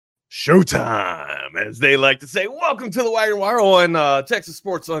Showtime, as they like to say. Welcome to the Wagner Wire on Texas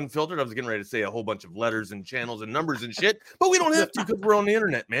Sports Unfiltered. I was getting ready to say a whole bunch of letters and channels and numbers and shit, but we don't have to because we're on the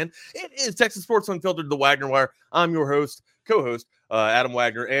internet, man. It is Texas Sports Unfiltered, the Wagner Wire. I'm your host, co-host, Adam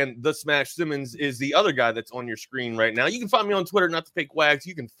Wagner, and the Smash Simmons is the other guy that's on your screen right now. You can find me on Twitter, not the fake wags.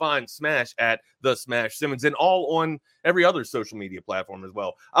 You can find Smash at the Smash Simmons and all on every other social media platform as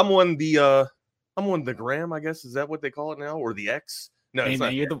well. I'm on the gram, I guess. Is that what they call it now, or the X? No, it's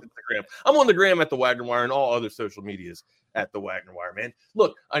not. It's the gram. I'm on the gram at the Wagner Wire and all other social medias at the Wagner Wire, man.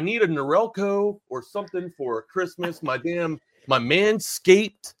 Look, I need a Norelco or something for Christmas. My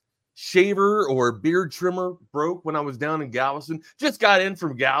Manscaped shaver or beard trimmer broke when I was down in Galveston. Just got in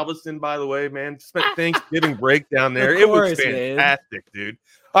from Galveston, by the way, man. Spent Thanksgiving break down there. It was fantastic, dude.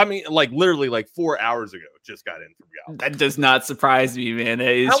 I mean, literally 4 hours ago, just got in from Galveston. That does not surprise me, man.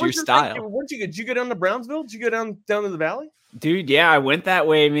 That is your style. Where'd you get? Did you go down to Brownsville? Did you go down to the valley? Dude, yeah, I went that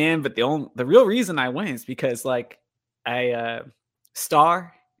way, man. But the real reason I went is because I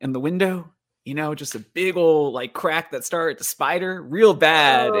star in the window, just a big old crack that started the spider real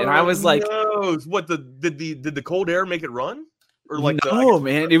bad. And I was like, no. What did the cold air make it run? Or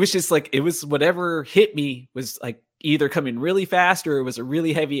man, it was just it was whatever hit me was either coming really fast or it was a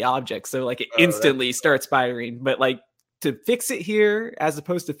really heavy object. So it instantly starts spidering. But to fix it here as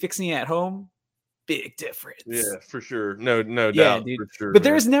opposed to fixing it at home, big difference. Yeah, for sure. No doubt. Dude. For sure. But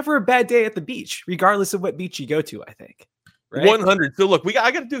there's never a bad day at the beach, regardless of what beach you go to, I think. Right? 100. So look,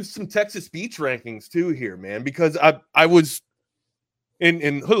 I got to do some Texas beach rankings too here, man, because I was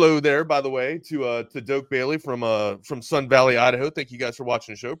in hello there, by the way, to Doak Bailey from Sun Valley, Idaho. Thank you guys for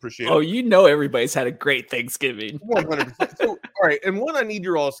watching the show. Appreciate it. Oh, everybody's had a great Thanksgiving. 100%. So, all right, and I need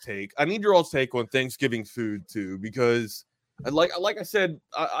your all's take. I need your all's take on Thanksgiving food too, because like I said,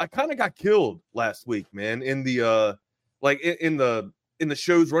 I kind of got killed last week, man, in the in the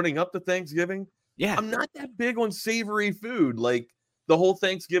shows running up to Thanksgiving. Yeah, I'm not that big on savory food, like the whole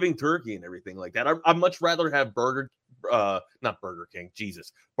Thanksgiving turkey and everything like that. I'd much rather have not Burger King,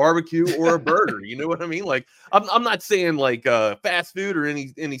 Jesus, barbecue or a burger. You know what I mean? I'm not saying fast food or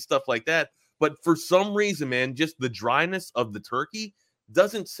any stuff like that, but for some reason, man, just the dryness of the turkey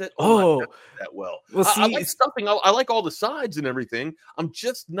doesn't sit that well. I like stuffing. I like all the sides and everything. I'm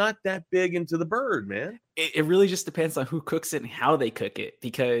just not that big into the bird, man. It really just depends on who cooks it and how they cook it.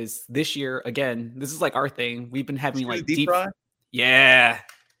 Because this year, again, this is our thing. We've been having deep fry. Yeah,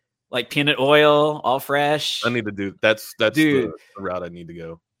 peanut oil, all fresh. I need to do that's the route I need to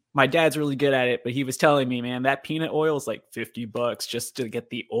go. My dad's really good at it, but he was telling me, man, that peanut oil is $50 just to get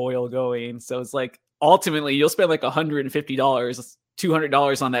the oil going. So it's ultimately you'll spend $150.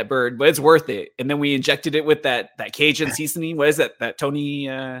 $200 on that bird, but it's worth it. And then we injected it with that Cajun seasoning. What is that? That Tony,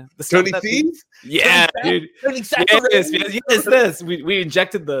 Tony Seeds? Yeah, dude. Yes. We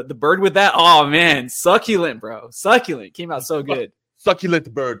injected the bird with that. Oh man, succulent, bro. Succulent. Came out so good.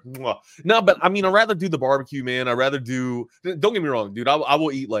 Succulent bird. No, but I mean, I'd rather do the barbecue, man. I'd rather don't get me wrong, dude. I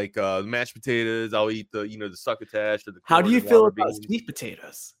will eat mashed potatoes. I'll eat the succotash or the. How do you feel about sweet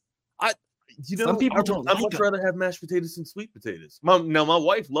potatoes? Some people don't. I'd much rather have mashed potatoes than sweet potatoes. My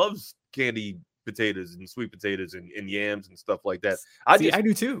wife loves candied potatoes and sweet potatoes and yams and stuff like that. I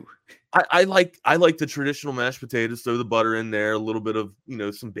do too. I like the traditional mashed potatoes. Throw the butter in there, a little bit of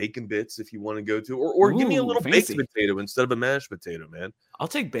some bacon bits if you want to go to, or give me a little baked potato instead of a mashed potato, man. I'll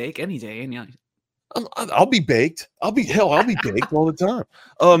take bake any day, and yeah. I'll be baked. I'll be baked all the time.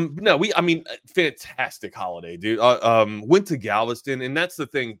 No, fantastic holiday, dude. Went to Galveston, and that's the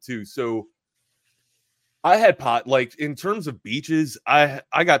thing too. So I had in terms of beaches, I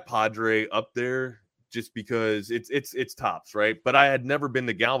got Padre up there just because it's tops, right? But I had never been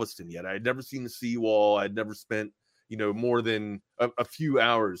to Galveston yet. I had never seen the seawall. I'd never spent more than a few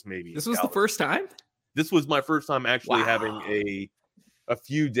hours maybe. This was the first time? This was my first time actually having a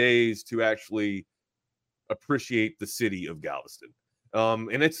few days to actually appreciate the city of Galveston.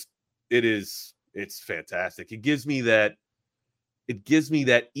 And it's fantastic. It gives me that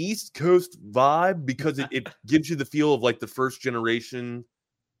East Coast vibe because it gives you the feel of the first generation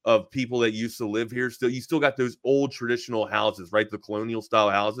of people that used to live here. Still, you still got those old traditional houses, right? The colonial style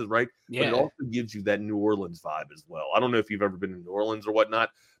houses, right? Yeah. But it also gives you that New Orleans vibe as well. I don't know if you've ever been to New Orleans or whatnot,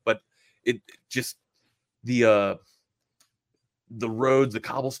 but it just the roads, the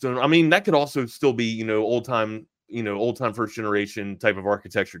cobblestone. I mean, that could also still be old time first generation type of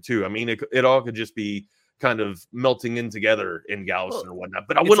architecture too. I mean, it all could just be kind of melting in together in Galveston or whatnot.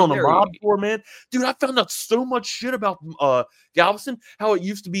 But I went on a mob tour, man. Dude, I found out so much shit about Galveston, how it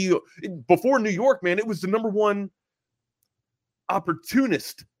used to be before New York, man. It was the number one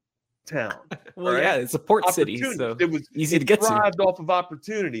opportunist town. Well, yeah, it's a port city, so it was easy to get to. It thrived off of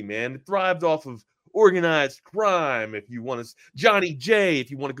opportunity, man. It thrived off of organized crime. If you want to, Johnny J.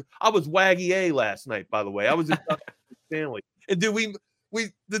 If you want to go, I was Waggy A last night. By the way, I was in Stanley, and dude,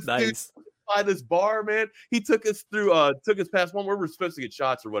 this Nice. dude by this bar, man. He took us through, took us past one where we were supposed to get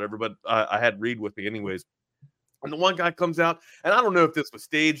shots or whatever, but I had Reed with me anyways. And the one guy comes out, and I don't know if this was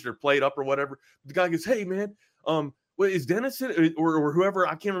staged or played up or whatever. The guy goes, "Hey, man, what is Dennis or whoever?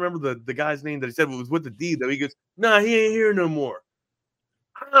 I can't remember the guy's name that he said was with the D though." He goes, "Nah, he ain't here no more.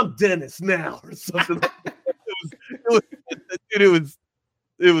 I'm Dennis now," or something. It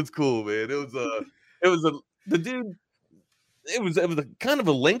was cool, man. It was a kind of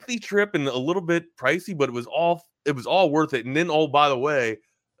a lengthy trip and a little bit pricey, but it was all worth it. And then, oh, by the way,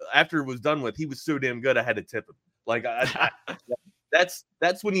 after it was done with, he was so damn good, I had to tip him. Like that's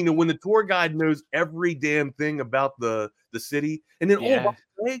when when the tour guide knows every damn thing about the city. And then oh, by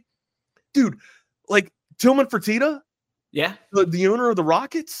the way, dude, like Tillman Fertitta, the owner of the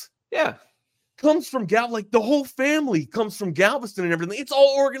Rockets, comes from like the whole family comes from Galveston and everything. It's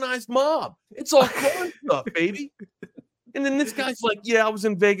all organized mob. It's all crime stuff, baby. And then this guy's like, "Yeah, I was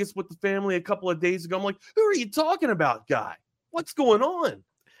in Vegas with the family a couple of days ago." I'm like, "Who are you talking about, guy? What's going on?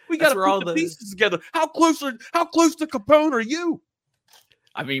 We got to put the pieces together. How close to Capone are you?"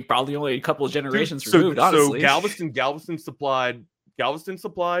 I mean, probably only a couple of generations removed, honestly. So Galveston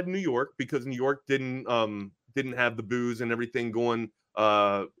supplied New York because New York didn't have the booze and everything going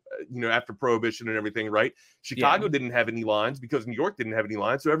after Prohibition and everything, right? Chicago didn't have any lines because New York didn't have any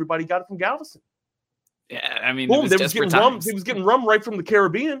lines, so everybody got it from Galveston. Yeah, I mean, boom, they was getting rum right from the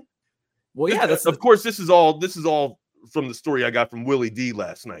Caribbean. Well, yeah, of course this is all from the story I got from Willie D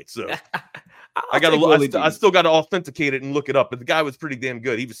last night. So I still got to authenticate it and look it up. But the guy was pretty damn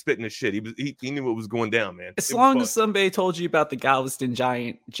good. He was spitting his shit. He knew what was going down, man. As long as somebody told you about the Galveston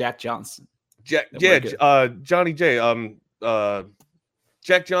giant Jack Johnson. Johnny J.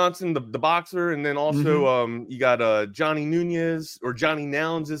 Jack Johnson, the boxer, and then also you got Johnny Nunez, or Johnny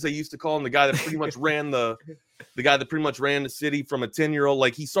Nouns as they used to call him, the guy that pretty much ran the city from a 10-year-old.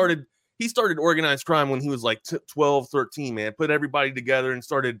 Like he started organized crime when he was like 12, 13, man. Put everybody together and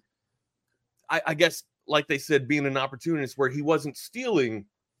started, I guess, like they said, being an opportunist where he wasn't stealing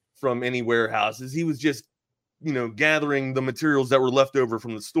from any warehouses. He was just, gathering the materials that were left over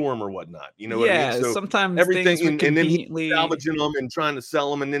from the storm or whatnot. You know what I mean? So sometimes everything, and then he salvaging them and trying to sell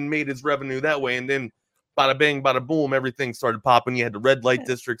them, and then made his revenue that way. And then, bada bang, bada boom, everything started popping. You had the red light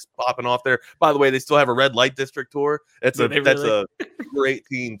districts popping off there. By the way, they still have a red light district tour. That's a great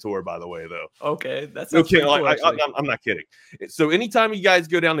team tour, by the way, though. Okay, that's okay. Cool, I'm not kidding. So anytime you guys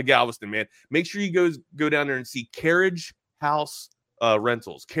go down to Galveston, man, make sure you go down there and see Carriage House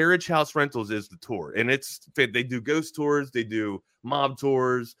Rentals. Carriage House Rentals is the tour, and they do ghost tours, they do mob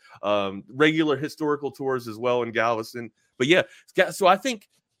tours, regular historical tours as well in Galveston. But yeah, so I think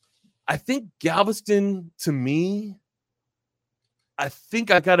Galveston, to me, I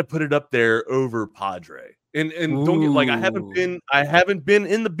think I got to put it up there over Padre. And don't get, like, I haven't been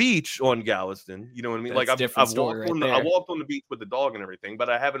in the beach on Galveston. You know what I mean? That's like I walked on the beach with the dog and everything, but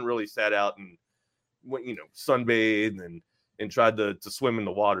I haven't really sat out and sunbathed and tried to swim in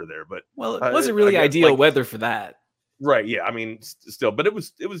the water there. But it wasn't really ideal weather for that. Right. Yeah. I mean, still, but it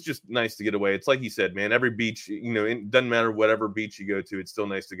was just nice to get away. It's like you said, man, every beach, it doesn't matter whatever beach you go to. It's still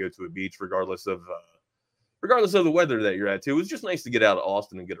nice to go to a beach, regardless of the weather that you're at too. It was just nice to get out of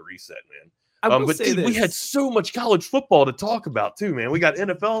Austin and get a reset, man. But dude, we had so much college football to talk about too, man. We got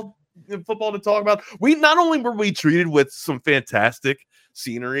NFL football to talk about. We not only were we treated with some fantastic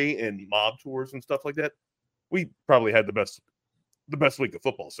scenery and mob tours and stuff like that, we probably had the best week of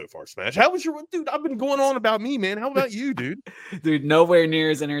football so far. Smash, how was your dude? I've been going on about me, man. How about you, dude? Dude, nowhere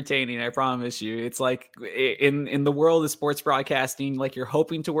near as entertaining, I promise you. It's like in the world of sports broadcasting, like you're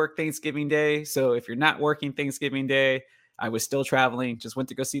hoping to work Thanksgiving Day. So if you're not working Thanksgiving Day, I was still traveling, just went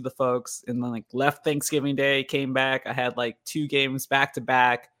to go see the folks, and then left Thanksgiving Day, came back. I had 2 games back to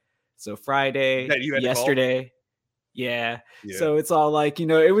back. So Friday, yesterday. Yeah. So it's all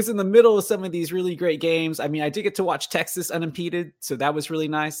it was in the middle of some of these really great games. I mean, I did get to watch Texas unimpeded, so that was really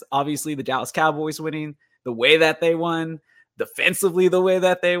nice. Obviously, the Dallas Cowboys winning, the way that they won, defensively, the way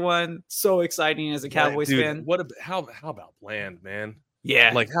that they won. So exciting as a Cowboys fan. How about Bland, man?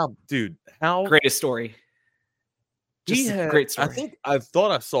 Yeah. How greatest story. Great story. I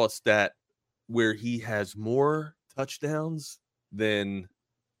thought I saw a stat where he has more touchdowns than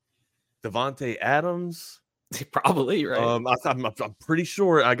Devontae Adams. Probably, right? I'm pretty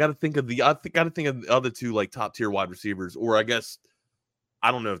sure. I got to think of the other 2 top tier wide receivers, or I guess I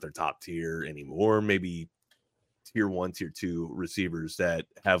don't know if they're top tier anymore. Maybe tier 1, tier 2 receivers that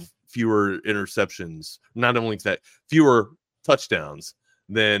have fewer interceptions, not only that, fewer touchdowns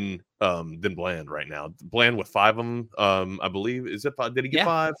than Bland right now. Bland with 5 of them, I believe. Is it 5? Did he get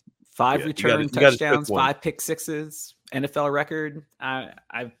 5? 5 Yeah, return touchdowns, 5 pick sixes, NFL record.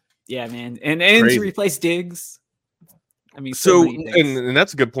 Yeah, man. And to replace Diggs. I mean, so and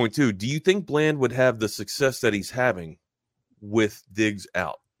that's a good point too. Do you think Bland would have the success that he's having with Diggs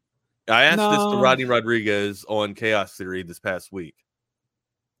out? I asked this to Rodney Rodriguez on Chaos Theory this past week.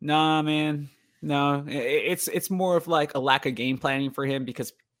 Nah, man. No, it's more of like a lack of game planning for him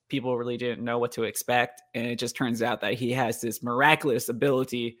because people really didn't know what to expect. And it just turns out that he has this miraculous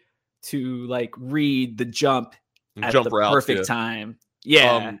ability to like read the jump at the perfect time.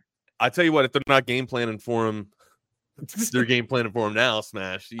 Yeah. I tell you what, if they're not game planning for him, they're game planning for him now,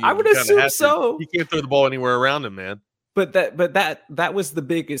 Smash. I would assume so. You can't throw the ball anywhere around him, man. But that was the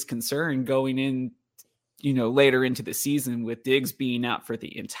biggest concern going in, later into the season with Diggs being out for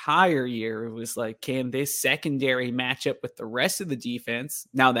the entire year. It was like, can this secondary match up with the rest of the defense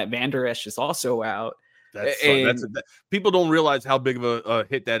now that Van Der Esch is also out? People don't realize how big of a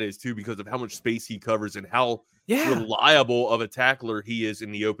hit that is too, because of how much space he covers and how reliable of a tackler he is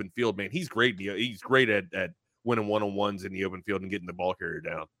in the open field. Man, he's great. He's great at winning one-on-ones in the open field and getting the ball carrier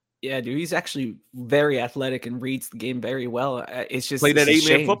down. Yeah, dude, he's actually very athletic and reads the game very well. It's just play that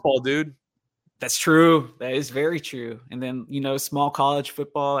 8-man football, dude. That's true. That is very true. And then, small college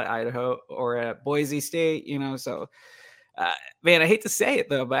football at Idaho or at Boise State, so man, I hate to say it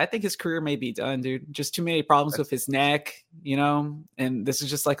though, but I think his career may be done, dude. Just too many problems with his neck, and this is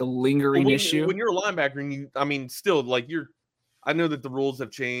just like a lingering issue. When you're a linebacker and still like I know that the rules have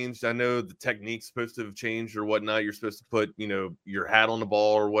changed. I know the technique's supposed to have changed or whatnot. You're supposed to put, your hat on the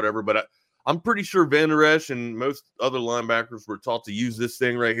ball or whatever. But I'm pretty sure Van Der Esch and most other linebackers were taught to use this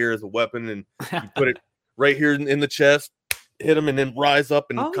thing right here as a weapon. And you put it right here in the chest, hit him, and then rise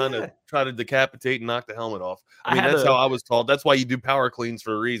up and of try to decapitate and knock the helmet off. That's how I was taught. That's why you do power cleans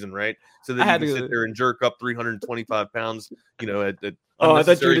for a reason, right? So that you can sit there and jerk up 325 pounds, at I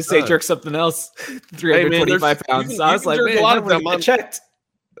thought you were going to say jerk something else. 325 pounds. I was like, man, a lot of them. I checked.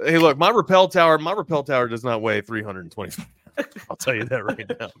 Hey, look, my rappel tower does not weigh 325. I'll tell you that right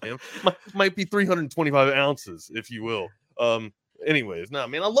now, man. Might be 325 ounces, if you will. Anyways,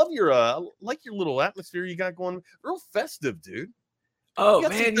 man, I love your like your little atmosphere you got going. Real festive, dude. Oh,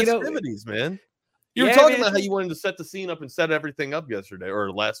 man, festivities, man. You were talking about how you wanted to set the scene up and set everything up yesterday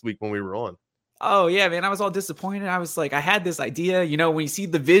or last week when we were on. Oh, yeah, man. I was all disappointed. I was like, I had this idea, when you see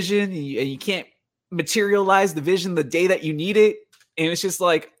the vision and you can't materialize the vision the day that you need it. And it's just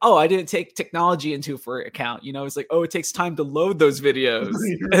like, I didn't take technology into account. It's like, it takes time to load those videos.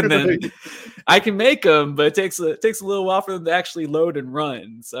 And then I can make them, but it takes a little while for them to actually load and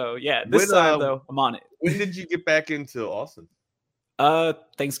run. So, yeah, this time, though, I'm on it. When did you get back into Austin?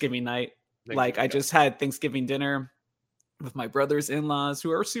 Thanksgiving night. I just had Thanksgiving dinner with my brother's in-laws, who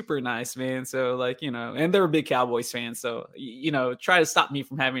are super nice, man. So and they're big Cowboys fans. So, try to stop me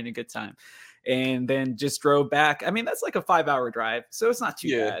from having a good time. And then just drove back. That's like a 5-hour drive. So it's not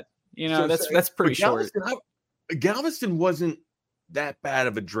too bad. That's pretty short. Galveston wasn't that bad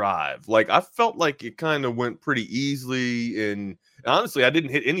of a drive. I felt like it kind of went pretty easily. And honestly, I didn't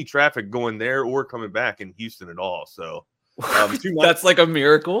hit any traffic going there or coming back in Houston at all. So that's like a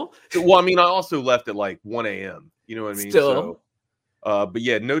miracle. Well, I also left at like 1 a.m. You know what I mean? Still. So, but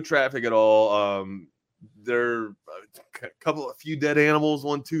yeah, no traffic at all. There a few dead animals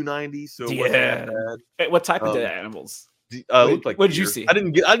on 290. So yeah. What type of dead animals? Looked like what did you see?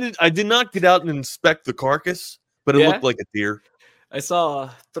 I did not get out and inspect the carcass, but it looked like a deer. I saw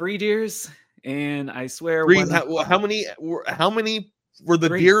 3 deers, and I swear how many were the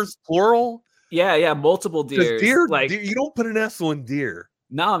deers plural? Yeah, multiple deers. Deer, you don't put an S on deer.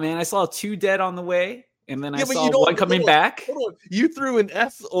 Nah, man, I saw 2 dead on the way. And then I saw one coming back. Hold on. You threw an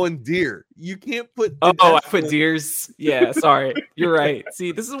S on deer. You can't put. I put deers. Yeah, sorry. You're right.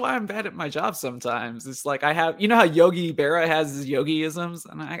 See, this is why I'm bad at my job sometimes. It's like I have, how Yogi Berra has his yogi-isms,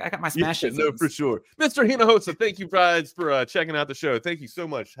 and I got my smash-isms. No, for sure. Mr. Hinojosa, thank you guys for checking out the show. Thank you so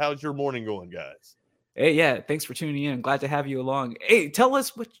much. How's your morning going, guys? Hey, yeah, thanks for tuning in. Glad to have you along. Hey, tell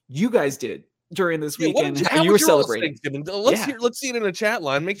us what you guys did during this weekend. How you were celebrating. Let's see it in a chat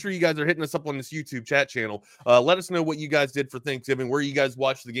line. Make sure you guys are hitting us up on this YouTube chat channel. Let us know what you guys did for Thanksgiving, where you guys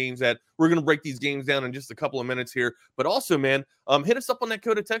watched the games at. We're going to break these games down in just a couple of minutes here. But also, man, hit us up on that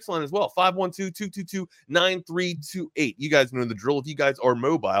Coda text line as well, 512-222-9328. You guys know the drill. If you guys are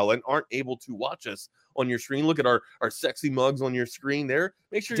mobile and aren't able to watch us on your screen, look at our sexy mugs on your screen there.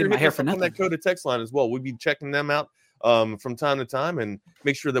 Make sure you're hitting us up on that Coda text line as well. We'll be checking them out from time to time, and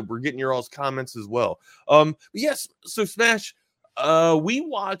make sure that we're getting your all's comments as well. Yes, so Smash, we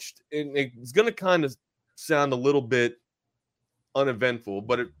watched, and it's going to kind of sound a little bit uneventful,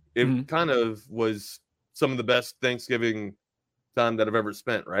 but it kind of was some of the best Thanksgiving time that I've ever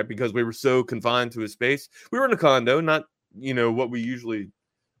spent, right? Because we were so confined to a space. We were in a condo, not, what we usually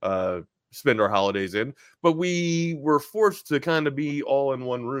spend our holidays in, but we were forced to kind of be all in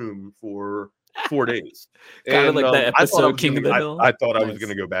one room for 4 days. Kind of like that episode King of the Hill. I thought I was going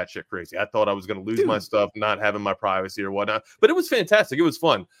to go batshit crazy. I thought I was going to lose my stuff, not having my privacy or whatnot, but it was fantastic. It was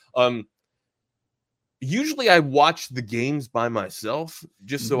fun. Usually I watch the games by myself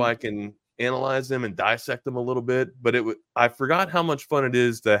just so I can analyze them and dissect them a little bit, but I forgot how much fun it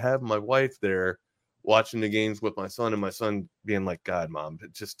is to have my wife there watching the games with my son, and my son being like, God, Mom,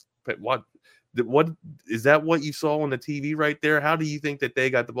 what is that what you saw on the TV right there? How do you think that they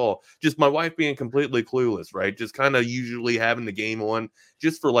got the ball? Just my wife being completely clueless, right? Just kind of usually having the game on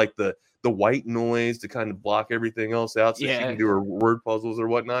just for like the white noise to kind of block everything else out so she can do her word puzzles or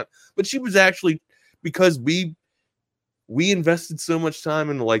whatnot. But she was actually, because we invested so much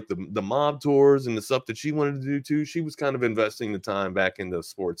time into like the mob tours and the stuff that she wanted to do too. She was kind of investing the time back into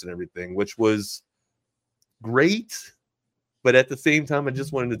sports and everything, which was great. But at the same time, I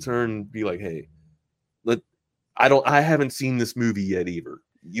just wanted to be like, hey, I haven't seen this movie yet either.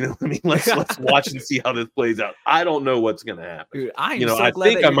 You know what I mean? Let's watch and see how this plays out. I don't know what's going to happen. Dude, I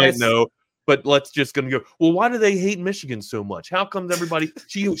think I might know, but let's just going to go, well, why do they hate Michigan so much? How comes everybody,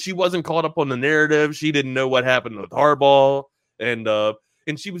 she wasn't caught up on the narrative. She didn't know what happened with Harbaugh. And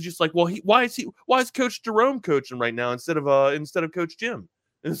she was just like, well, why is Coach Jerome coaching right now instead of Coach Jim?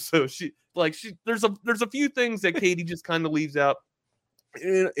 And so there's a few things that Katie just kind of leaves out.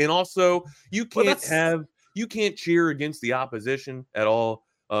 And also you can't cheer against the opposition at all.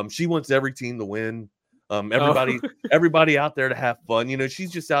 She wants every team to win. Everybody out there to have fun. She's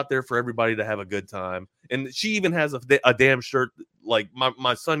just out there for everybody to have a good time. And she even has a damn shirt. Like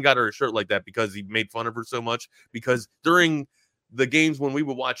my son got her a shirt like that because he made fun of her so much, because during the games when we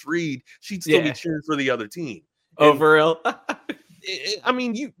would watch Reed, she'd still be cheering for the other team. For real. I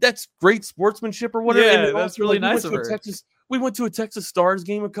mean, that's great sportsmanship or whatever. Yeah, that's really nice of her. We went to a Texas Stars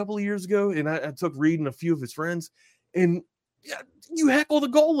game a couple of years ago, and I took Reed and a few of his friends, and you heckle the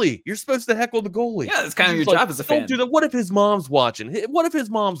goalie. You're supposed to heckle the goalie. Yeah, that's kind of your job as a fan. Don't do that. What if his mom's watching? What if his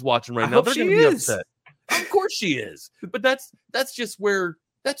mom's watching right now? They're going to be upset. Of course she is. But that's just where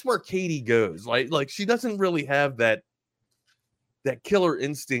Katie goes. Like she doesn't really have that killer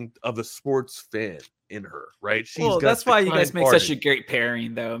instinct of a sports fan in her, right? That's why you guys make such a great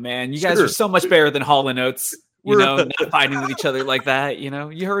pairing, though, man. You guys are so much better than Hall and Oates. Not fighting with each other like that.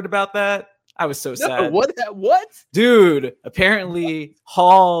 You heard about that? I was so sad. What? Dude, apparently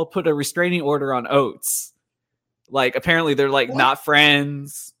Hall put a restraining order on Oates. Like, apparently they're like not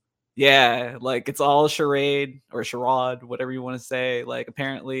friends. Yeah, like it's all charade or charade, whatever you want to say. Like,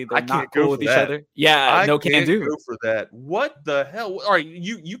 apparently they're not cool with each other. Yeah, no can do. Go for that. What the hell? All right,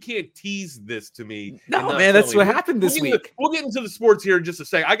 you can't tease this to me. No, man, that's what happened this week. We'll get into the sports here in just a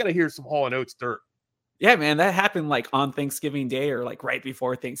second. I got to hear some Hall and Oates dirt. Yeah, man, that happened like on Thanksgiving Day or like right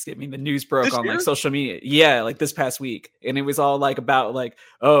before Thanksgiving. The news broke on like social media. Yeah, like this past week. And it was all like about like,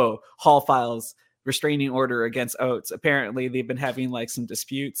 oh, Hall files restraining order against Oates. Apparently they've been having like some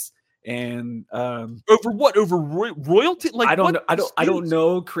disputes. And over what? Over royalty? Like I don't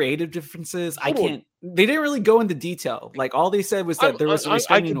know creative differences. They didn't really go into detail. Like all they said was that there was a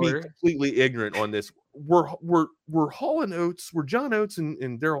restraining order. I can be completely ignorant on this. Were Hall and Oates, were John Oates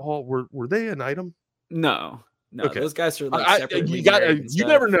and Daryl Hall, were they an item? No, okay. Those guys are like separately. You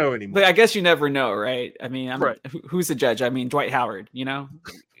never know anymore. But I guess you never know, right? I mean, right. Who's the judge? I mean, Dwight Howard.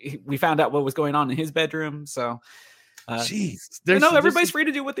 We found out what was going on in his bedroom, so. Jeez, everybody's free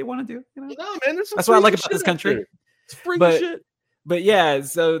to do what they want to do. No, man, that's what I like about this country. It's freaky shit. But yeah,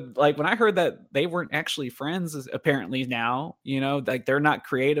 so like when I heard that they weren't actually friends, apparently now, like they're not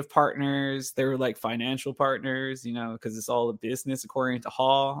creative partners, they're like financial partners, because it's all a business according to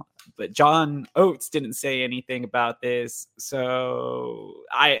Hall. But John Oates didn't say anything about this, so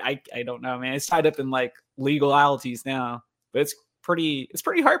I don't know, man. It's tied up in like legalities now, but it's pretty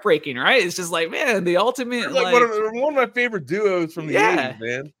heartbreaking, right? It's just like, man, the ultimate like one of my favorite duos from the 80s,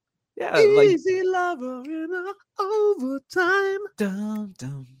 man. Yeah, easy lover in overtime. Dun,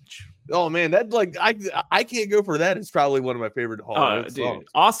 dun. Oh man, that like I can't go for that. It's probably one of my favorite Hall songs.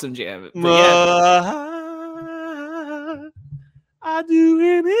 Awesome jam. I do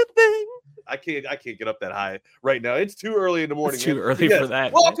anything. I can't get up that high right now. It's too early in the morning. It's too early for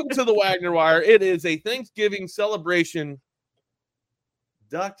that. Welcome to the Wagner Wire. It is a Thanksgiving celebration.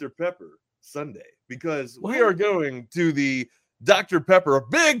 Dr. Pepper Sunday because What? we are going to the Dr. Pepper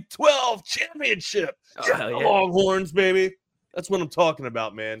Big 12 Championship. Oh, hell yeah. Longhorns, baby. That's what I'm talking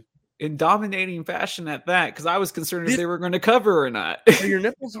about, man. In dominating fashion at that, because I was concerned if they were going to cover or not. Are your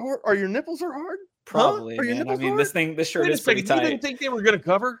nipples hard? Are your nipples hard? Probably, Are your man. I nipples mean, hard? this shirt Wait a is pretty second. You tight. didn't think they were going to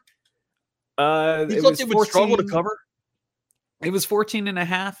cover? You It thought was they would struggle to cover? It was 14 and a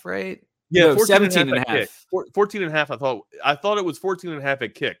half, right? Yeah, no, 17 and a half. 14 and a half. I thought it was 14 and a half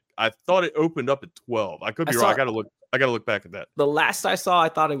at kick. I thought it opened up at 12. I could be wrong. I gotta look back at that. The last I saw, I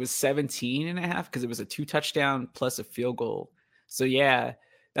thought it was 17 and a half because it was a 2 touchdown plus a field goal. So yeah,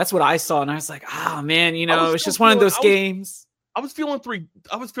 that's what I saw. And I was like, oh man, it's just one of those games. I was feeling three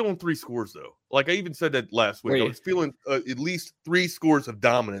scores though. Like I even said that last week. I was feeling at least 3 scores of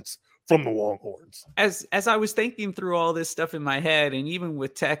dominance from the Longhorns. As I was thinking through all this stuff in my head, and even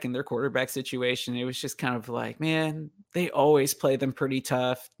with Tech and their quarterback situation, it was just kind of like, man, they always play them pretty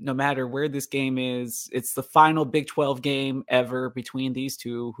tough, no matter where this game is. It's the final Big 12 game ever between these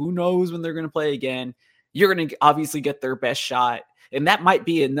two. Who knows when they're going to play again? You're going to obviously get their best shot, and that might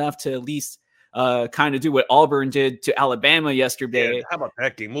be enough to at least kind of do what Auburn did to Alabama yesterday. Yeah, how about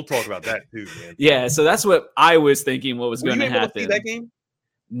that game? We'll talk about that too, man. Yeah, so that's what I was thinking. What was going to happen? See that game?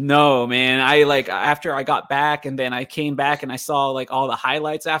 No, man. After I got back and then I came back and I saw like all the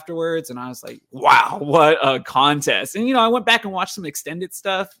highlights afterwards, and I was like, wow, what a contest. And, I went back and watched some extended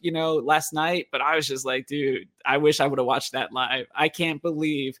stuff, last night, but I was just like, dude, I wish I would have watched that live. I can't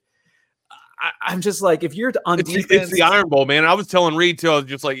believe. I'm just like, if you're on defense, it's the Iron Bowl, man. I was telling Reed too. I was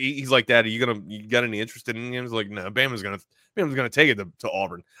just like, he's like, Dad, you got any interest in games? Like, no, Bama's gonna take it to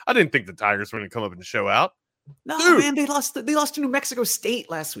Auburn. I didn't think the Tigers were gonna come up and show out. No, dude. Man, they lost to New Mexico State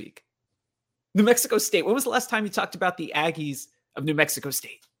last week. New Mexico State. When was the last time you talked about the Aggies of New Mexico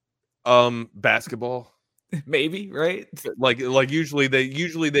State? Basketball. Maybe, right? Like usually they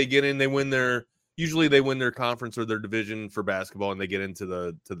get in, they win their conference or their division for basketball, and they get into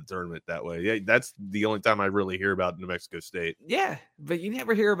the tournament that way. Yeah, that's the only time I really hear about New Mexico State. Yeah, but you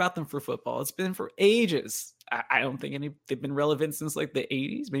never hear about them for football. It's been for ages. I don't think they've been relevant since like the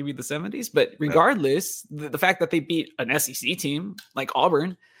 80s, maybe the 70s. But regardless, the fact that they beat an SEC team like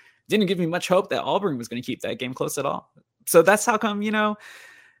Auburn didn't give me much hope that Auburn was going to keep that game close at all. So that's how come, no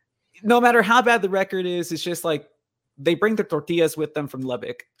matter how bad the record is, it's just like they bring the tortillas with them from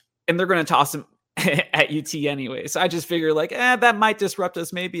Lubbock, and they're going to toss them at UT anyway. So I just figure like, that might disrupt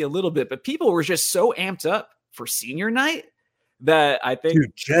us maybe a little bit. But people were just so amped up for senior night that I think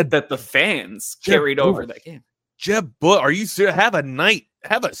that the fans carried over that game. Jeb Bush, are you serious? Have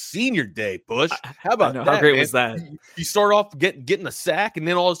a senior day, Bush. How about that? How great man? Was that? You start off getting a sack, and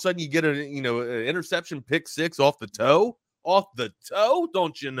then all of a sudden you get an interception, pick 6 off the toe. Off the toe,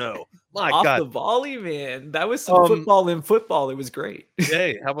 don't you know? My off God, the volley, man. That was some football in football. It was great.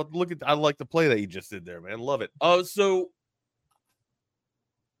 Hey, how about I like the play that you just did there, man. Love it. So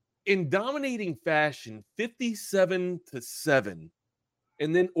in dominating fashion, 57-7,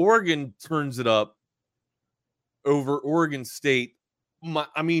 and then Oregon turns it up over Oregon State.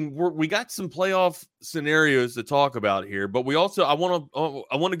 We got some playoff scenarios to talk about here, but we also I want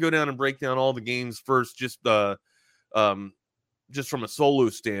to go down and break down all the games first, just from a solo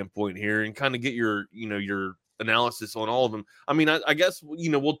standpoint here, and kind of get your analysis on all of them. I mean, I guess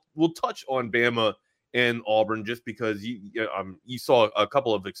we'll touch on Bama and Auburn just because you saw a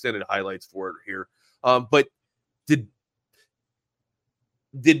couple of extended highlights for it here. But did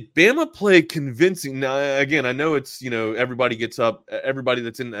Bama play convincing? Now, again, I know it's everybody gets up, everybody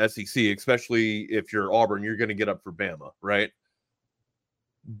that's in the SEC, especially if you're Auburn, you're going to get up for Bama, right?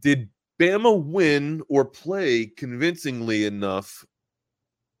 Did Bama win or play convincingly enough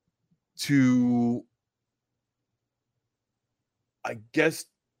to, I guess,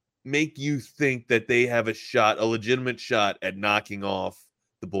 make you think that they have a legitimate shot at knocking off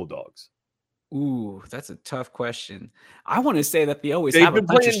the Bulldogs? Ooh, that's a tough question. I want to say that they always have a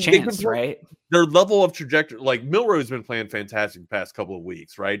puncher's chance, right? Their level of trajectory, like Milroe's been playing fantastic the past couple of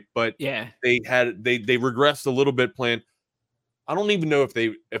weeks, right? But yeah, they regressed a little bit playing. I don't even know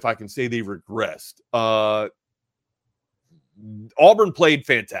if I can say they regressed. Auburn played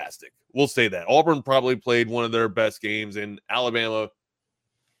fantastic. We'll say that. Auburn probably played one of their best games, and Alabama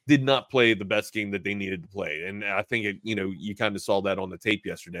did not play the best game that they needed to play. And I think you kind of saw that on the tape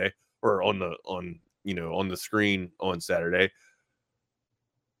yesterday, or on the screen on Saturday.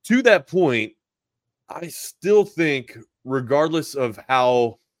 To that point, I still think, regardless of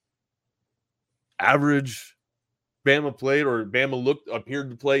how average Bama played or Bama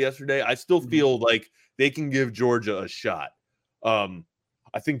appeared to play yesterday, I still feel like they can give Georgia a shot.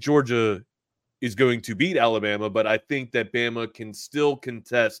 I think Georgia is going to beat Alabama, but I think that Bama can still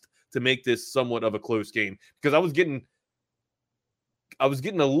contest to make this somewhat of a close game, because I was getting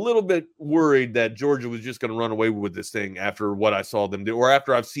a little bit worried that Georgia was just going to run away with this thing after what I saw them do, or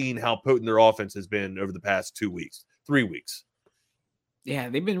after I've seen how potent their offense has been over the past 3 weeks. Yeah,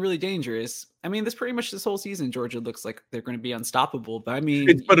 they've been really dangerous. I mean, this whole season, Georgia looks like they're going to be unstoppable. But I mean,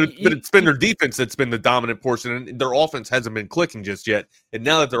 it's been their defense that's been the dominant portion, and their offense hasn't been clicking just yet. And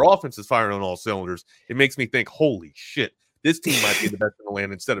now that their offense is firing on all cylinders, it makes me think, holy shit, this team might be the best in the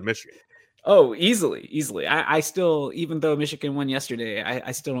land instead of Michigan. Oh, easily. I still, even though Michigan won yesterday,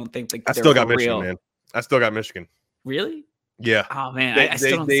 I still don't think that I still got Michigan, man. I still got Michigan. Really? Yeah. Oh man, I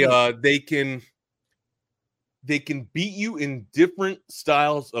still don't they can beat you in different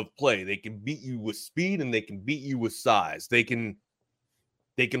styles of play. They can beat you with speed and they can beat you with size. They can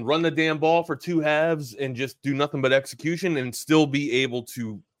run the damn ball for 2 halves and just do nothing but execution and still be able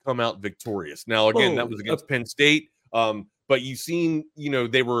to come out victorious. Now, again, that was against Penn State. But you've seen,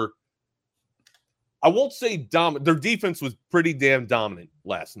 they were, I won't say dominant. Their defense was pretty damn dominant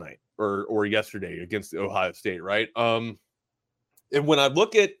last night or yesterday against Ohio State, right? And when I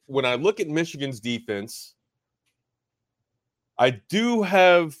look at Michigan's defense, I do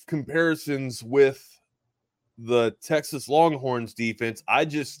have comparisons with the Texas Longhorns defense. I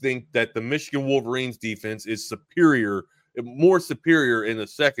just think that the Michigan Wolverines defense is more superior in the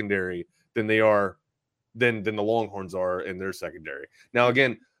secondary than the Longhorns are in their secondary. Now,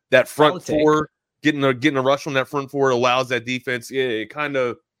 again, that front four, getting a rush on that front four allows that defense. It kind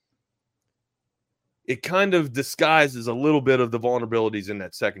of disguises a little bit of the vulnerabilities in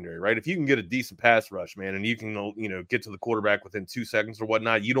that secondary, right? If you can get a decent pass rush, man, and you can, get to the quarterback within 2 seconds or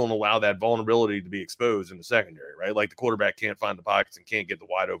whatnot, you don't allow that vulnerability to be exposed in the secondary, right? Like the quarterback can't find the pockets and can't get the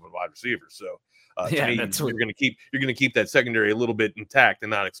wide open wide receiver. So to me, you're going to keep that secondary a little bit intact and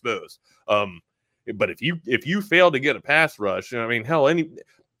not exposed. But if you fail to get a pass rush, I mean, hell,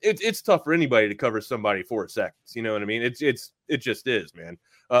 it's tough for anybody to cover somebody 4 seconds. You know what I mean? It just is, man.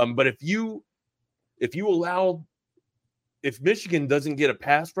 But if Michigan doesn't get a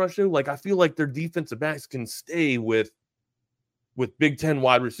pass rush, though, like I feel like their defensive backs can stay with Big Ten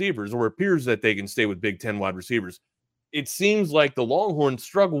wide receivers, or appears that they can stay with Big Ten wide receivers. It seems like the Longhorns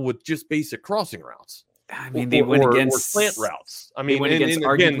struggle with just basic crossing routes. I mean, they went against slant routes. I mean,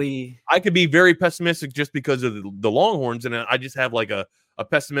 arguably, I could be very pessimistic just because of the Longhorns, and I just have like a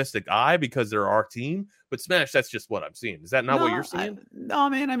pessimistic eye because they're our team. But Smash, that's just what I'm seeing. Is that not what you're seeing? No,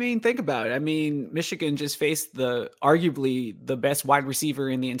 man. I mean, think about it. I mean, Michigan just faced arguably the best wide receiver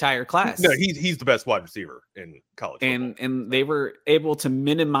in the entire class. No, he's the best wide receiver in college football. And they were able to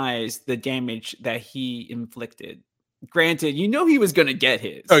minimize the damage that he inflicted. Granted, he was going to get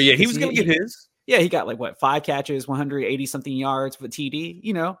his. Oh yeah, he was going to get his. Yeah, he got 5 catches, 180 something yards with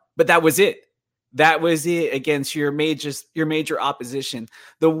TD, but that was it. That was it against your major opposition.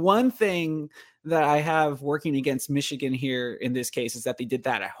 The one thing that I have working against Michigan here in this case is that they did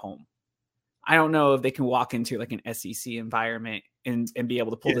that at home. I don't know if they can walk into like an SEC environment and be able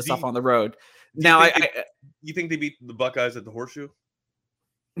to pull this off on the road. Now, you think they beat the Buckeyes at the Horseshoe?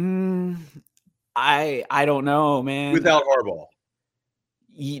 I don't know, man. Without Harbaugh.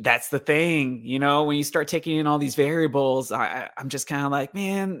 That's the thing, when you start taking in all these variables, I'm just kind of like,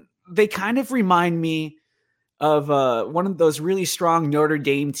 man, they kind of remind me of one of those really strong Notre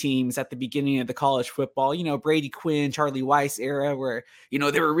Dame teams at the beginning of the college football, Brady Quinn, Charlie Weiss era, where, they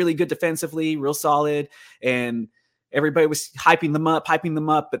were really good defensively, real solid, and everybody was hyping them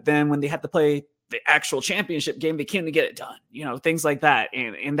up. But then when they had to play the actual championship game, they couldn't get it done, things like that.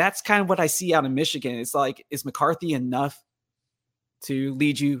 And that's kind of what I see out of Michigan. It's like, is McCarthy enough to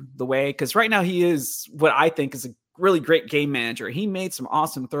lead you the way? Because right now he is what I think is a really great game manager. He made some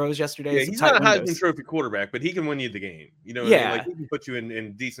awesome throws yesterday. Yeah, he's not a Heisman Trophy quarterback, but he can win you the game. What I mean? Like, he can put you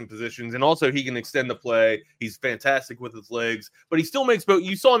in decent positions, and also he can extend the play. He's fantastic with his legs, but he still makes both.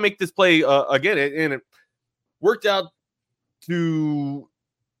 You saw him make this play again, and it worked out to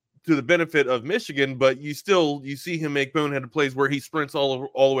the benefit of Michigan, but you see him make boneheaded plays where he sprints all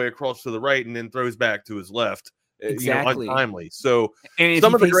the way across to the right and then throws back to his left. Exactly. Untimely. So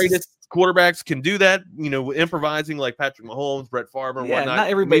some of the greatest quarterbacks can do that, improvising like Patrick Mahomes, Brett Favre, and whatnot. Not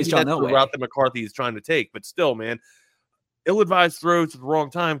everybody's John Elway. The route that McCarthy is trying to take, but still, man, ill-advised throws at the wrong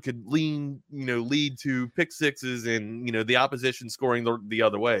time could lead to pick sixes and the opposition scoring the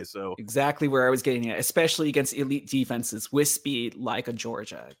other way. So exactly where I was getting at, especially against elite defenses with speed like a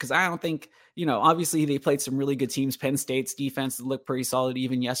Georgia, because I don't think obviously they played some really good teams. Penn State's defense looked pretty solid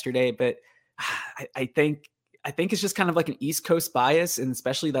even yesterday, but I think it's just kind of like an East Coast bias, and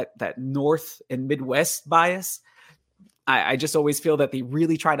especially that North and Midwest bias. I just always feel that they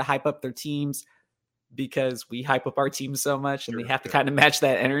really try to hype up their teams because we hype up our team so much and Sure, they have to sure. kind of match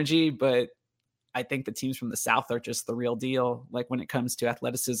that energy. But I think the teams from the South are just the real deal. Like when it comes to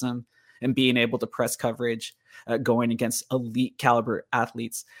athleticism and being able to press coverage, going against elite caliber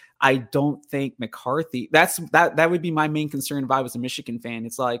athletes. I don't think McCarthy, that would be my main concern if I was a Michigan fan.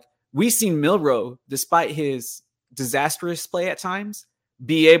 It's like, we've seen Milroe, despite his disastrous play at times,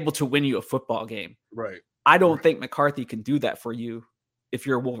 be able to win you a football game. Right. I don't think McCarthy can do that for you if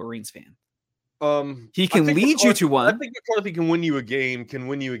you're a Wolverines fan. He can lead McCarthy, you to one. I think McCarthy can win you a game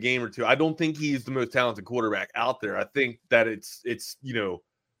or two. I don't think he's the most talented quarterback out there. I think that it's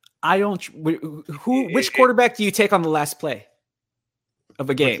I don't. Which quarterback do you take on the last play of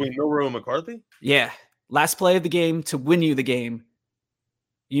a game? Between Milroe and McCarthy? Yeah. Last play of the game to win you the game.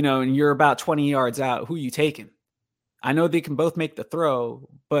 And you're about 20 yards out. Who are you taking? I know they can both make the throw,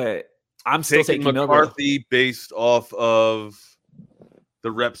 but I'm still taking McCarthy Milroe. based off of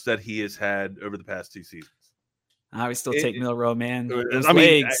the reps that he has had over the past 2 seasons. I would still take Milroe, man. Those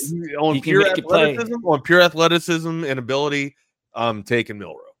legs, on pure athleticism and ability, I'm taking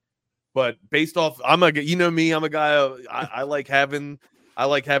Milroe. But based off, I'm a guy. I like having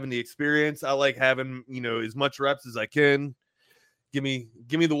the experience. I like having as much reps as I can. Give me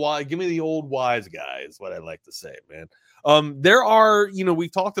the old wise guy is what I like to say, man. There are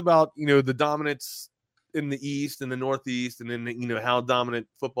we've talked about the dominance in the East and the Northeast, and then how dominant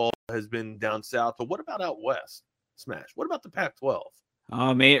football has been down south. But what about out west? Smash. What about the Pac-12?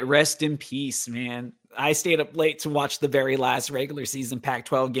 Oh, may it rest in peace, man. I stayed up late to watch the very last regular season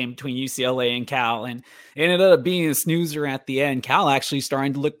Pac-12 game between UCLA and Cal, and it ended up being a snoozer at the end. Cal actually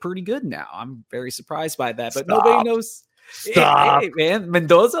starting to look pretty good now. I'm very surprised by that, but nobody knows. Stop. Hey, man,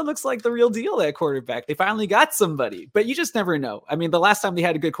 Mendoza looks like the real deal at quarterback. They finally got somebody, but you just never know. I mean, the last time they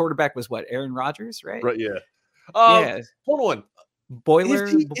had a good quarterback was what, Aaron Rodgers, right? Right, yeah. Yeah. Hold on. Boiler.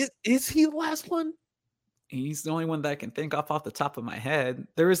 Is he the last one? He's the only one that I can think off the top of my head.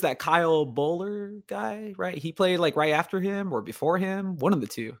 There was that Kyle Bowler guy, right? He played like right after him or before him. One of the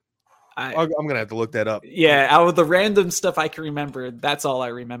two. I'm going to have to look that up. Yeah, out of the random stuff I can remember, that's all I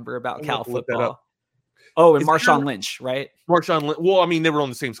remember about Cal football. Oh, and Marshawn Lynch, right? Marshawn Lynch. Well, I mean, they were on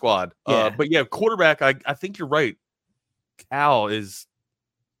the same squad. Yeah. But yeah, quarterback, I think you're right. Cal is,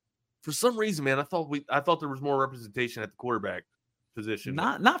 for some reason, man, I thought there was more representation at the quarterback position.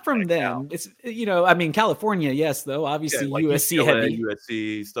 Not from them. It's I mean, California, yes, though. Obviously, like USC UCLA, heavy.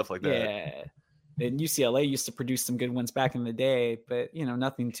 USC, stuff like that. Yeah. And UCLA used to produce some good ones back in the day, but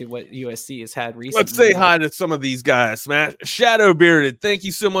nothing to what USC has had recently. Let's say hi to some of these guys. Smash Shadow Bearded, thank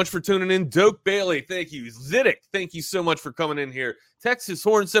you so much for tuning in. Doak Bailey, thank you. Ziddick, thank you so much for coming in here. Texas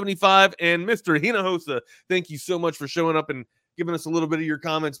Horn 75 and Mr. Hinojosa, thank you so much for showing up and giving us a little bit of your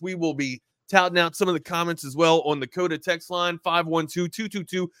comments. We will be touting out some of the comments as well on the Coda text line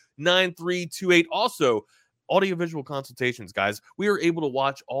 512-222-9328. Also, audiovisual consultations, guys. We are able to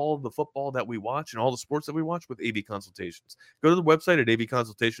watch all of the football that we watch and all the sports that we watch with AV Consultations. Go to the website at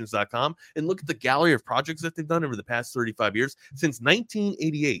avconsultations.com and look at the gallery of projects that they've done over the past 35 years. Since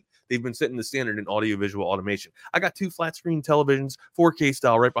 1988, they've been setting the standard in audiovisual automation. I got 2 flat screen televisions, 4K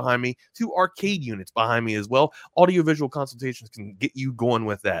style right behind me, 2 arcade units behind me as well. Audiovisual consultations can get you going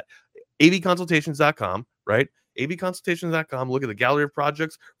with that. avconsultations.com, right? avconsultations.com. Look at the gallery of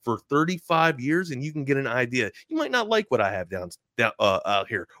projects for 35 years, and you can get an idea. You might not like what I have down out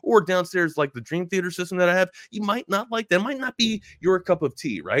here or downstairs, like the Dream Theater system that I have. You might not like that. Might not be your cup of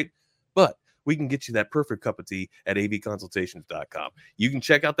tea, right? But we can get you that perfect cup of tea at avconsultations.com. You can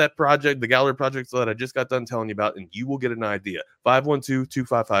check out that project, the gallery projects that I just got done telling you about, and you will get an idea.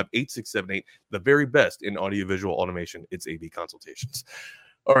 512-255-8678. The very best in audiovisual automation. It's AV Consultations.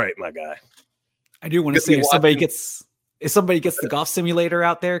 All right, my guy. I do want to say if somebody gets the golf simulator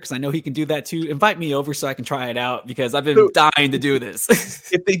out there, because I know he can do that too, invite me over so I can try it out, because I've been dying to do this.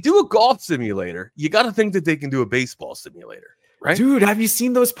 If they do a golf simulator, you got to think that they can do a baseball simulator, right? Dude, have you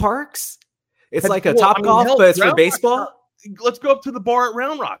seen those parks? It's like a Topgolf, but it's for baseball. Let's go up to the bar at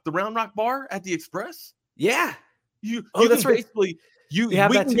Round Rock, the Round Rock bar at the Express. Yeah. That's right. Basically, we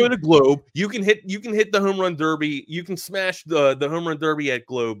can go to Globe. You can hit the home run derby. You can smash the home run derby at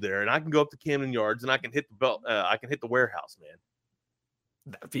Globe there, and I can go up to Camden Yards and I can hit the belt. I can hit the warehouse, man.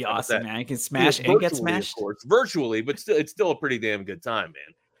 That'd be awesome, man. I can smash and get smashed, of course, virtually, but still, it's still a pretty damn good time,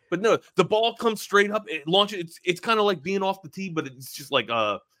 man. But no, the ball comes straight up. It launches. It's kind of like being off the tee, but it's just like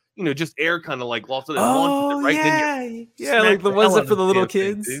just air kind of like lost it. Oh, right? Yeah, like the ones that for the little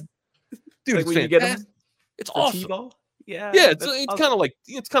kids. Dude, like it's fantastic. It's awesome. T-ball? Yeah, it's kind of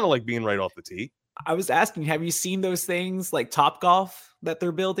like being right off the tee. I was asking, have you seen those things like Topgolf that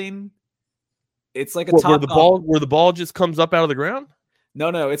they're building? It's like a Topgolf where the ball just comes up out of the ground.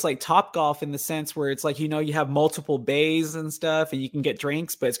 No, it's like Top Golf in the sense where it's like, you have multiple bays and stuff and you can get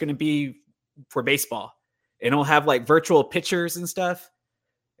drinks, but it's going to be for baseball. And it'll have like virtual pitchers and stuff.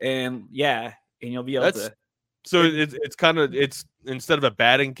 And and you'll be able to. So it's kind of, it's instead of a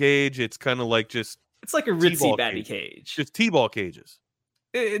batting cage, it's kind of like just. It's like a ritzy batting cage. Just T-ball cages.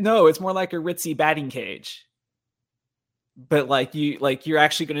 No, it's more like a ritzy batting cage. But you're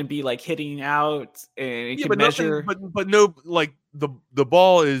actually going to be like hitting out and you can measure. But no, like the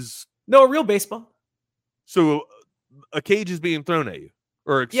ball is no real baseball. So a cage is being thrown at you,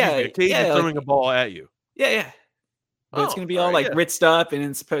 or excuse me, a cage is throwing a ball at you. Yeah. But it's going to be all like ritzed up, and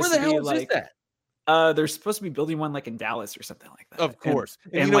it's supposed to be like. Is that? They're supposed to be building one like in Dallas or something like that. Of course,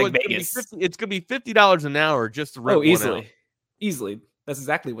 and you know like Vegas. It's going to be $50 an hour just to rent one out. Easily. That's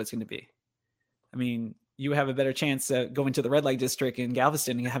exactly what's going to be. I mean, you have a better chance at going to the red light district in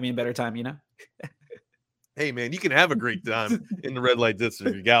Galveston and having a better time, Hey man, you can have a great time in the red light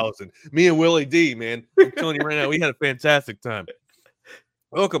district of Galveston. Me and Willie D, man, I'm telling you right now, we had a fantastic time.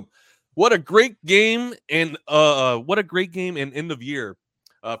 Welcome. What a great game and end of year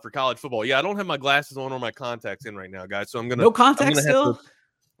for college football. Yeah, I don't have my glasses on or my contacts in right now, guys. So I'm gonna no contacts still.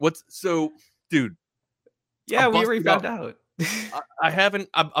 Dude? Yeah, we already found out.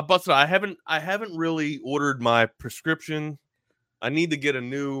 I busted out. I haven't really ordered my prescription. I need to get a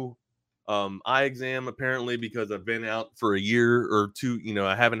new eye exam apparently because I've been out for a year or two.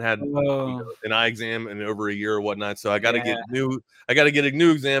 I haven't had an eye exam in over a year or whatnot. So I got to get a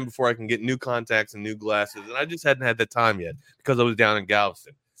new exam before I can get new contacts and new glasses. And I just hadn't had that time yet because I was down in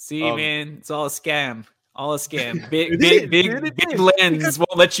Galveston. See, man, it's all a scam. All a scam. Big lens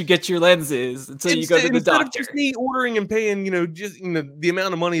won't let you get your lenses until you go to the doctor. Instead of just me ordering and paying, the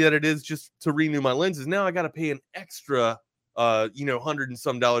amount of money that it is just to renew my lenses. Now I got to pay an extra, $100 and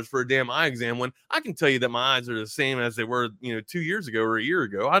some for a damn eye exam when I can tell you that my eyes are the same as they were, 2 years ago or a year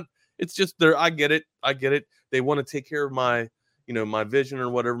ago. It's just there. I get it. They want to take care of my, my vision or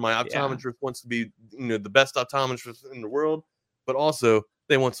whatever. My optometrist wants to be, the best optometrist in the world, but also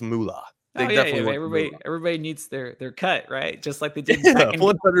they want some moolah. Everybody needs their cut, right? Just like they did.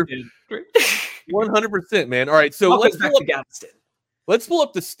 100%, man. All right, so let's pull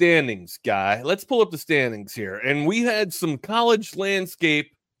up the standings, guy. Let's pull up the standings here, and we had some college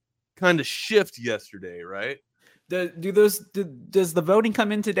landscape kind of shift yesterday, right? Does the voting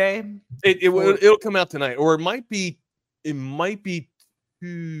come in today? It'll come out tonight, or it might be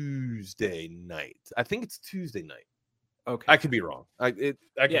Tuesday night. I think it's Tuesday night. Okay, I could be wrong.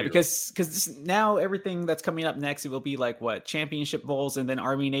 Because now everything that's coming up next, it will be like what championship bowls and then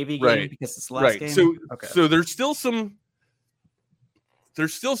Army Navy game because it's the last game. So there's still some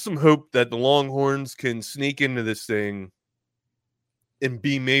hope that the Longhorns can sneak into this thing and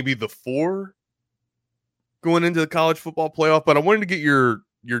be maybe the 4 going into the college football playoff. But I wanted to get your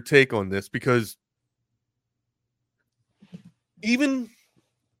take on this because this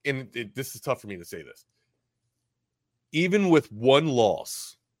is tough for me to say this. Even with one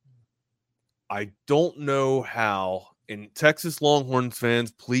loss, I don't know how, and Texas Longhorns fans,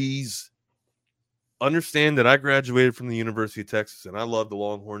 please understand that I graduated from the University of Texas, and I love the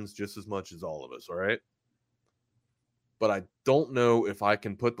Longhorns just as much as all of us, all right? But I don't know if I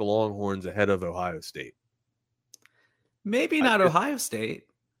can put the Longhorns ahead of Ohio State. Maybe not Ohio State.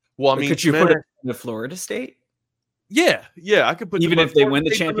 Well, I mean, could you put it in Florida State? Yeah, I could put even if they win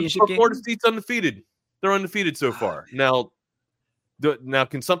the championship game. Florida State's undefeated. They're undefeated so far. Now,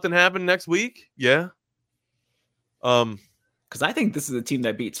 can something happen next week? Yeah. Because I think this is a team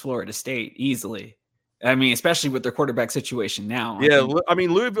that beats Florida State easily. I mean, especially with their quarterback situation now. Yeah, I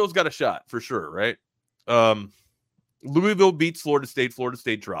mean, Louisville's got a shot for sure, right? Louisville beats Florida State. Florida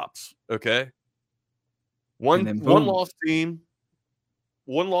State drops. Okay. One lost team.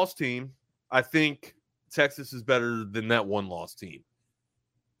 I think Texas is better than that one lost team.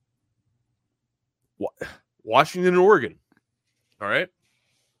 Washington and Oregon. All right.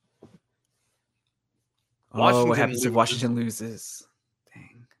 What happens if Washington loses?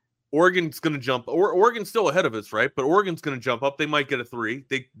 Dang. Oregon's going to jump. Oregon's still ahead of us, right? But Oregon's going to jump up. They might get a 3.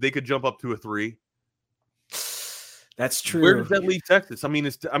 They could jump up to a 3. That's true. Where does that leave Texas? I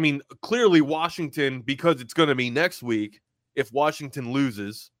mean, clearly Washington, because it's going to be next week. If Washington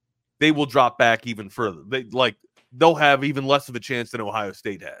loses, they will drop back even further. They'll have even less of a chance than Ohio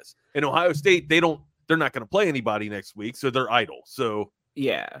State has. And Ohio State, they're not going to play anybody next week, so they're idle. So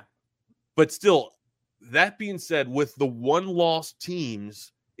yeah. But still, that being said, with the one-loss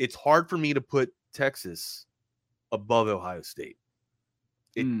teams, it's hard for me to put Texas above Ohio State.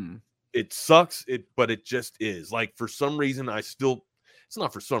 It sucks, but it just is. Like, for some reason, it's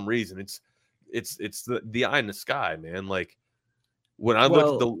not for some reason. It's the eye in the sky, man. Like, When I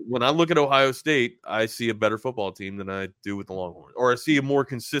look at Ohio State, I see a better football team than I do with the Longhorns, or I see a more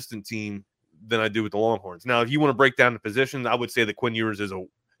consistent team than I do with the Longhorns. Now, if you want to break down the positions, I would say that Quinn Ewers is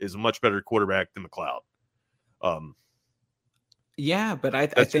a much better quarterback than McLeod. Yeah, but I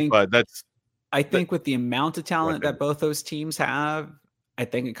think with the amount of talent that both those teams have, I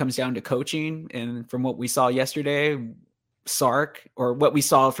think it comes down to coaching. And from what we saw yesterday, Sark, or what we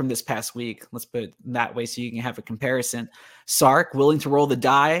saw from this past week, let's put it that way so you can have a comparison. Sark willing to roll the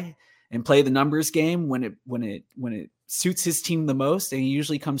die and play the numbers game when it suits his team the most, and he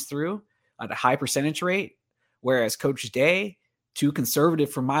usually comes through at a high percentage rate. Whereas Coach Day, too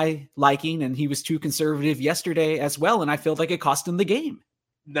conservative for my liking, and he was too conservative yesterday as well, and I feel like it cost him the game.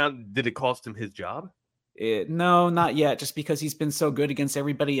 Now, did it cost him his job? No, not yet, just because he's been so good against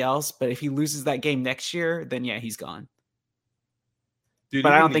everybody else. But if he loses that game next year, then yeah, he's gone. Dude,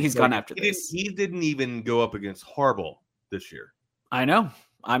 but I don't think he's gone after this. He didn't even go up against Harbaugh this year. I know.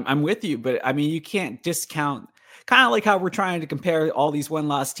 I'm with you, but I mean, you can't discount, kind of like how we're trying to compare all these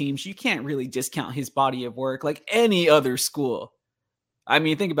one-loss teams. You can't really discount his body of work like any other school. I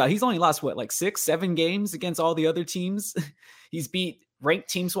mean, think about it. He's only lost, what, like 6-7 games against all the other teams? He's beat ranked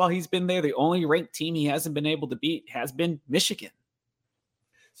teams while he's been there. The only ranked team he hasn't been able to beat has been Michigan.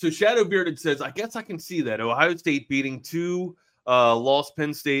 So Shadow Bearded says, I guess I can see that. Ohio State beating 2 lost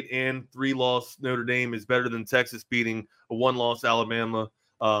Penn State and 3 lost Notre Dame is better than Texas beating a 1 loss Alabama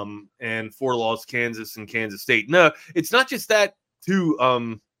and 4 lost Kansas and Kansas State. No, it's not just that too,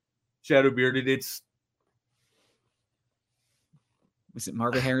 Shadow Bearded. Was it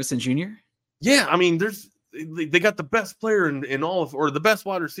Marvin Harrison Jr.? Yeah, I mean, they got the best player in all of, or the best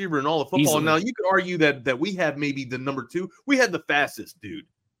wide receiver in all of football. Easily. Now you could argue that we have maybe the number 2. We had the fastest dude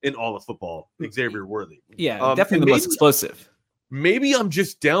in all of football, Xavier Worthy. Yeah, definitely the most explosive. Maybe I'm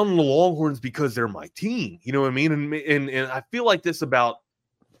just down on the Longhorns because they're my team. You know what I mean? And I feel like this about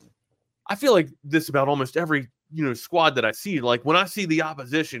almost every squad that I see. Like when I see the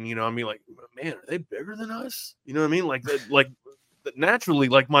opposition, I mean, like, man, are they bigger than us? You know what I mean? Like naturally,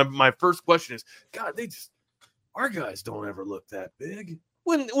 like my first question is, God, our guys don't ever look that big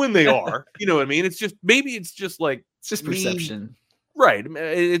when they are. You know what I mean? It's just perception, right?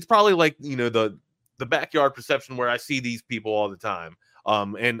 It's probably like the backyard perception where I see these people all the time,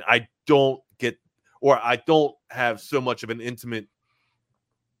 and I don't have so much of an intimate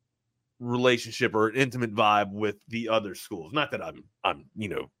relationship or an intimate vibe with the other schools. Not that I'm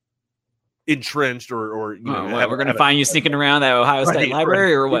entrenched or we're going to find you sneaking around that Ohio State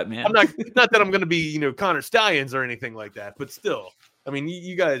library or what, man? I'm not that I'm going to be Connor Stallions or anything like that, but still, I mean,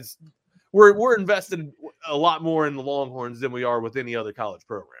 you guys, we're invested a lot more in the Longhorns than we are with any other college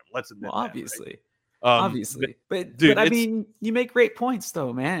program. Let's admit, obviously. Right? Obviously, but I mean, you make great points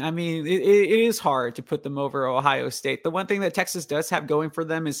though, man. I mean, it is hard to put them over Ohio State. The one thing that Texas does have going for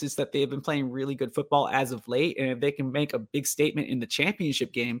them is that they've been playing really good football as of late, and if they can make a big statement in the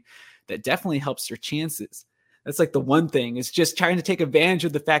championship game, that definitely helps their chances. That's like the one thing, is just trying to take advantage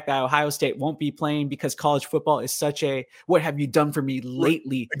of the fact that Ohio State won't be playing because college football is such a "what have you done for me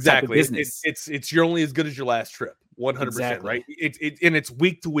lately" type of business. It's you're only as good as your last trip. 100%, right? It's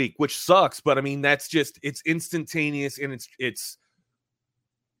week to week, which sucks, but I mean it's instantaneous, and it's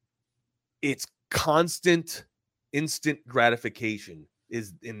constant, instant gratification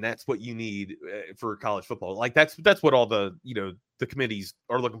and that's what you need for college football. Like that's what all the the committees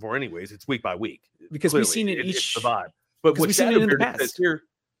are looking for, anyways. It's week by week because clearly, we've seen it it's the vibe. But what we've seen it in the past. Here,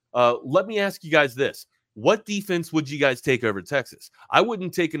 let me ask you guys this. What defense would you guys take over Texas? I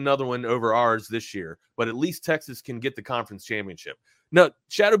wouldn't take another one over ours this year, but at least Texas can get the conference championship. No,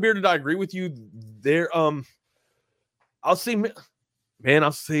 Shadow Bearded, I agree with you. I'll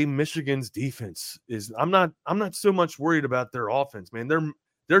say Michigan's defense is. I'm not so much worried about their offense, man.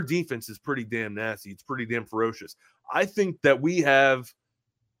 Their defense is pretty damn nasty. It's pretty damn ferocious. I think that we have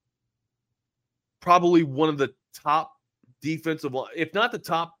probably one of the top defensive, if not the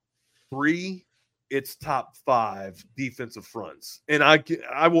top 3, it's top 5 defensive fronts, and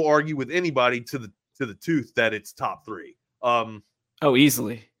I will argue with anybody to the tooth that it's top 3.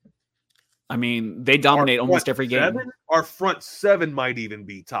 Easily. I mean, they dominate almost every game. Our front 7 might even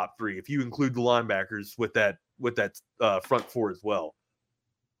be top 3 if you include the linebackers with that front 4 as well.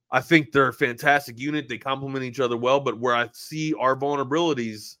 I think they're a fantastic unit. They complement each other well, but where I see our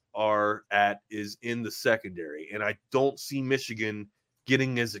vulnerabilities is in the secondary, and I don't see Michigan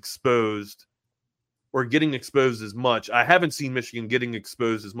getting exposed as much. I haven't seen Michigan getting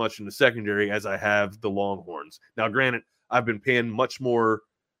exposed as much in the secondary as I have the Longhorns. Now, granted, I've been paying much more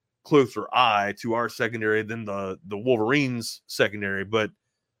closer eye to our secondary than the Wolverines secondary, but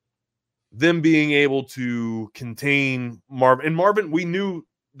them being able to contain Marvin. And Marvin, we knew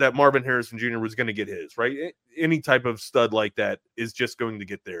that Marvin Harrison Jr. was going to get his, right? Any type of stud like that is just going to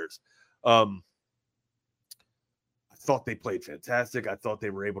get theirs. I thought they played fantastic. I thought they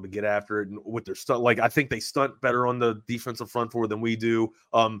were able to get after it with their stunt. Like, I think they stunt better on the defensive front four than we do.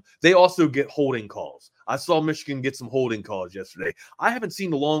 They also get holding calls. I saw Michigan get some holding calls yesterday. I haven't seen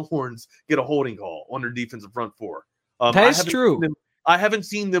the Longhorns get a holding call on their defensive front four. That is true. I haven't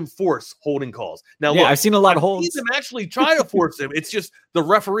seen them force holding calls. Now, yeah, look, I've seen a lot of holds. I've seen them actually try to force them. It's just the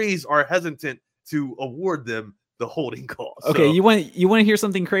referees are hesitant to award them the holding call. Okay, so, you want to hear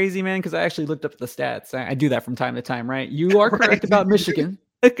something crazy, man? Because I actually looked up the stats. I do that from time to time, right? You are correct about Michigan.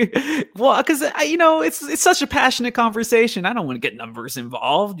 Well, because it's such a passionate conversation. I don't want to get numbers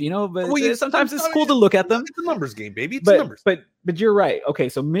involved, but sometimes it's cool to look at them. It's a numbers game, baby. It's numbers. But you're right. Okay,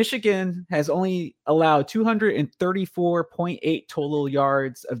 so Michigan has only allowed 234.8 total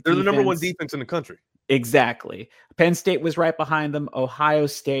yards of defense. They're the number one defense in the country. Exactly. Penn State was right behind them. Ohio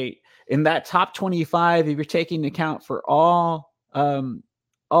State. In that top 25, if you're taking into account for all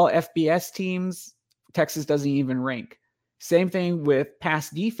FBS teams, Texas doesn't even rank. Same thing with pass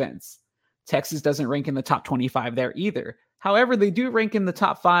defense. Texas doesn't rank in the top 25 there either. However, they do rank in the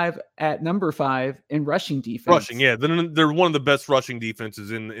top 5 at number 5 in rushing defense. Rushing, yeah. They're one of the best rushing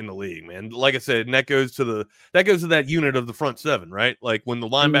defenses in the league, man. Like I said, and that goes to that unit of the front 7, right? Like when the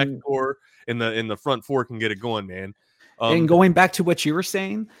linebacker core and the front 4 can get it going, man. And going back to what you were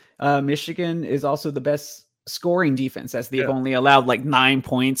saying, Michigan is also the best scoring defense, as they've only allowed like 9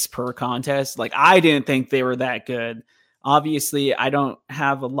 points per contest. Like, I didn't think they were that good. Obviously, I don't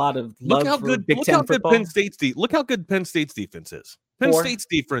have a lot of love for Big Ten football. Look how good Penn State's defense is. Penn State's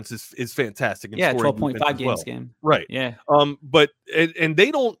defense is fantastic. 12.5 games game. Right. Yeah. But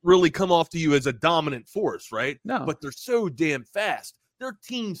they don't really come off to you as a dominant force, right? No. But they're so damn fast. Their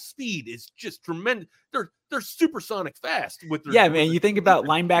team speed is just tremendous. They're supersonic fast with their. Yeah, man. You think about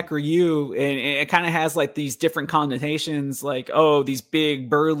linebacker U, and it kind of has like these different connotations, like, oh, these big,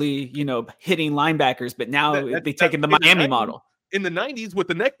 burly, hitting linebackers. But now they've taken the Miami model. In the 90s with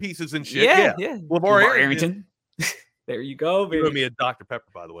the neck pieces and shit. Yeah. LeVar Arrington. There you go, baby. You owe me a Dr.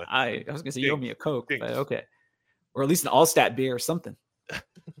 Pepper, by the way. I was gonna say you owe me a Coke, but okay, or at least an All-Stat beer or something.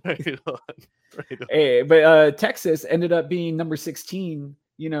 Right on. Hey, but Texas ended up being number 16,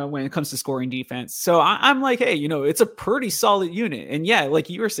 when it comes to scoring defense. So I'm like, hey, it's a pretty solid unit. And yeah, like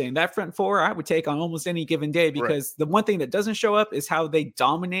you were saying, that front 4 I would take on almost any given day, because the one thing that doesn't show up is how they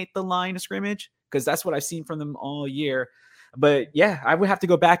dominate the line of scrimmage, because that's what I've seen from them all year. But yeah, I would have to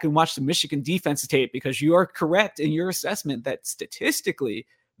go back and watch the Michigan defense tape, because you are correct in your assessment that statistically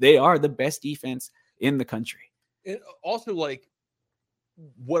they are the best defense in the country. It also, like,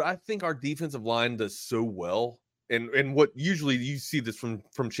 what I think our defensive line does so well, and what usually you see this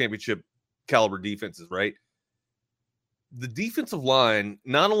from championship caliber defenses, right? The defensive line,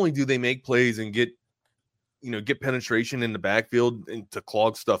 not only do they make plays and get penetration in the backfield and to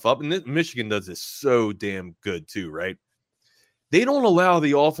clog stuff up, and Michigan does this so damn good too, right? They don't allow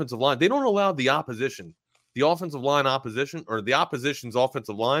the offensive line. They don't allow the opposition, the offensive line opposition, or the opposition's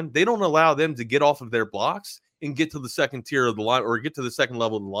offensive line. They don't allow them to get off of their blocks and get to the second tier of the line, or get to the second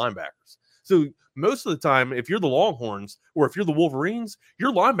level of the linebackers. So most of the time, if you're the Longhorns or if you're the Wolverines,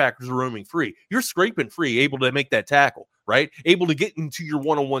 your linebackers are roaming free. You're scraping free, able to make that tackle, right? Able to get into your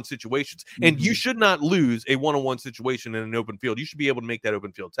one-on-one situations. And you should not lose a one-on-one situation in an open field. You should be able to make that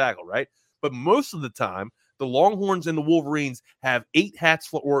open field tackle, right? But most of the time, the Longhorns and the Wolverines have 8 hats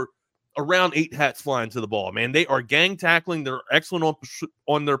or around 8 hats flying to the ball, man. They are gang tackling. They're excellent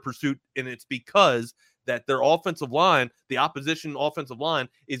on their pursuit, and it's because that their offensive line, the opposition offensive line,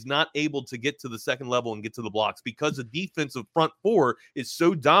 is not able to get to the second level and get to the blocks, because the defensive front 4 is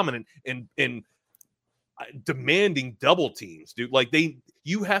so dominant and demanding double teams, dude. Like,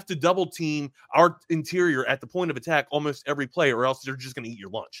 you have to double team our interior at the point of attack almost every play, or else they're just going to eat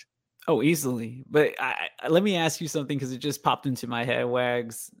your lunch. Oh, easily. But let me ask you something, because it just popped into my head,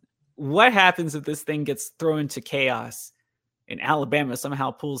 Wags. What happens if this thing gets thrown into chaos and Alabama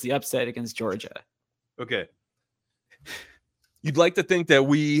somehow pulls the upset against Georgia? Okay. You'd like to think that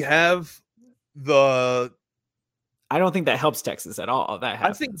we have the. I don't think that helps Texas at all. That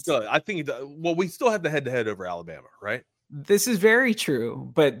happens. I think well, we still have the head-to-head over Alabama, right? This is very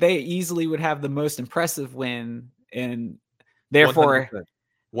true, but they easily would have the most impressive win, and therefore,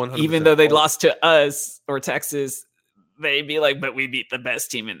 100%. Even though they lost to us or Texas, they'd be like, but we beat the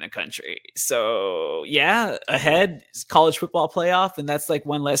best team in the country. So yeah, ahead is college football playoff, and that's like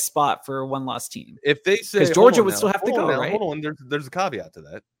one less spot for one lost team. If they say, because Georgia would still have to go, right? Hold on, there's a caveat to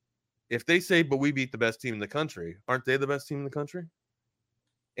that. If they say, but we beat the best team in the country, aren't they the best team in the country?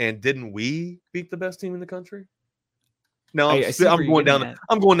 And didn't we beat the best team in the country? No, I see I'm going down.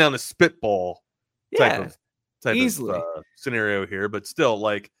 I'm going down the spitball type Yeah, of easily. scenario here, but still,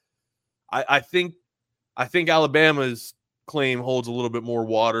 like, I think Alabama's claim holds a little bit more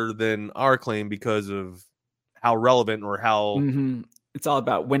water than our claim because of how relevant or how It's all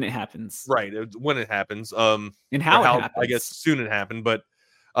about when it happens, right when it happens, and how or it how I guess happens. soon it happened. But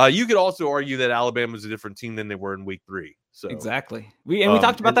you could also argue that Alabama's a different team than they were in week 3. So Exactly. We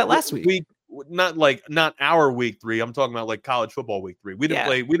talked about that last week. Not our week 3. I'm talking about like college football week 3. We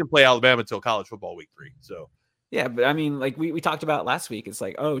didn't play Alabama until college football week 3. So yeah, but I mean, like we talked about last week, it's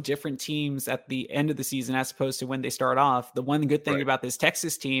like, oh, different teams at the end of the season as opposed to when they start off. The one good thing about this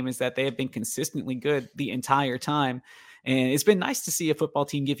Texas team is that they have been consistently good the entire time. And it's been nice to see a football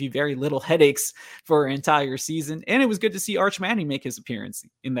team give you very little headaches for an entire season. And it was good to see Arch Manning make his appearance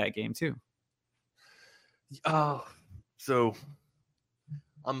in that game too. Oh, so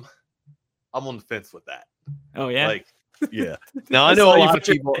I'm on the fence with that. Oh yeah. Like, yeah. Now I know a lot of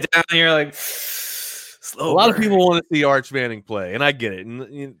people down here like a lot of people want to see Arch Manning play, and I get it.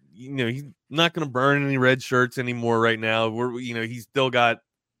 And you know, he's not going to burn any red shirts anymore right now. He's still got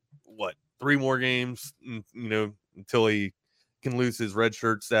 3 more games, until he can lose his red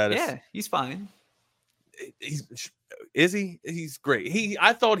shirt status. Yeah, he's fine. He's great.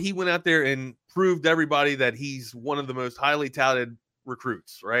 I thought he went out there and proved everybody that he's one of the most highly touted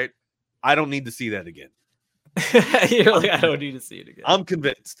recruits, right? I don't need to see that again. You're like, I don't need to see it again. I'm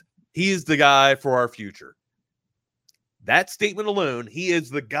convinced he is the guy for our future. That statement alone, he is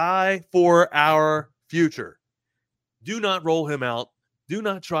the guy for our future. Do not roll him out. Do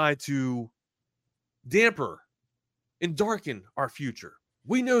not try to damper and darken our future.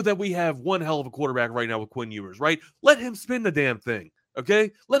 We know that we have one hell of a quarterback right now with Quinn Ewers, right? Let him spin the damn thing,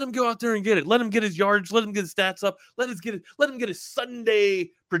 okay? Let him go out there and get it. Let him get his yards. Let him get his stats up. Let him get his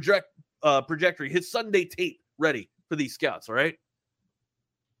Sunday trajectory, his Sunday tape ready for these scouts, all right?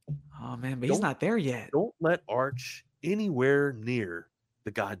 Oh, man, but he's not there yet. Don't let Arch anywhere near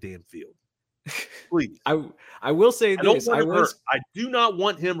the goddamn field. Please. I will say this. I do not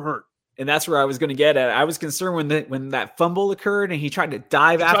want him hurt. And that's where I was going to get at. I was concerned when that fumble occurred and he tried to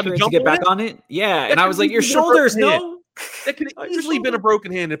dive after it to get back on it. Yeah, and I was like, your shoulders, no. That could have easily been a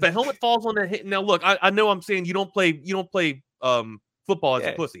broken hand. If a helmet falls on that hit. Now, look, I know I'm saying you don't play football as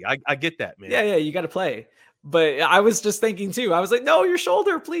a pussy. I get that, man. Yeah, you got to play. But I was just thinking too. I was like, no, your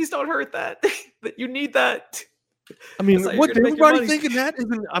shoulder, please don't hurt that. You need that. I mean, what everybody thinking that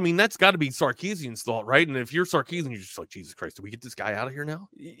isn't? I mean, that's got to be Sarkisian's thought, right? And if you're Sarkisian, you're just like, Jesus Christ, do we get this guy out of here now?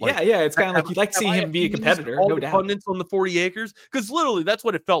 Like, yeah. It's kind of like you'd like to see him be a competitor. All no the doubt. pundits on the 40 acres, because literally that's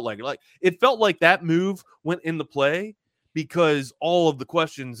what it felt like. Like it felt like that move went into play because all of the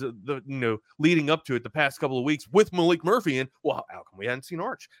questions, leading up to it the past couple of weeks with Malik Murphy, and well, how come we hadn't seen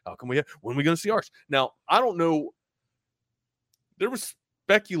Arch? When are we going to see Arch? Now, I don't know. There was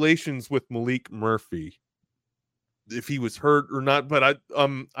speculations with Malik Murphy if he was hurt or not, but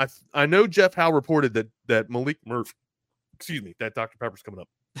I know Jeff Howe reported that Malik Murphy, that Dr. Pepper's coming up.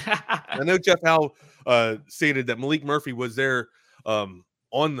 I know Jeff Howe stated that Malik Murphy was there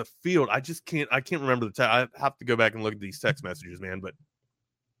on the field. I can't remember the time. I have to go back and look at these text messages, man. But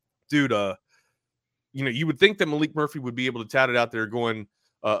dude, you would think that Malik Murphy would be able to tout it out there going,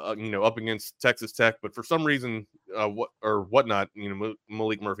 up against Texas Tech, but for some reason, whatnot,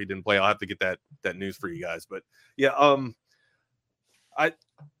 Malik Murphy didn't play. I'll have to get that news for you guys. But yeah,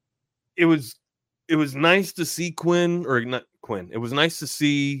 it was nice to see It was nice to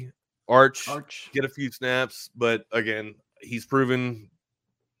see Arch get a few snaps, but again, he's proven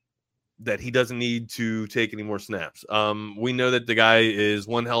that he doesn't need to take any more snaps. We know that the guy is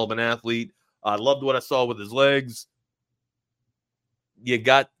one hell of an athlete. I loved what I saw with his legs.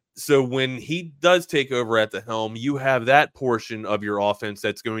 So when he does take over at the helm, you have that portion of your offense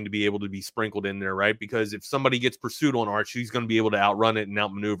that's going to be able to be sprinkled in there, right? Because if somebody gets pursued on Arch, he's going to be able to outrun it and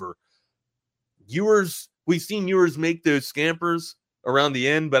outmaneuver. We've seen Ewers make those scampers around the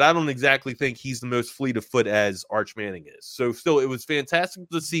end, but I don't exactly think he's the most fleet of foot as Arch Manning is. So still, it was fantastic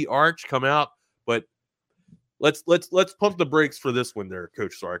to see Arch come out, but let's pump the brakes for this one there,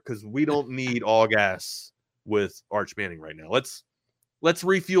 Coach Sark, because we don't need all gas with Arch Manning right now. Let's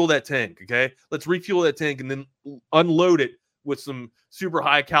refuel that tank, okay? Let's refuel that tank and then unload it with some super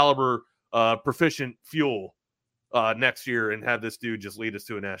high caliber, proficient fuel next year, and have this dude just lead us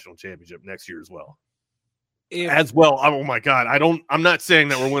to a national championship next year as well. As well. Oh my God, I'm not saying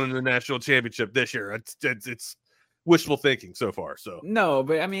that we're winning the national championship this year. It's wishful thinking so far. So no,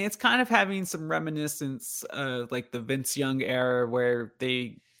 but I mean, it's kind of having some reminiscence, like the Vince Young era, where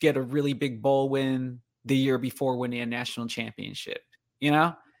they get a really big bowl win the year before winning a national championship. you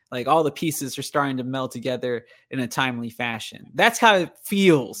know? Like all the pieces are starting to meld together in a timely fashion. That's how it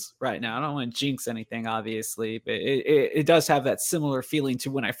feels right now. I don't want to jinx anything, obviously, but it does have that similar feeling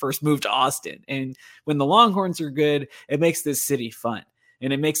to when I first moved to Austin. And when the Longhorns are good, it makes this city fun.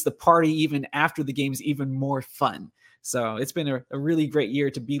 And it makes the party even after the games even more fun. So it's been a really great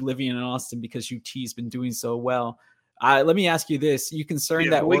year to be living in Austin because UT's been doing so well. Let me ask you this. You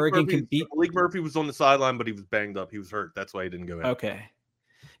concerned that Oregon can beat... Malik Murphy was on the sideline, but he was banged up. He was hurt. That's why he didn't go in. Okay.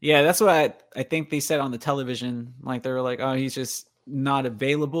 Yeah, that's what I think they said on the television. Like, they were like, oh, he's just not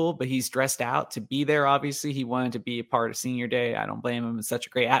available, but he's dressed out to be there. Obviously, he wanted to be a part of senior day. I don't blame him. It's such a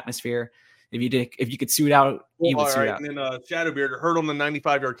great atmosphere. If you could suit out, he would suit out. And then Shadowbeard hurt on the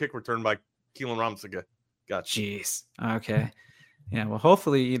 95-yard kick return by Keelan Robinson. Gotcha. Jeez. Okay. Yeah, well,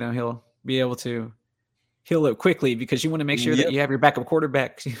 hopefully, he'll be able to heal it quickly because you want to make sure that you have your backup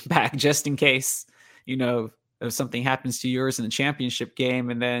quarterback back just in case, if something happens to yours in the championship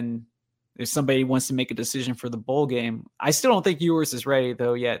game, and then if somebody wants to make a decision for the bowl game. I still don't think yours is ready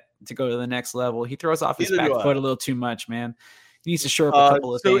though yet to go to the next level. He throws off his back foot a little too much, man. He needs to show up a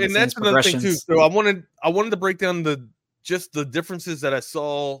couple of things. And that's another thing too. So I wanted to break down the differences that I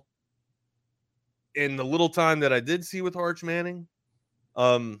saw in the little time that I did see with Arch Manning.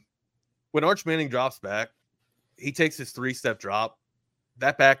 When Arch Manning drops back, he takes his 3-step drop.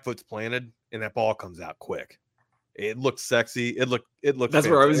 That back foot's planted, and that ball comes out quick. It looked sexy. It looked. That's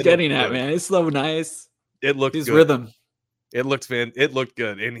fantastic. Where I was getting at, man. It's so nice. It looked his good. Rhythm. It looked It looked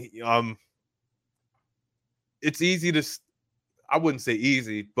good, and it's easy to. I wouldn't say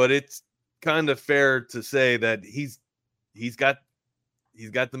easy, but it's kind of fair to say that he's got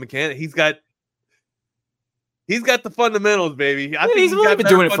the mechanic. He's got the fundamentals, baby. I think he's really been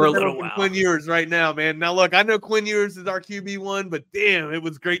doing it for a little while. Quinn Ewers right now, man. Now look, I know Quinn Ewers is our QB1, but damn, it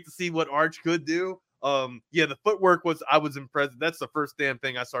was great to see what Arch could do. The footwork I was impressed. That's the first damn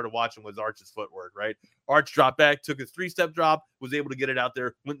thing I started watching was Arch's footwork, right? Arch dropped back, took his 3-step drop, was able to get it out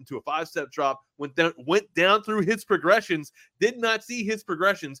there, went into a 5-step drop, went down through his progressions, did not see his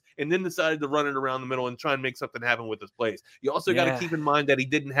progressions, and then decided to run it around the middle and try and make something happen with his plays. You also got to keep in mind that he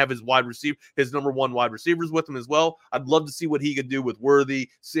didn't have his number one wide receivers with him as well. I'd love to see what he could do with Worthy,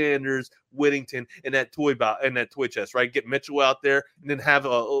 Sanders, Whittington, and that toy chest, right? Get Mitchell out there, and then have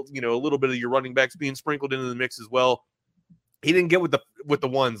a little bit of your running backs being sprinkled into the mix as well. He didn't get with the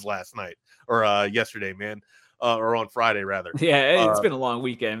ones last night or yesterday, man, or on Friday rather. Yeah, it's been a long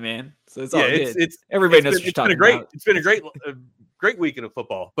weekend, man. So it's all good. Everybody knows what you're talking about. It's been a great weekend of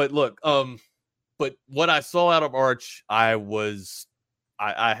football. But look, but what I saw out of Arch, I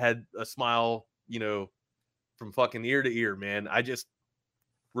had a smile, from fucking ear to ear, man. I just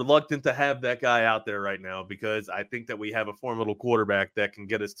reluctant to have that guy out there right now because I think that we have a formidable quarterback that can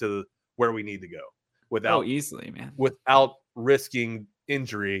get us to where we need to go without easily, man, without risking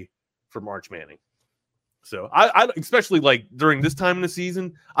injury from Arch Manning. So I especially like during this time in the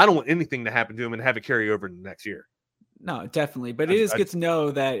season, I don't want anything to happen to him and have it carry over into next year. No, definitely. But it is good to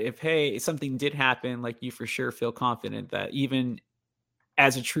know that if something did happen, like you for sure feel confident that even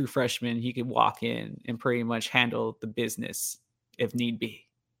as a true freshman, he could walk in and pretty much handle the business if need be.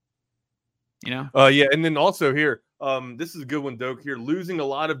 And then also here, this is a good one, Doak. Here, losing a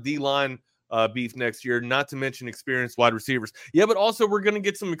lot of D-line beef next year, not to mention experienced wide receivers. Yeah, but also we're going to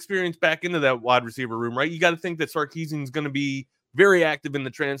get some experience back into that wide receiver room, right? You got to think that Sarkisian is going to be very active in the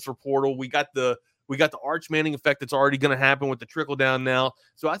transfer portal. We got the Arch Manning effect that's already going to happen with the trickle down now.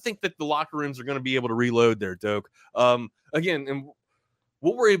 So I think that the locker rooms are going to be able to reload there, Doak. Again, and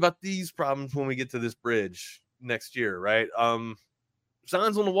we'll worry about these problems when we get to this bridge next year, right?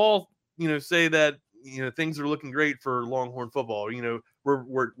 Signs on the wall, say that things are looking great for Longhorn football.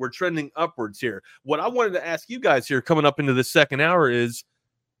 We're trending upwards here. What I wanted to ask you guys here coming up into the second hour is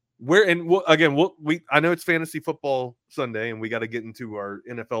I know it's fantasy football Sunday and we got to get into our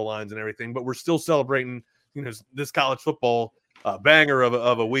NFL lines and everything, but we're still celebrating this college football banger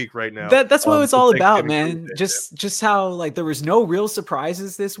of a week right now. That's what it's all about, man. Just how like there was no real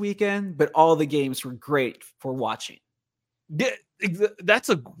surprises this weekend, but all the games were great for watching. Yeah, that's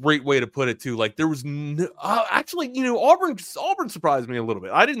a great way to put it too. Like there was Auburn surprised me a little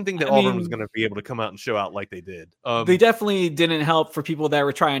bit. I didn't think that Auburn was going to be able to come out and show out like they did. They definitely didn't help for people that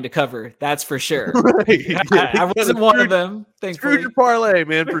were trying to cover. That's for sure. Right. I wasn't one of them. Thankfully. Screwed your parlay,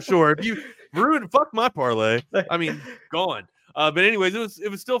 man, for sure. If you ruined, fuck my parlay. I mean, gone. But anyways,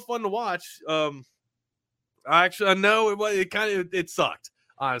 it was still fun to watch. I know it sucked.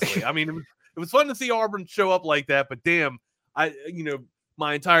 Honestly, I mean, it was fun to see Auburn show up like that. But damn.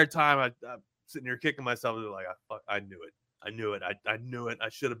 My entire time I'm sitting here kicking myself like I knew it. I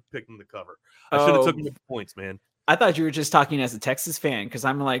should have picked them to cover. I should have took them with the points, man. I thought you were just talking as a Texas fan because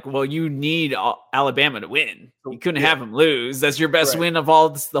I'm like, well, you need Alabama to win. You couldn't have them lose. That's your best win of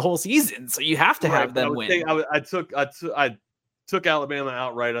the whole season, so you have to have them win. I took Alabama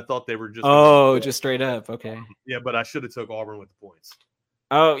outright. I thought they were just just straight up. Okay. Yeah, but I should have took Auburn with the points.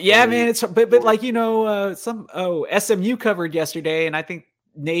 Oh yeah, man. It's but like SMU covered yesterday, and I think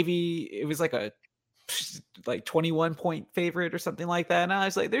Navy. It was like a 21 point favorite or something like that, and I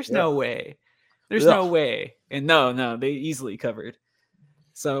was like, "There's no way, no way." And no, they easily covered.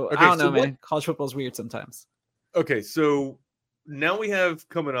 So I don't know, man. College football is weird sometimes. Okay, so now we have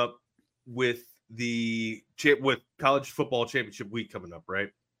coming up with with college football championship week coming up, right?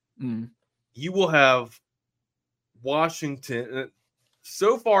 You will have Washington.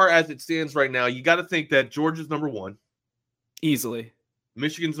 So far as it stands right now, you got to think that Georgia's number 1. Easily.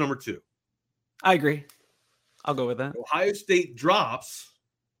 Michigan's number 2. I agree. I'll go with that. Ohio State drops,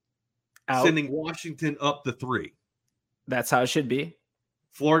 out, sending Washington up to 3. That's how it should be.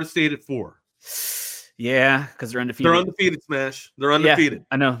 Florida State at 4. Yeah, because they're undefeated. They're undefeated, Smash. They're undefeated. Yeah,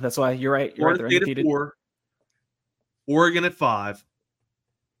 I know. That's why you're right. You're Florida right. They're State undefeated. At 4. Oregon at 5.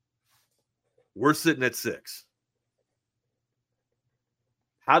 We're sitting at 6.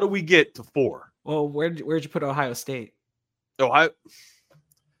 How do we get to 4? Well, where'd you put Ohio State? Ohio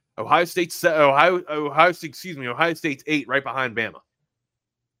State's 8, right behind Bama.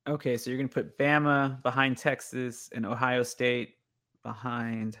 Okay, so you're gonna put Bama behind Texas and Ohio State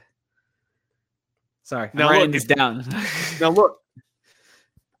behind. Sorry, I'm writing this down. Now look,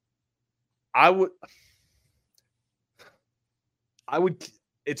 I would.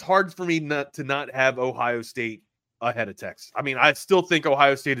 It's hard for me not to have Ohio State ahead of Texas. I mean, I still think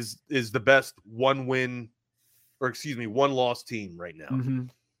Ohio State is the best one loss team right now. Mm-hmm.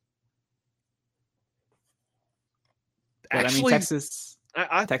 Actually, Texas.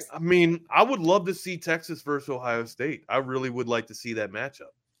 I mean, I would love to see Texas versus Ohio State. I really would like to see that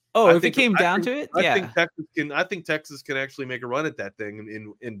matchup. Oh, if it came down to it, yeah. I think Texas can actually make a run at that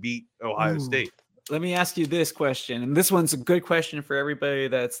thing and beat Ohio State. Let me ask you this question, and this one's a good question for everybody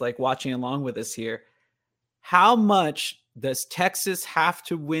that's like watching along with us here. How much does Texas have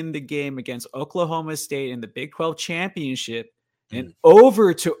to win the game against Oklahoma State in the Big 12 championship and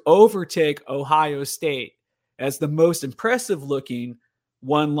to overtake Ohio State as the most impressive looking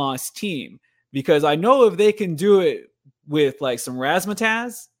one-loss team? Because I know if they can do it with like some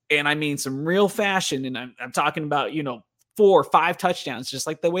razzmatazz, and I mean some real fashion, and I'm talking about, 4 or 5 touchdowns, just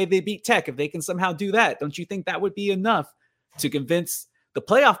like the way they beat Tech. If they can somehow do that, don't you think that would be enough to convince the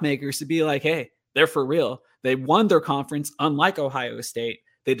playoff makers to be like, hey, they're for real. They won their conference, unlike Ohio State.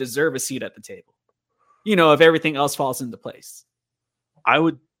 They deserve a seat at the table. If everything else falls into place.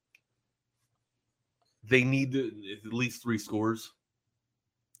 They need at least 3 scores.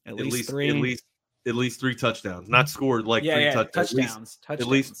 At least 3. At least 3 touchdowns. Not scored like 3 touchdowns. Touchdowns. At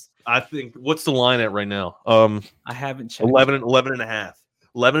least, I think, what's the line at right now? I haven't checked. 11 and a half.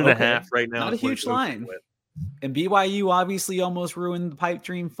 11 and a half right now. Not a huge line. And BYU obviously almost ruined the pipe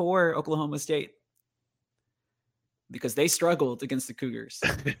dream for Oklahoma State because they struggled against the Cougars.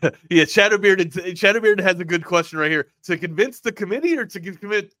 Yeah, Shadowbeard has a good question right here. To convince the committee or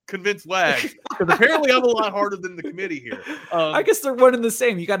to convince Wags? Because apparently I'm a lot harder than the committee here. I guess they're one and the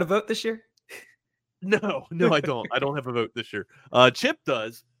same. You got to vote this year? No, I don't. I don't have a vote this year. Chip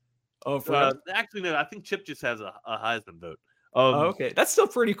does. Oh, actually, no. I think Chip just has a Heisman vote. Okay, that's still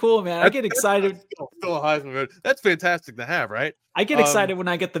pretty cool, man. I get excited. Still a Heisman vote. That's fantastic to have, right? I get excited when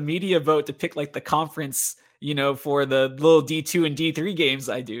I get the media vote to pick like the conference, for the little D2 and D3 games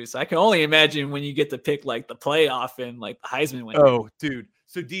I do. So I can only imagine when you get to pick like the playoff and like the Heisman winner. Oh, dude.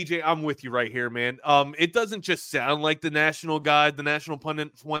 So DJ, I'm with you right here, man. It doesn't just sound like the national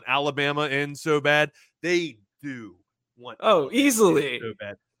pundits want Alabama in so bad. They do want. Oh, easily. So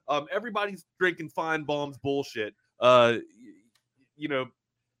bad. Everybody's drinking Fine Bombs bullshit. They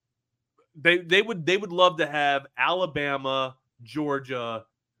would love to have Alabama, Georgia,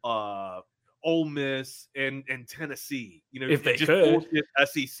 Ole Miss, and Tennessee. If they just could, bullshit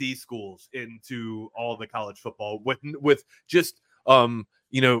SEC schools into all the college football with just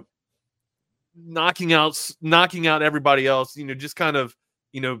knocking out everybody else. Just kind of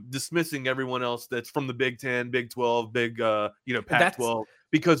dismissing everyone else that's from the Big 10, Big 12, Big Pac-12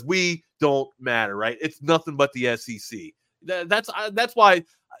 because we don't matter, right? It's nothing but the SEC. That's why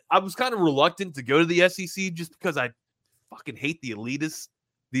I was kind of reluctant to go to the SEC just because I fucking hate the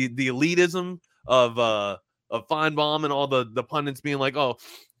elitism of Feinbaum and all the pundits being like, oh,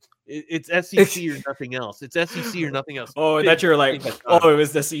 It's SEC or nothing else. It's SEC or nothing else. Oh, I thought you were like, oh, it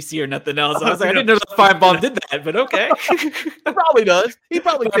was the SEC or nothing else. I was like, I didn't know the Five Bomb did that, but okay. He probably does. He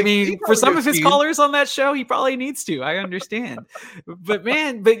probably. For some of his callers on that show, he probably needs to. I understand,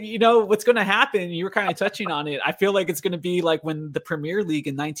 but you know what's going to happen? You were kind of touching on it. I feel like it's going to be like when the Premier League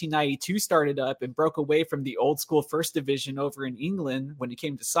in 1992 started up and broke away from the old school first division over in England when it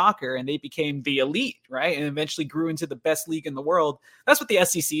came to soccer, and they became the elite, right? And eventually grew into the best league in the world. That's what the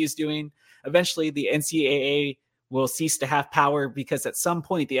SEC is doing. Eventually, the NCAA will cease to have power because at some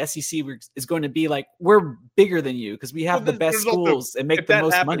point the SEC is going to be like, we're bigger than you because we have the best schools and make the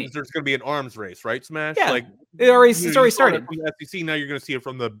most money. There's going to be an arms race, right, Smash? Yeah, like it's already started. From the SEC, now you're going to see it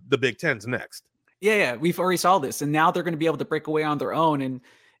from the Big Tens next. Yeah, we've already saw this, and now they're going to be able to break away on their own. And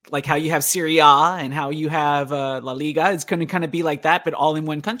like how you have Serie A and how you have La Liga, it's going to kind of be like that, but all in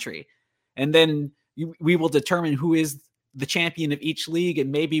one country. And then we will determine who is the champion of each league,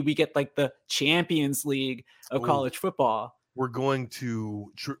 and maybe we get like the Champions League of college football. We're going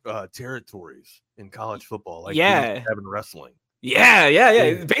to territories in college football, like having wrestling.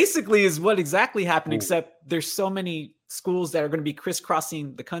 Yeah. Basically, is what exactly happened. Except there's so many schools that are going to be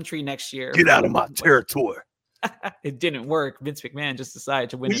crisscrossing the country next year. Get out of my territory. It didn't work. Vince McMahon just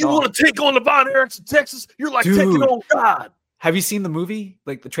decided to win. You want to take on the Von Erichs in Texas? You're like taking on God. Have you seen the movie,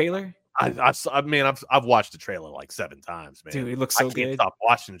 like the trailer? I've watched the trailer like 7 times, man. Dude, it looks so good. I can't stop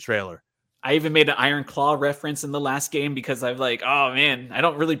watching the trailer. I even made an Iron Claw reference in the last game because I'm like, oh man, I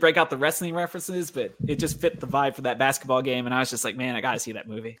don't really break out the wrestling references, but it just fit the vibe for that basketball game. And I was just like, man, I got to see that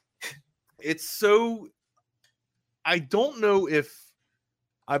movie. It's so, I don't know if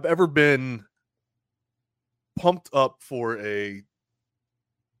I've ever been pumped up for a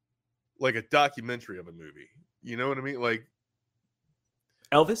documentary of a movie. You know what I mean? Like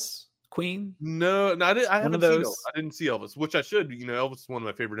Elvis? Queen? No, I haven't seen Elvis. I didn't see Elvis, which I should. You know, Elvis is one of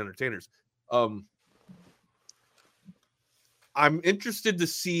my favorite entertainers. I'm interested to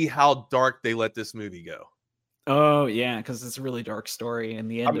see how dark they let this movie go. Oh yeah, because it's a really dark story in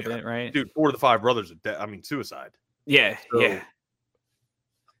the end of it, right? Dude, 4 of the 5 brothers are suicide. Yeah, yeah.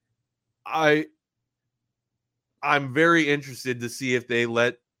 I'm very interested to see if they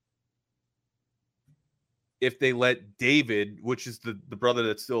let David, which is the brother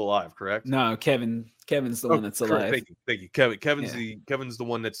that's still alive, correct? No, Kevin's the one that's alive. Thank you. Kevin's the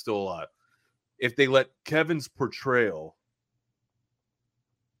one that's still alive. If they let Kevin's portrayal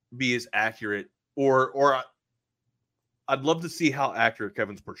be as accurate, or I'd love to see how accurate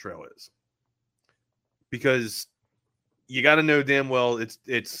Kevin's portrayal is, because you got to know damn well it's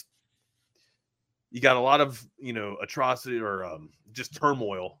you got a lot of atrocity or just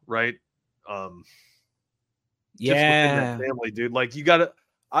turmoil, right? Yeah, that family, dude. Like you gotta.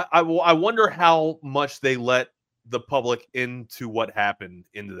 I wonder how much they let the public into what happened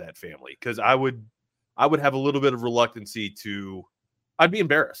into that family, because I would have a little bit of reluctancy to. I'd be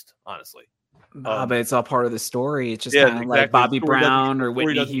embarrassed, honestly. But it's all part of the story. It's just kind of like Bobby Brown or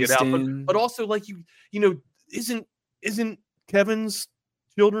Whitney Houston. But also, like isn't Kevin's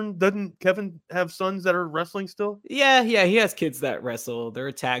children? Doesn't Kevin have sons that are wrestling still? Yeah, he has kids that wrestle. They're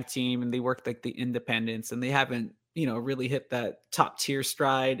a tag team and they work like the independents, and they haven't, really hit that top tier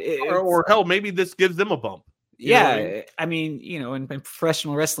stride. Or hell, maybe this gives them a bump. I mean, in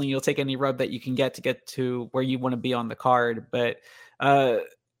professional wrestling, you'll take any rub that you can get to where you want to be on the card. But I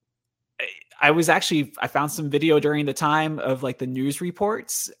found some video during the time of like the news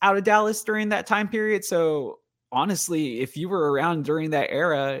reports out of Dallas during that time period. So honestly, if you were around during that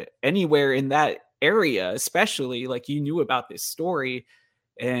era, anywhere in that area, especially, like, you knew about this story,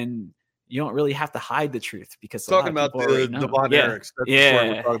 and you don't really have to hide the truth, because talking about the Von Erichs. That's what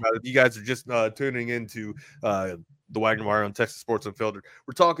we're talking about. If you guys are just tuning into the Wagner Wire on Texas Sports Unfiltered,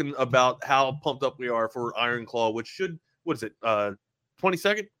 we're talking about how pumped up we are for Iron Claw, which should,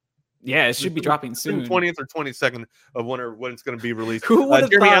 22nd? Yeah, it should be dropping soon. 20th or 22nd of when it's going to be released.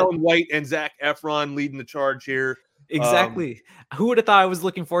 Jeremy Allen White and Zac Efron leading the charge here. Exactly. Who would have thought I was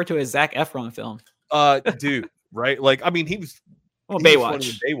looking forward to a Zac Efron film? Dude, right? Like, I mean, he was. Well,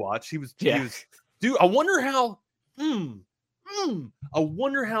 Baywatch. He was. Dude, I wonder how. I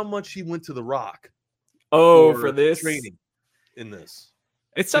wonder how much he went to The Rock. Oh, for this training in this.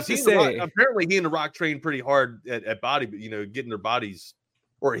 It's tough to say. Apparently, he and The Rock trained pretty hard at body, but getting their bodies,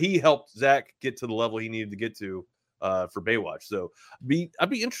 or he helped Zach get to the level he needed to get to for Baywatch. So I'd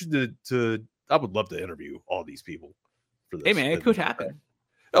be interested to. I would love to interview all these people for this. Hey man, it could happen.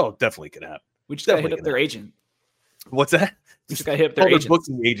 Oh, it definitely could happen. We just gotta hit up their agent. What's that? We just gotta hit up their agent.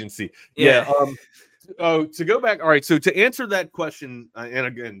 Booking agency. Yeah. To go back. All right. So to answer that question, and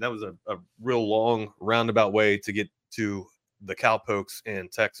again, that was a real long roundabout way to get to the Cowpokes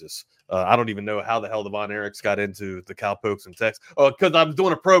and Texas. I don't even know how the hell the Von Erichs got into the Cowpokes and Texas. Oh, because I was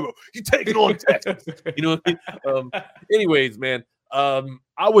doing a promo. You taking on Texas. You know what I mean? Anyways, man, I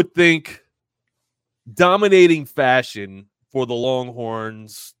would think dominating fashion for the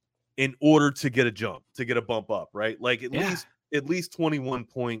Longhorns in order to get a bump up, right? Like at least 21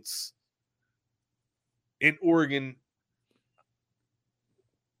 points in Oregon.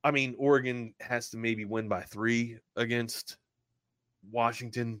 I mean, Oregon has to maybe win by 3 against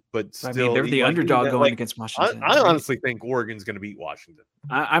Washington, but still, I mean, they're the underdog going against Washington. I honestly think Oregon's going to beat Washington.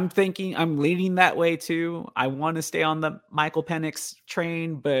 I'm leaning that way too. I want to stay on the Michael Penix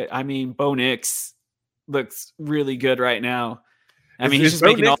train, but I mean, Bo Nix looks really good right now. I mean, he's just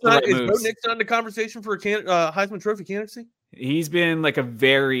making all the right moves. Is Bo Nix not in the conversation for Heisman Trophy candidacy? He's been like a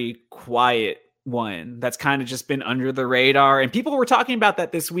very quiet one that's kind of just been under the radar, and people were talking about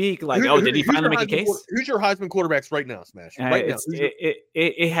that this week. Like, did he finally make a case? Who's your Heisman quarterbacks right now, Smash? Right now,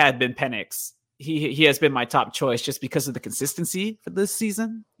 it had been Penix. He has been my top choice just because of the consistency for this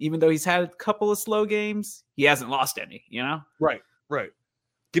season. Even though he's had a couple of slow games, he hasn't lost any. You know, right.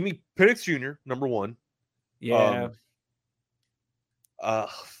 Give me Penix Jr. number 1. Yeah.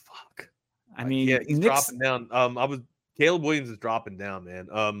 Fuck. I mean, yeah, he's dropping down. Caleb Williams is dropping down,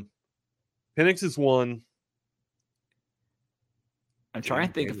 man. Penix is 1. I'm trying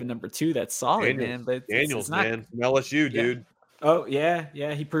to think of a number 2 that's solid, man. But Daniels, man, from LSU, dude. Oh yeah,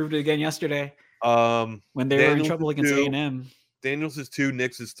 he proved it again yesterday. When they were in trouble against A&M. Daniels is 2,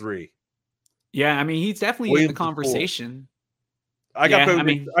 Nix is 3. Yeah, I mean, he's definitely in the conversation. I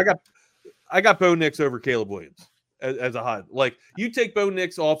got Bo Nix over Caleb Williams as a high. Like, you take Bo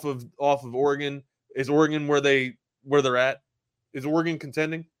Nix off of Oregon. Is Oregon where they're at? Is Oregon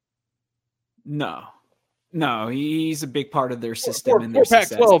contending? No, he's a big part of their system and their Pac-12,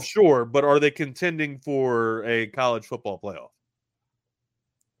 success. sure, but are they contending for a college football playoff?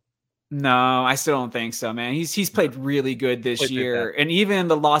 No, I still don't think so, man. He's played really good this year. And even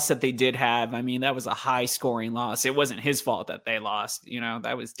the loss that they did have, I mean, that was a high scoring loss. It wasn't his fault that they lost. You know,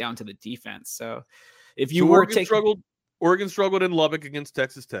 that was down to the defense. So if you were Oregon struggled in Lubbock against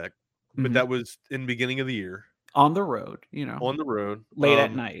Texas Tech, but that was in the beginning of the year. On the road, late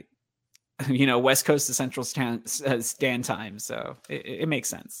at night. West Coast to Central stand time. So it makes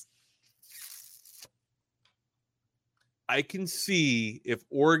sense. I can see if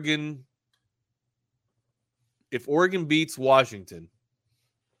Oregon beats Washington,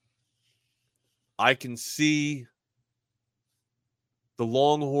 I can see the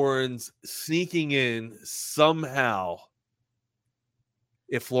Longhorns sneaking in somehow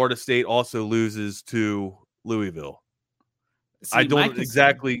if Florida State also loses to Louisville. I don't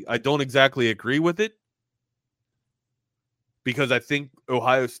exactly agree with it, because I think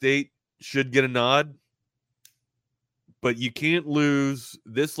Ohio State should get a nod. But you can't lose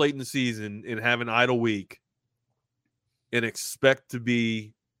this late in the season and have an idle week and expect to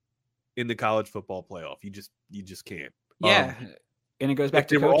be in the college football playoff. You just can't. Yeah, and it goes back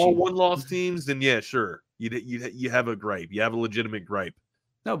to coaching. If they were all one-loss teams, then yeah, sure. You have a gripe. You have a legitimate gripe.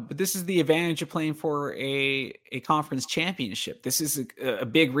 No, but this is the advantage of playing for a conference championship. This is a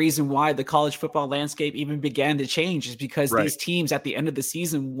big reason why the college football landscape even began to change, is because these teams at the end of the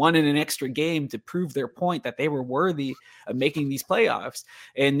season won in an extra game to prove their point that they were worthy of making these playoffs.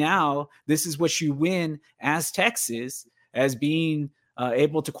 And now this is what you win as Texas, as being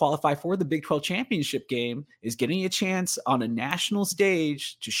able to qualify for the Big 12 championship game, is getting a chance on a national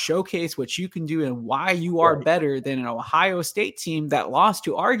stage to showcase what you can do and why you are better than an Ohio State team that lost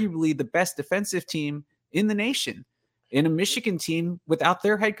to arguably the best defensive team in the nation, in a Michigan team without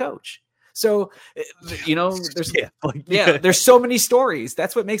their head coach. So, there's so many stories.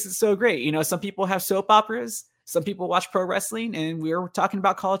 That's what makes it so great. Some people have soap operas, some people watch pro wrestling, and we're talking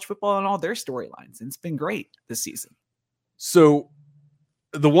about college football and all their storylines. And it's been great this season. So,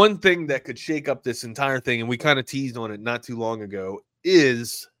 the one thing that could shake up this entire thing, and we kind of teased on it not too long ago,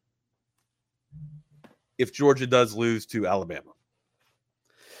 is if Georgia does lose to Alabama.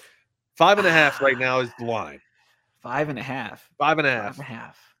 5.5 right now is the line. 5.5.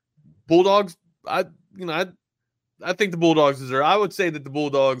 5.5. Bulldogs. I think the Bulldogs deserve. I would say that the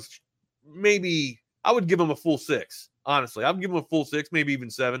Bulldogs, maybe I would give them a full 6. Honestly, I would give them a full 6, maybe even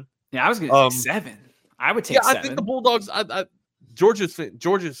 7. Yeah, I was going to say 7. I would take 7. I think the Bulldogs.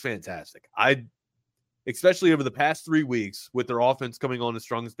 Georgia's fantastic. Especially over the past 3 weeks with their offense coming on as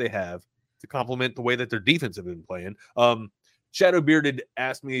strong as they have, to complement the way that their defense have been playing. Shadow Bearded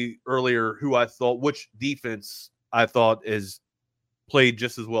asked me earlier which defense I thought is played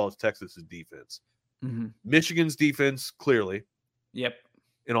just as well as Texas's defense. Mm-hmm. Michigan's defense, clearly. Yep.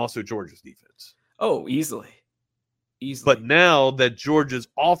 And also Georgia's defense. Oh, easily. Easily. But now that Georgia's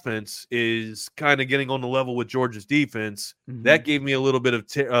offense is kind of getting on the level with Georgia's defense, that gave me a little bit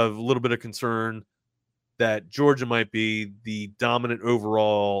of concern that Georgia might be the dominant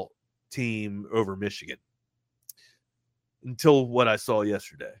overall team over Michigan. Until what I saw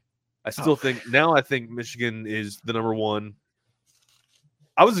yesterday. I still think Michigan is the number one.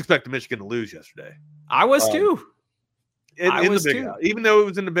 I was expecting Michigan to lose yesterday. I was too. In the big house. Even though it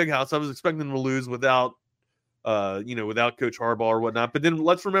was in the big house, I was expecting them to lose without Coach Harbaugh or whatnot. But then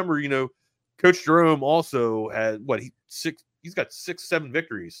let's remember, Coach Jerome also had he's got 6-7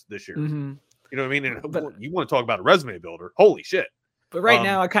 victories this year. Mm-hmm. You know what I mean? And you want to talk about a resume builder. Holy shit. But right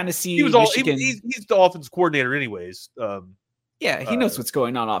now I kind of see he's the offense coordinator anyways. He knows what's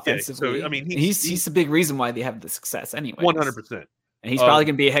going on offensively. Yeah, so, I mean, he's the big reason why they have the success anyway. 100%. And he's probably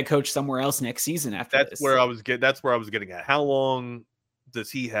going to be a head coach somewhere else next season after that's this. That's where I was getting at. How long does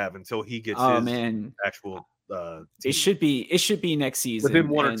he have until he gets his actual team? It should be next season. Within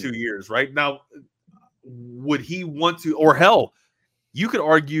 1 or 2 years, right? Now, would he want to, or hell, you could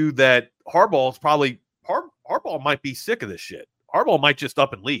argue that Harbaugh might be sick of this shit. Harbaugh might just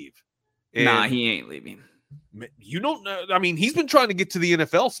up and leave. Nah, he ain't leaving. You don't know. I mean, he's been trying to get to the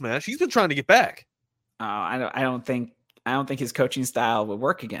NFL, Smash. He's been trying to get back. I don't think his coaching style would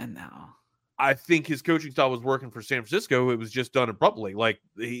work again now. I think his coaching style was working for San Francisco. It was just done abruptly. Like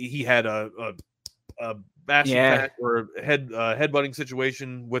he had a bashing attack or a headbutting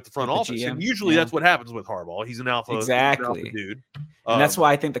situation with the front office. And usually that's what happens with Harbaugh. He's an alpha, dude. And that's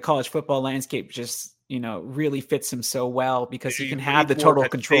why I think the college football landscape just, really fits him so well because he can have the total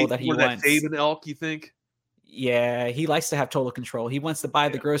control that he wants. That Saban elk, you think? Yeah, he likes to have total control. He wants to buy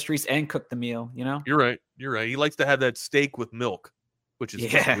the groceries and cook the meal, You're right. He likes to have that steak with milk, which is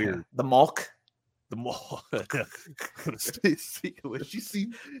weird. The milk. The milk. Did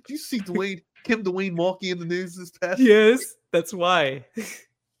you see Kim Dwayne Mulkey in the news this past week? Yes, that's why.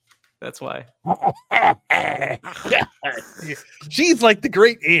 That's why. She's like the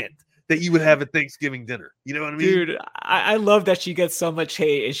great aunt that you would have at Thanksgiving dinner. You know what I mean? Dude, I love that she gets so much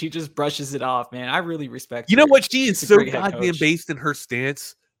hate and she just brushes it off, man. I really respect her. You know what? She is so goddamn based in her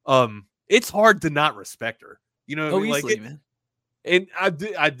stance. It's hard to not respect her. You know what I mean? Easily, man. And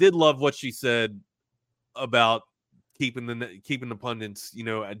I did love what she said about keeping the pundits,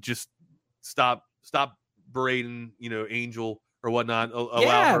 just stop berating, Angel or whatnot.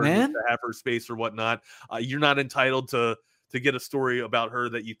 Allow her to have her space or whatnot. You're not entitled to get a story about her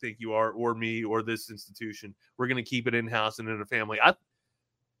that you think you are, or me, or this institution. We're going to keep it in-house and in a family.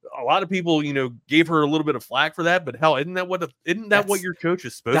 A lot of people, gave her a little bit of flack for that, but hell, isn't that what your coach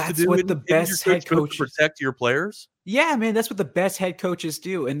is supposed to do? That's what the best head coach protect your players. Yeah, man, that's what the best head coaches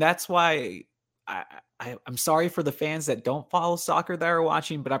do, and that's why I'm sorry for the fans that don't follow soccer that are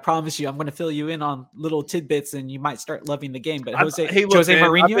watching, but I promise you, I'm going to fill you in on little tidbits, and you might start loving the game. But Jose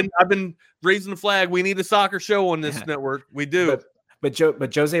Mourinho, I've been raising the flag. We need a soccer show on this network. We do. But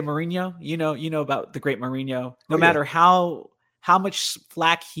Jose Mourinho, you know about the great Mourinho. No matter how much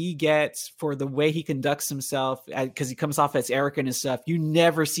flack he gets for the way he conducts himself, because he comes off as arrogant and stuff, you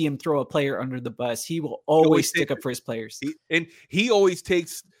never see him throw a player under the bus. He will always stick up for his players. He always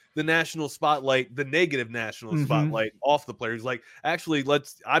takes the national spotlight, the negative national spotlight off the players. Like, actually,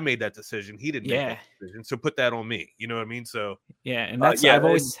 I made that decision. He didn't make that decision. So put that on me. You know what I mean? So yeah. And that's, I've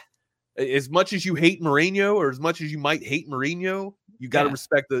always, as much as you hate Mourinho, or as much as you might hate Mourinho, you got to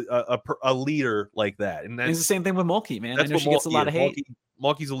respect a leader like that. And it's the same thing with Mulkey, man. I know she gets a lot of hate.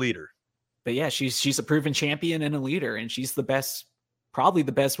 Mulkey's a leader. But yeah, she's a proven champion and a leader, and she's probably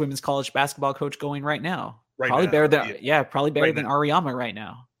the best women's college basketball coach going right now. Probably better than Ariama right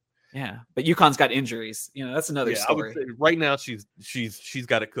now. Yeah, but UConn's got injuries. That's another story. I would say right now she's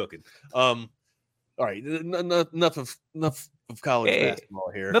got it cooking. All right, enough of college basketball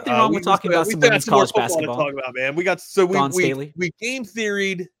here. Nothing wrong with talking about some women's college basketball. To talk about, man. We game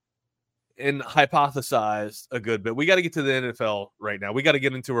theoried and hypothesized a good bit. We got to get to the NFL right now. We got to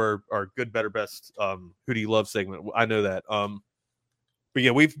get into our good, better, best. Who do you love segment? I know that. But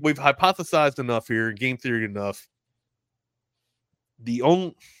yeah, we've hypothesized enough here, game theory enough.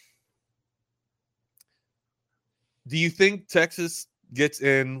 Do you think Texas gets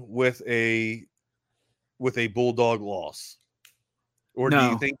in with a Bulldog loss, or no. do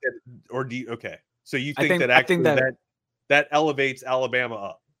you think that, or do you? Okay, so you think that elevates Alabama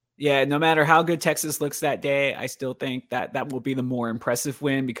up? Yeah, no matter how good Texas looks that day, I still think that will be the more impressive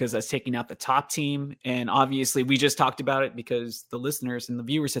win because that's taking out the top team. And obviously, we just talked about it because the listeners and the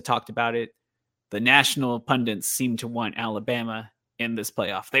viewers had talked about it. The national pundits seem to want Alabama in this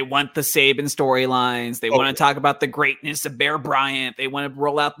playoff. They want the Saban storylines. They want to talk about the greatness of Bear Bryant. They want to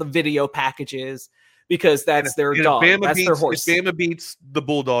roll out the video packages because that's their dog. That's their horse. If Bama beats the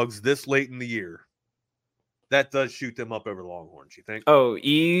Bulldogs this late in the year, that does shoot them up over the Longhorns, you think? Oh,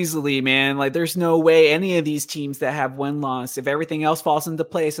 easily, man. Like, there's no way any of these teams that have one loss, if everything else falls into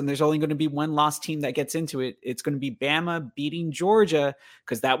place and there's only going to be one loss team that gets into it, it's going to be Bama beating Georgia,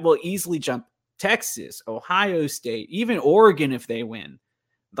 because that will easily jump Texas, Ohio State, even Oregon if they win.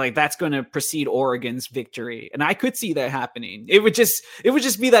 Like, that's going to precede Oregon's victory. And I could see that happening. It would just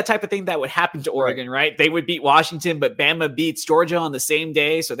be that type of thing that would happen to Oregon, right? They would beat Washington, but Bama beats Georgia on the same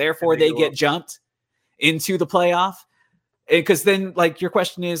day. So therefore they get jumped into the playoff. Because then, like, your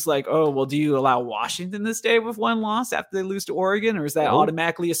question is like, oh, well, do you allow Washington to stay with one loss after they lose to Oregon, or is that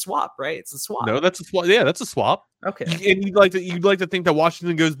automatically a swap? Right? It's a swap. No, that's a swap. Yeah, that's a swap. Okay. And you'd like to think that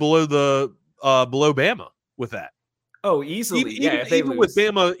Washington goes below Bama with that. Oh, easily. Even with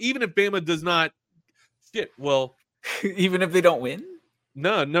Bama, even if Bama does not shit, well, even if they don't win.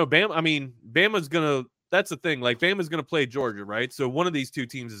 No, Bama. I mean, Bama's gonna. That's the thing. Like, Bama's gonna play Georgia, right? So one of these two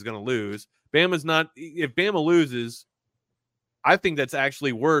teams is gonna lose. Bama's not. If Bama loses, I think that's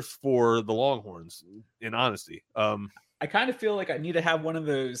actually worse for the Longhorns, in honesty. I kind of feel like I need to have one of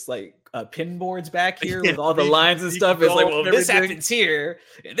those like pin boards back here with all the lines and stuff. It's like, well, this happens here,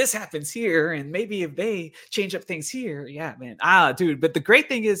 and this happens here, and maybe if they change up things here, yeah, man. Dude. But the great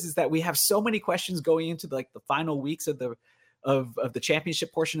thing is that we have so many questions going into like the final weeks of the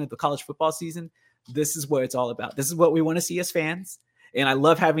championship portion of the college football season. This is what it's all about. This is what we want to see as fans. And I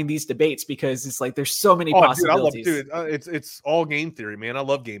love having these debates because it's like there's so many possibilities. It's all game theory, man. I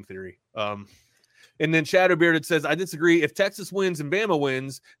love game theory. And then Shadow Bearded says, I disagree. If Texas wins and Bama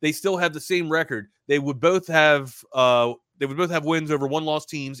wins, they still have the same record. They would both have wins over one-loss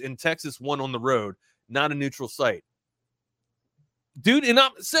teams, and Texas won on the road, not a neutral site. Dude, and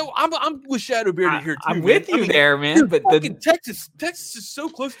I'm with Shadow Bearded here too. I'm with you there, man. Dude, but Texas is so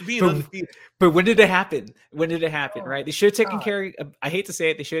close to being undefeated. But when did it happen? Right? They should have taken care. I hate to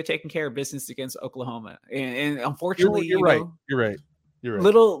say it, they should have taken care of business against Oklahoma. And unfortunately, you're right. You're right.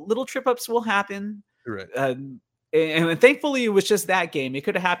 Little trip ups will happen. You're right. And thankfully, it was just that game. It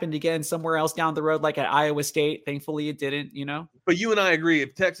could have happened again somewhere else down the road, like at Iowa State. Thankfully, it didn't. But you and I agree.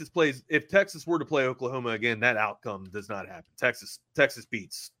 If Texas were to play Oklahoma again, that outcome does not happen. Texas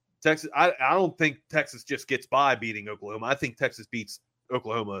beats Texas. I don't think Texas just gets by beating Oklahoma. I think Texas beats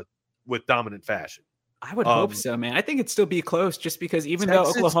Oklahoma with dominant fashion. I would hope so, man. I think it'd still be close, just because even though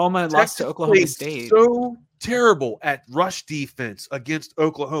Oklahoma lost to Oklahoma State, so terrible at rush defense against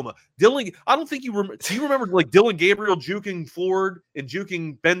Oklahoma. Dylan, I don't think you remember. Do you remember like Dylan Gabriel juking Ford and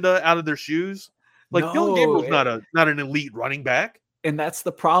juking Benda out of their shoes? Like, no, Dylan Gabriel's not an elite running back. And that's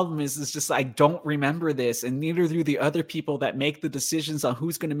the problem is just I don't remember this, and neither do the other people that make the decisions on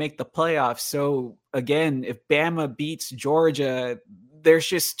who's going to make the playoffs. So again, if Bama beats Georgia, there's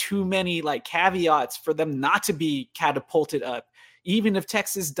just too many like caveats for them not to be catapulted up, even if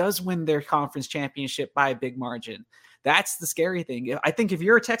Texas does win their conference championship by a big margin. That's the scary thing. I think if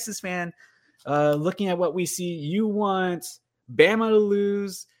you're a Texas fan, looking at what we see, you want Bama to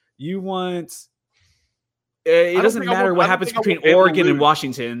lose. You want it doesn't matter what happens between Oregon and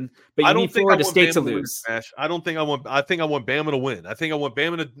Washington, but you need Florida State to lose. I think I want Bama to win. I think I want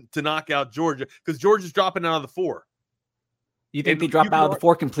Bama to knock out Georgia, because Georgia's dropping out of the 4. You think they drop out of the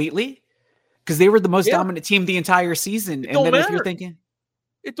 4 completely? Because they were the most dominant team the entire season. And then if you're thinking,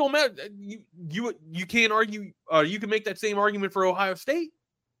 it don't matter. You can't argue. You can make that same argument for Ohio State.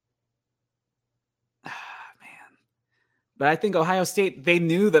 Man, but I think Ohio State, they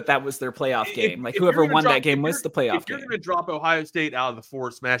knew that was their playoff game. Like, whoever won that game was the playoff game. If you're going to drop Ohio State out of the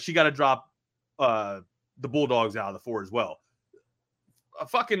 4 smash, you got to drop the Bulldogs out of the 4 as well.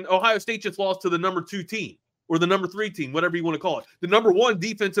 Fucking Ohio State just lost to the number 2 team. Or the number 3 team, whatever you want to call it. The number 1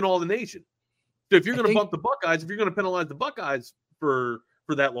 defense in all the nation. So if you're going to bump the Buckeyes, if you're going to penalize the Buckeyes for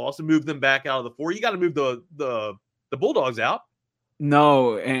that loss and move them back out of the 4, you got to move the Bulldogs out.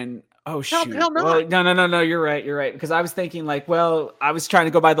 No, and shoot. Hell no. Well, no, you're right. Because I was thinking like, well, I was trying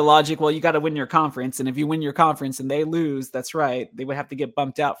to go by the logic, well, you got to win your conference, and if you win your conference and they lose, that's right, they would have to get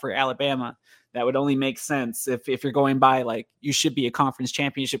bumped out for Alabama. That would only make sense if you're going by like, you should be a conference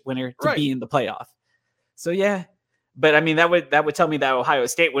championship winner to be in the playoff. So yeah, but I mean that would tell me that Ohio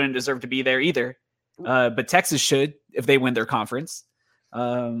State wouldn't deserve to be there either. But Texas should if they win their conference,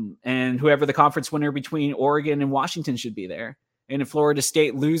 and whoever the conference winner between Oregon and Washington should be there. And if Florida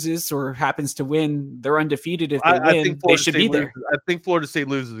State loses or happens to win, they're undefeated. If they win, they should be there. I think Florida State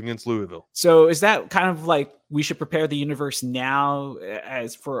loses against Louisville. So is that kind of like we should prepare the universe now,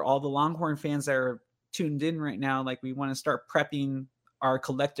 as for all the Longhorn fans that are tuned in right now? Like, we want to start prepping our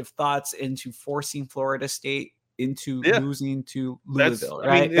collective thoughts into forcing Florida State into losing to Louisville,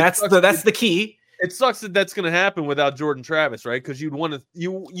 right? That's the key. It sucks that that's going to happen without Jordan Travis, right? Because you want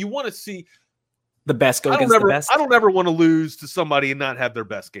to see the best go against the best. I don't ever want to lose to somebody and not have their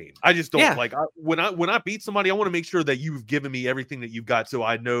best game. I just don't when I beat somebody, I want to make sure that you've given me everything that you've got, so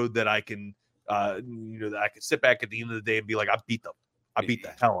I know that I can, that I can sit back at the end of the day and be like, I beat the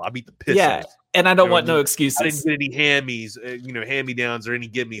piss. Yeah, and I don't want no excuses. I didn't get any hammies, hand-me-downs or any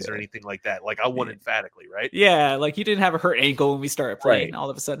gimmies or anything like that. Like I won emphatically, right? Yeah, like you didn't have a hurt ankle when we started playing all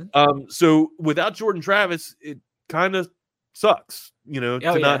of a sudden. So without Jordan Travis, it kind of sucks, to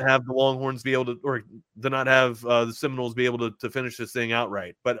not have the Longhorns be able to, or to not have the Seminoles be able to finish this thing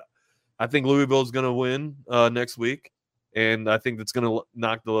outright. But I think Louisville's going to win next week, and I think that's going to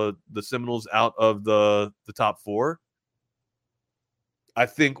knock the Seminoles out of the top 4. I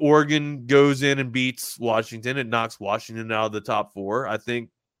think Oregon goes in and beats Washington. It knocks Washington out of the top 4. I think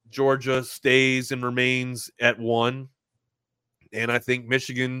Georgia stays and remains at 1. And I think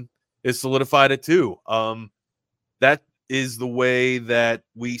Michigan is solidified at 2. That is the way that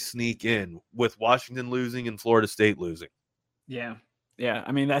we sneak in, with Washington losing and Florida State losing. Yeah. Yeah.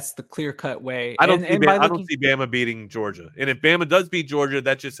 I mean, that's the clear-cut way. I don't see Bama beating Georgia. And if Bama does beat Georgia,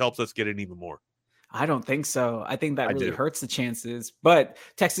 that just helps us get it even more. I don't think so. I think that really hurts the chances. But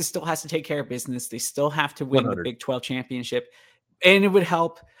Texas still has to take care of business. They still have to win 100. The Big 12 championship. And it would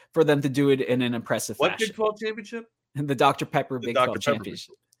help for them to do it in an impressive fashion. What Big 12 championship? The Dr. Pepper Big 12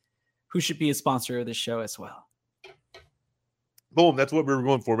 championship. Who should be a sponsor of this show as well. Boom. That's what we were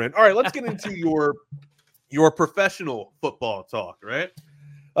going for, man. All right, let's get into your professional football talk, right?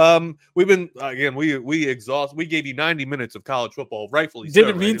 We've been we gave you 90 minutes of college football, rightfully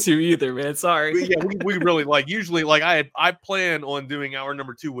didn't mean to either, man. Sorry. We really usually I plan on doing hour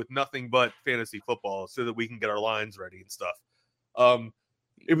number 2 with nothing but fantasy football so that we can get our lines ready and stuff.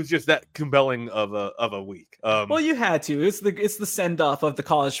 It was just that compelling of a week. Well, you had to. It's the send off of the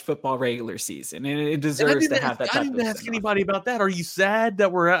college football regular season, and it deserves to have that. I didn't ask anybody about that. Are you sad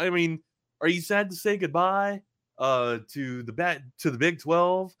that are you sad to say goodbye to the Big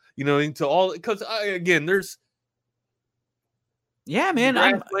 12? Into all, because again, there's. Yeah, man.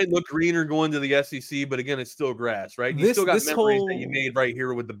 Grass might look greener going to the SEC, but again, it's still grass, right? You still got memories that you made right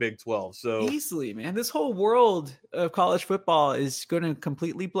here with the Big 12. So easily, man. This whole world of college football is going to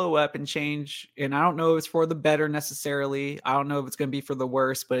completely blow up and change. And I don't know if it's for the better necessarily. I don't know if it's going to be for the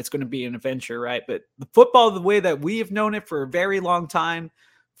worse, but it's going to be an adventure, right? But the football, the way that we have known it for a very long time,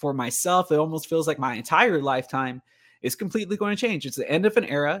 for myself, it almost feels like my entire lifetime, is completely going to change. It's the end of an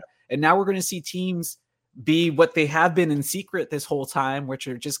era. And now we're going to see teams be what they have been in secret this whole time, which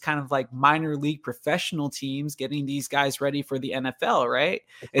are just kind of like minor league professional teams getting these guys ready for the NFL, right?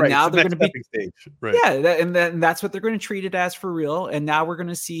 And now they're going to be stage. Right. And that's what they're going to treat it as for real. And now we're going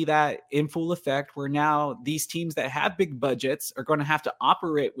to see that in full effect, where now these teams that have big budgets are going to have to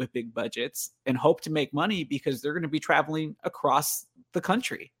operate with big budgets and hope to make money, because they're going to be traveling across the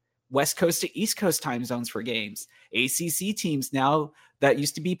country, West Coast to East Coast time zones for games. ACC teams now that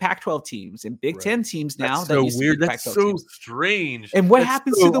used to be Pac-12 teams, and Big Ten teams now that used to be Pac-12 teams. That's so strange. And what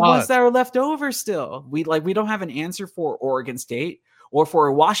happens to the ones that are left over still? We don't have an answer for Oregon State or for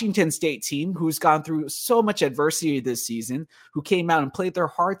a Washington State team who's gone through so much adversity this season, who came out and played their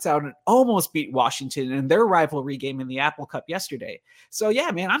hearts out and almost beat Washington in their rivalry game in the Apple Cup yesterday. So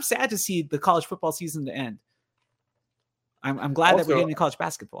yeah, man, I'm sad to see the college football season to end. I'm glad that we're getting to college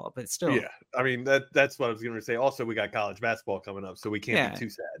basketball, but still. Yeah, I mean, that's what I was going to say. Also, we got college basketball coming up, so we can't be too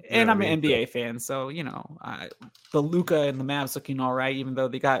sad. And I'm an NBA fan, so, the Luka and the Mavs looking all right, even though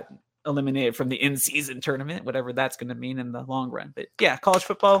they got eliminated from the in-season tournament, whatever that's going to mean in the long run. But yeah, college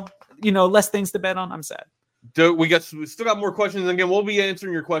football, less things to bet on. I'm sad. We still got more questions. Again, we'll be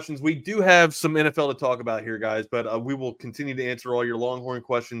answering your questions. We do have some NFL to talk about here, guys, but we will continue to answer all your Longhorn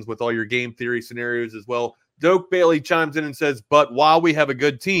questions with all your game theory scenarios as well. Doak Bailey chimes in and says, but while we have a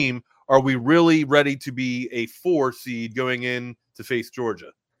good team, are we really ready to be a 4 seed going in to face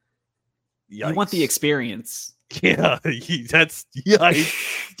Georgia? Yikes. You want the experience. Yeah, that's yikes.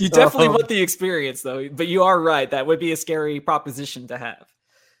 You definitely want the experience, though. But you are right. That would be a scary proposition to have.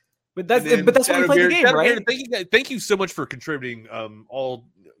 But that's why we play the game, right? Thank you so much for contributing all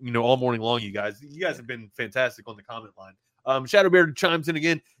morning long, you guys. You guys have been fantastic on the comment line. Shadowbeard chimes in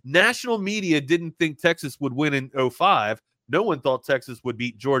again. National media didn't think Texas would win in 2005. No one thought Texas would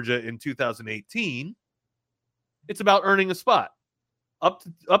beat Georgia in 2018. It's about earning a spot. Up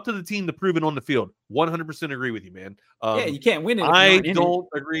to the team to prove it on the field. 100% agree with you, man. You can't win it. I don't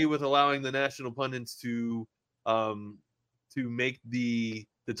agree with allowing the national pundits to make the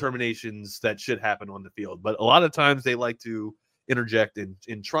determinations that should happen on the field. But a lot of times they like to interject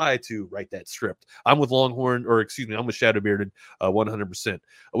and try to write that script. I'm with Shadowbearded 100%.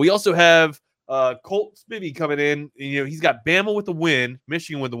 We also have Colt Spivey coming in. He's got Bama with a win,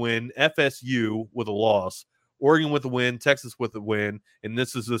 Michigan with a win, FSU with a loss, Oregon with a win, Texas with a win, and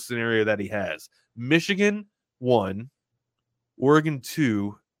this is the scenario that he has. Michigan 1, Oregon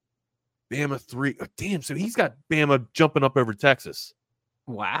 2, Bama 3. Oh, damn, so he's got Bama jumping up over Texas.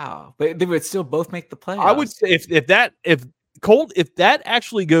 Wow. But they would still both make the playoffs. I would say if that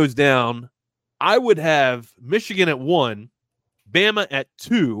actually goes down, I would have Michigan at 1, Bama at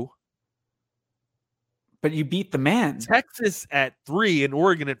 2. But you beat the man. Texas at 3 and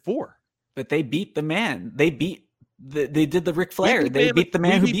Oregon at 4. But they beat the man. They did the Ric Flair. They beat the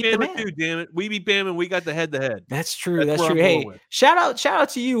man who beat the man. Too, damn it. We beat Bama and we got the head-to-head. That's true. That's true. Hey, shout out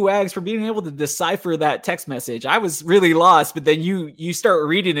to you, Wags, for being able to decipher that text message. I was really lost, but then you start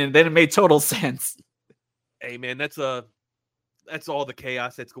reading it and then it made total sense. Hey, man, that's all the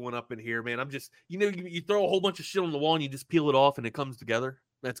chaos that's going up in here, man. I'm just, you throw a whole bunch of shit on the wall and you just peel it off and it comes together.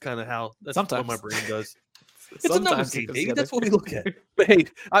 That's kind of how what my brain does. It's a numbers game, baby. That's what we look at. But hey,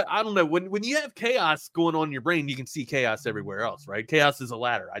 I don't know. When you have chaos going on in your brain, you can see chaos everywhere else, right? Chaos is a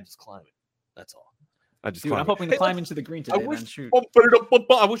ladder. I just climb it. That's all. I'm hoping to climb into the green today.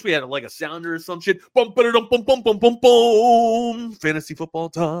 I wish we had like a sounder or some shit. Bum, bum, bum, bum, bum, bum. Fantasy football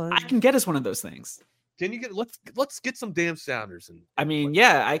time. I can get us one of those things. Can you get? Let's get some damn sounders. I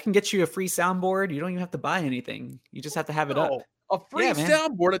can get you a free soundboard. You don't even have to buy anything. You just have to have it up. A free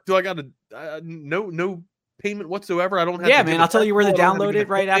soundboard? Do I got to no payment whatsoever? I don't have. Yeah, man. I'll tell you where to download it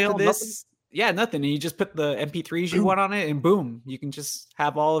right after this. Nothing? Yeah, nothing. And you just put the MP3s you want on it, and boom, you can just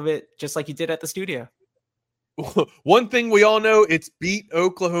have all of it, just like you did at the studio. One thing we all know: it's beat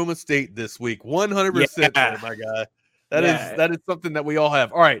Oklahoma State this week, 100%. Yeah. My guy. That is something that we all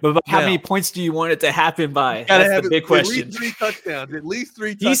have. All right. But how many points do you want it to happen by? That's the big question. At least 3 touchdowns. At least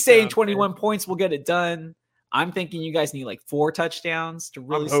 3 touchdowns. He's saying 21 points will get it done. I'm thinking you guys need like 4 touchdowns to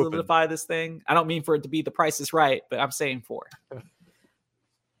really solidify this thing. I don't mean for it to be the Price is Right, but I'm saying 4.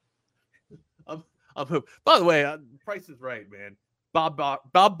 I'm hoping. By the way, Price is Right, man. Bob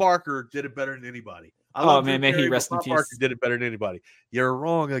Barker did it better than anybody. May he rest in peace. Bob Barker did it better than anybody. You're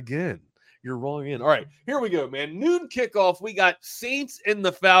wrong again. You're wrong again. All right, here we go, man. Noon kickoff. We got Saints and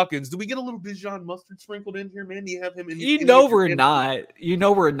the Falcons. Do we get a little Bijan Mustard sprinkled in here, man? Do you have him in? We're not.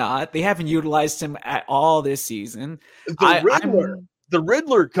 We're not. They haven't utilized him at all this season. The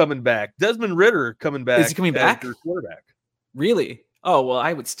Riddler coming back. Desmond Ridder coming back. Is he coming back? Quarterback. Really? Oh, well,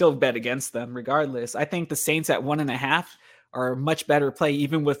 I would still bet against them regardless. I think the Saints at 1.5 are a much better play,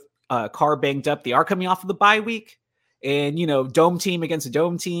 even with Carr banged up. They are coming off of the bye week. And, dome team against a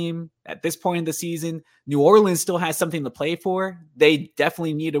dome team at this point in the season, New Orleans still has something to play for. They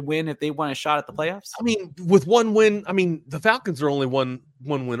definitely need a win if they want a shot at the playoffs. I mean, with one win, the Falcons are only one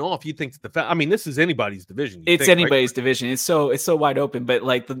win off. You think this is anybody's division. It's anybody's division. It's so wide open, but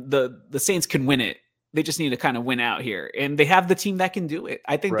like the Saints can win it. They just need to kind of win out here. And they have the team that can do it.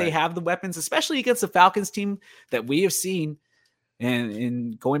 I think they have the weapons, especially against the Falcons team that we have seen.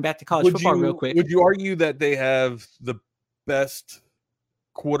 And going back to college football real quick. Would you argue that they have the best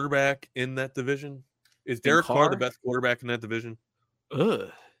quarterback in that division? Is Derek Carr the best quarterback in that division?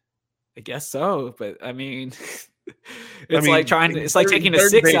 I guess so. But it's like taking a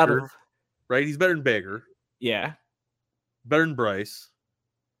 6 out of. Right? He's better than Baker. Yeah. Better than Bryce.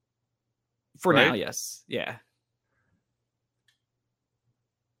 For now, yes. Yeah.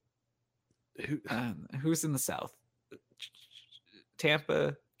 Who's in the South?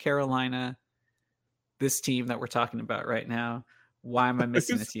 Tampa, Carolina, this team that we're talking about right now. Why am I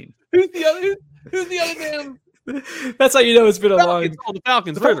missing a team? Who's the other damn? That's how you know it's been a long. The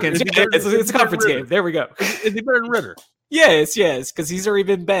Falcons. It's a conference game. There we go. Is he better than Ridder? Yes, because he's already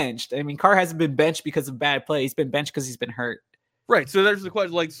been benched. Carr hasn't been benched because of bad play. He's been benched because he's been hurt. Right. So there's the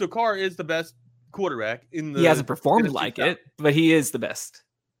question. So Carr is the best quarterback in the. He hasn't performed like it, but he is the best.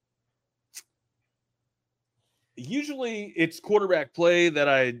 Usually it's quarterback play that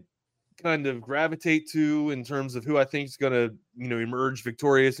I kind of gravitate to in terms of who I think is going to, emerge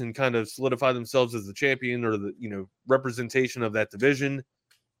victorious and kind of solidify themselves as the champion or the, representation of that division.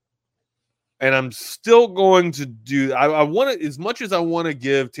 And I'm still going to do, I want to, as much as I want to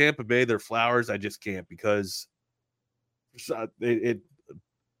give Tampa Bay their flowers, I just can't because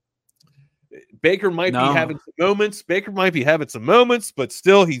Baker might be having some moments. Baker might be having some moments, but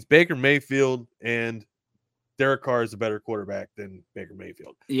still he's Baker Mayfield and Derek Carr is a better quarterback than Baker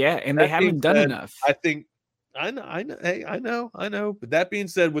Mayfield. Yeah, and they haven't done enough. I know. Hey, I know. But that being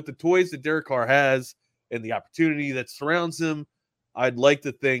said, with the toys that Derek Carr has and the opportunity that surrounds him, I'd like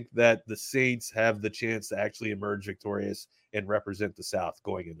to think that the Saints have the chance to actually emerge victorious and represent the South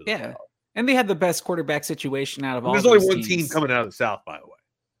going into the playoffs. And they had the best quarterback situation out of all. There's only one team coming out of the South, by the way.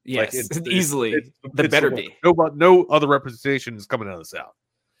 Yes, Like easily. The better be. No other representation is coming out of the South.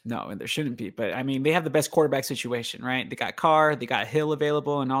 No, and there shouldn't be. But I mean, they have the best quarterback situation, right? They got Carr, they got Hill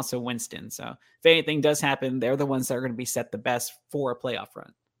available, and also Winston. So if anything does happen, they're the ones that are going to be set the best for a playoff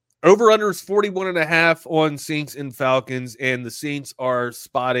run. Over under is 41.5 on Saints and Falcons, and the Saints are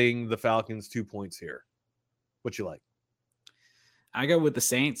spotting the Falcons 2 points here. What you like? I go with the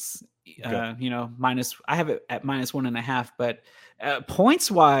Saints. Okay. I have it at -1.5, but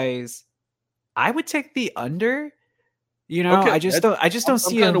points wise, I would take the under. Okay, I just don't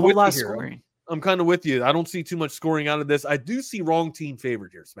see a whole lot of scoring. I'm kind of with you. I don't see too much scoring out of this. I do see wrong team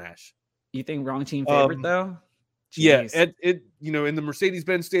favored here, Smash. You think wrong team favorite though? Jeez. Yeah, in the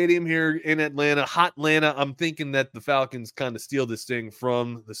Mercedes-Benz Stadium here in Atlanta, hot Atlanta, I'm thinking that the Falcons kind of steal this thing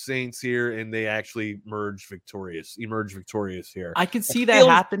from the Saints here, and they actually emerge victorious here. I could see that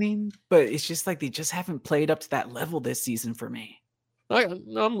happening, but it's just like they just haven't played up to that level this season for me.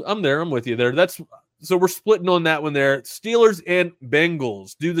 I'm there. I'm with you there. So we're splitting on that one there. Steelers and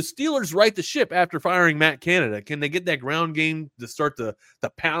Bengals. Do the Steelers right the ship after firing Matt Canada? Can they get that ground game to start to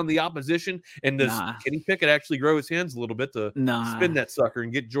pound the opposition? And does Kenny Pickett actually grow his hands a little bit to spin that sucker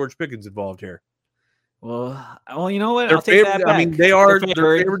and get George Pickens involved here? Well, you know what? I'll take that back. I mean, they're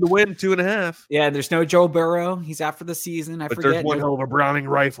favored to win 2.5. Yeah, there's no Joe Burrow. He's out for the season. But there's one hell of a Browning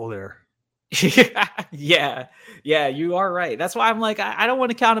rifle there. Yeah, you are right. That's why I'm like, I don't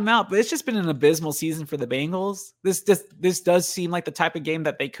want to count them out, but it's just been an abysmal season for the Bengals. This does seem like the type of game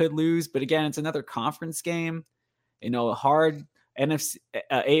that they could lose, but again, it's another conference game, a hard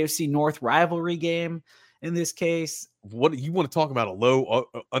AFC North rivalry game in this case. What you want to talk about? A low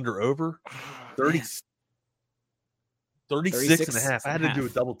under over 30. 36.5. I had to do a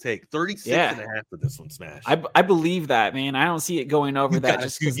double take. 36.5 for this one, Smash. I believe that, man. I don't see it going over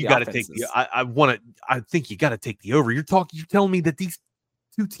that. You got to take the. I think you got to take the over. You're telling me that these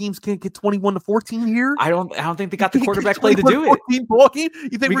two teams can't get 21-14 here? I don't think they got the quarterback play to do it. You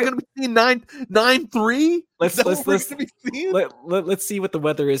think we're going to be seeing 9-3? Let's see what the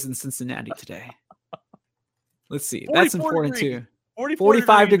weather is in Cincinnati today. Let's see. That's important too.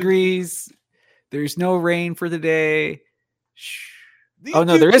 45 degrees. There's no rain for the day. Oh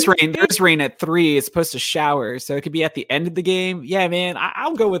no, there is rain. There's rain at 3. It's supposed to shower, so it could be at the end of the game. Yeah, man,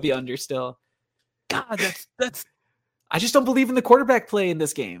 I'll go with the under still. God, that's. I just don't believe in the quarterback play in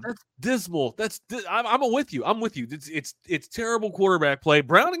this game. That's dismal. I'm with you. It's terrible quarterback play.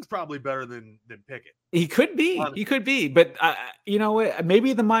 Browning's probably better than Pickett. He could be. But you know what?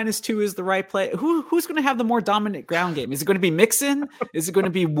 Maybe the -2 is the right play. Who's going to have the more dominant ground game? Is it going to be Mixon? Is it going to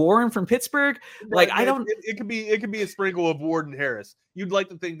be Warren from Pittsburgh? It could be a sprinkle of Ward and Harris. You'd like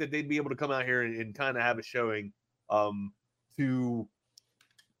to think that they'd be able to come out here and kind of have a showing to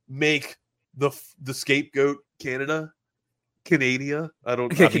make the scapegoat Canada. Canada.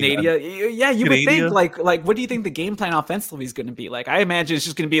 Yeah, you would think like what do you think the game plan offensively is going to be like? I imagine it's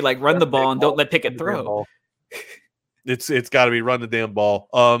just going to be like run the ball and don't let Pickett throw. It's got to be run the damn ball.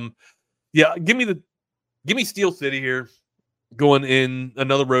 Yeah, give me Steel City here, going in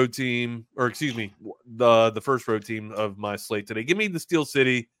another road team, or excuse me, the first road team of my slate today. Give me the Steel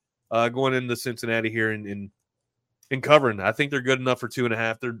City going into Cincinnati here and covering. I think they're good enough for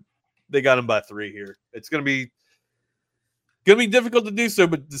 2.5. They got them by 3 here. It's going to be difficult to do so,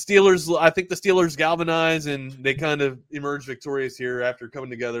 but I think the Steelers galvanize and they kind of emerge victorious here after coming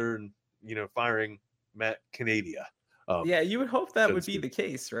together and, firing Matt Canada. Yeah, you would hope that would be the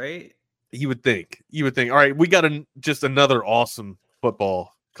case, right? You would think. All right, we got just another awesome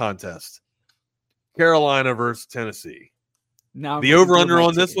football contest. Carolina versus Tennessee. Now the over-under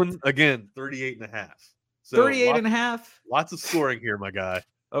on this one, again, 38.5. So 38.5? Lots of scoring here, my guy.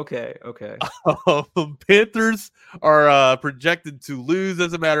 Okay. Panthers are projected to lose,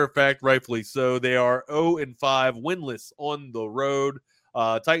 as a matter of fact, rightfully so. They are 0-5, winless on the road.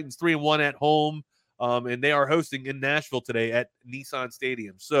 Titans 3-1 at home, and they are hosting in Nashville today at Nissan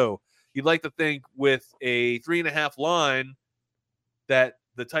Stadium. So you'd like to think with a 3.5 line that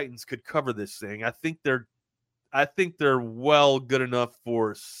the Titans could cover this thing. I think they're well good enough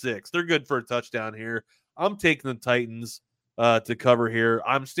for 6. They're good for a touchdown here. I'm taking the Titans to cover here.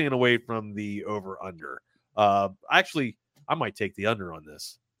 I'm staying away from the over-under. Actually, I might take the under on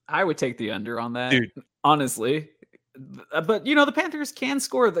this. I would take the under on that, dude. Honestly. But, the Panthers can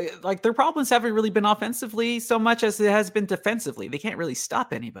score. Their problems haven't really been offensively so much as it has been defensively. They can't really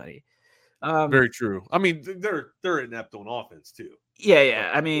stop anybody. Very true. I mean, they're inept on offense, too.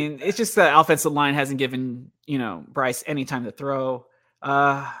 Yeah. I mean, it's just the offensive line hasn't given, Bryce any time to throw.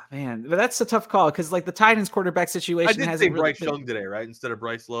 Man, but that's a tough call because the Titans quarterback situation. I did say Bryce Young today, right? Instead of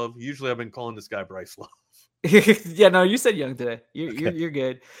Bryce Love. Usually I've been calling this guy Bryce Love. Yeah, no, you said young today. You're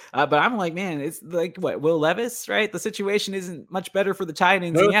good. But I'm like, man, it's like what Will Levis, right? The situation isn't much better for the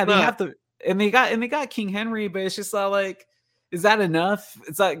Titans, No, and it's yeah, they not. have the and they got King Henry, but it's just not like, is that enough?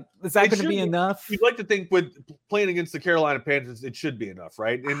 It's like, is that It going to should be be. enough? You'd like to think with playing against the Carolina Panthers, it should be enough,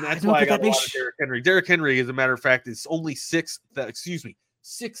 right? And I that's know, why I but got that a lot makes of Derrick Henry. Derrick Henry, as a matter of fact, is only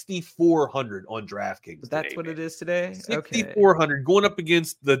 6,400 on DraftKings but that's today, what man. it is today. Okay, 6,400 going up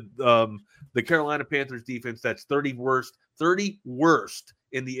against the Carolina Panthers defense. That's 30 worst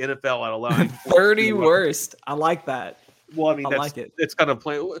in the NFL at allowing 30 worst. I like that. Well, I mean, I like it. it's kind of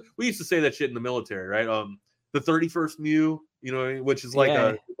playing. We used to say that shit in the military, right? The 31st Mew, which is like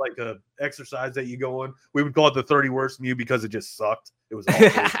Yeah. a exercise that you go on. We would call it the 30 worst Mew because it just sucked. It was awful.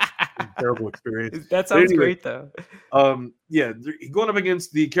 It was a terrible experience. That sounds great, though. Yeah, going up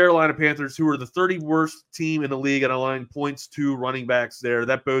against the Carolina Panthers, who are the 30 worst team in the league at allowing points to running backs there.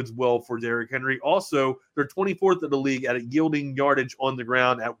 That bodes well for Derrick Henry. Also, they're 24th in the league at a yielding yardage on the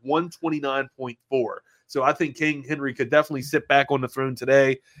ground at 129.4. So I think King Henry could definitely sit back on the throne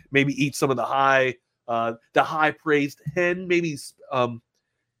today, maybe eat some of the high praised hen, maybe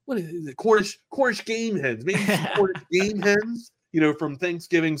what is it? Cornish game hens, maybe some Cornish game hens, from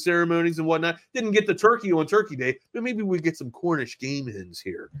Thanksgiving ceremonies and whatnot. Didn't get the turkey on Turkey Day, but maybe we get some Cornish game hens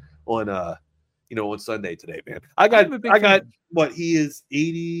here on on Sunday today, man. I got what he is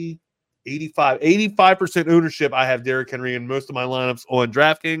 85% ownership. I have Derrick Henry in most of my lineups on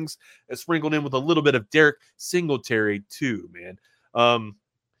DraftKings, sprinkled in with a little bit of Derek Singletary too, man.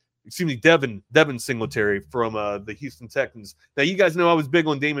 Devin Singletary from the Houston Texans. Now, you guys know I was big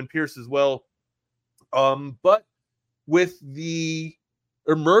on Damon Pierce as well. But with the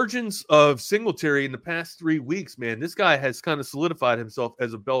emergence of Singletary in the past 3 weeks, man, this guy has kind of solidified himself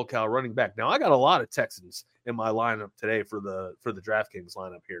as a bell cow running back. Now, I got a lot of Texans in my lineup today for the DraftKings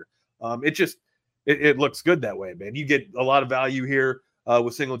lineup here. It looks good that way, man. You get a lot of value here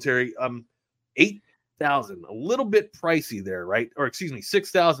with Singletary. 8,000, a little bit pricey there, right? Or excuse me,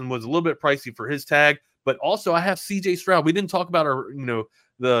 6,000 was a little bit pricey for his tag. But also, I have CJ Stroud. We didn't talk about our,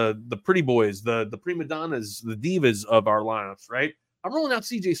 the pretty boys, the prima donnas, the divas of our lineups, right? I'm rolling out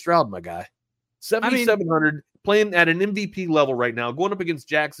CJ Stroud, my guy. 7,700, playing at an MVP level right now, going up against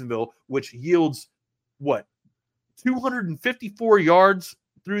Jacksonville, which yields what 254 yards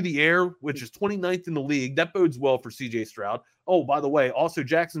through the air, which is 29th in the league. That bodes well for CJ Stroud. Oh, by the way, also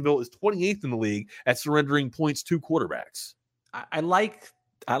Jacksonville is 28th in the league at surrendering points to quarterbacks. I like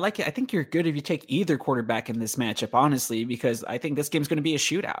it. I think you're good if you take either quarterback in this matchup, honestly, because I think this game's going to be a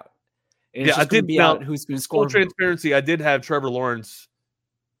shootout. And it's I did be out who's going to score. Full transparency, I did have Trevor Lawrence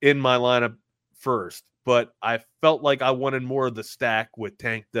in my lineup first, but I felt like I wanted more of the stack with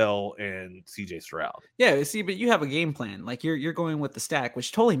Tank Dell and CJ Stroud. Yeah, see, but you have a game plan. Like you're going with the stack,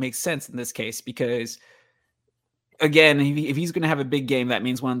 which totally makes sense in this case because, again, if he's going to have a big game, that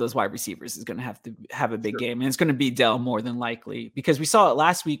means one of those wide receivers is going to have a big game, and it's going to be Dell more than likely because we saw it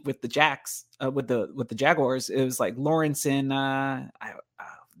last week with the with the Jaguars. It was like Lawrence and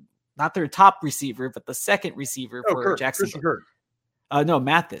not their top receiver, but the second receiver for Jacksonville. No,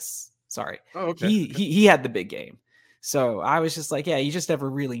 Mathis. Sorry. Oh, okay. He had the big game. So I was just like, yeah, you just never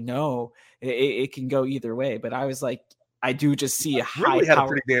really know. It can go either way. But I was like, I do just see a high Ridley had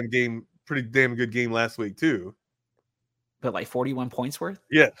power. pretty damn good game last week too. But like 41 points worth?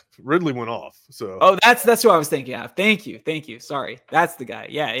 Yeah, Ridley went off. So that's who I was thinking of. Thank you. Sorry. That's the guy.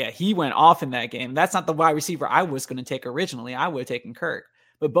 Yeah. He went off in that game. That's not the wide receiver I was going to take originally. I would have taken Kirk.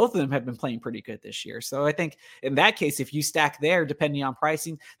 But both of them have been playing pretty good this year. So I think in that case, if you stack there, depending on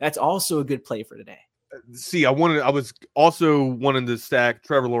pricing, that's also a good play for today. See, I was also wanting to stack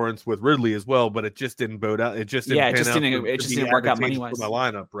Trevor Lawrence with Ridley as well, but it just didn't bode out. It just didn't work out money wise for my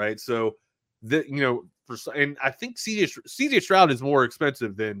lineup, right? So and I think CJ Stroud is more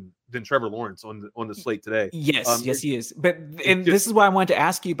expensive than Trevor Lawrence on the slate today. Yes, he is. But this is why I wanted to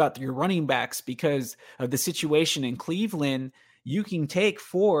ask you about your running backs because of the situation in Cleveland. You can take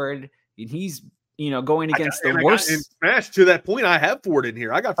Ford, and he's going against the worst. And smash to that point, I have Ford in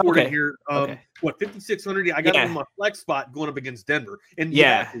here. I got Ford in here. What 5,600? I got him in my flex spot going up against Denver. And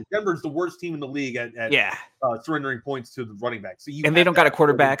Denver's the worst team in the league at surrendering points to the running back. So they don't got a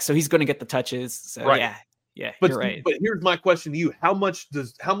quarterback, so he's going to get the touches. So right. Yeah. But you're right. But here's my question to you: How much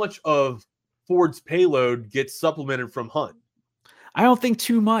of Ford's payload gets supplemented from Hunt? I don't think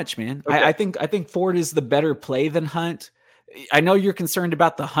too much, man. Okay. I think Ford is the better play than Hunt. I know you're concerned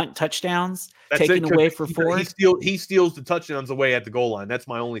about the Hunt touchdowns taken away for Ford. He steals the touchdowns away at the goal line. That's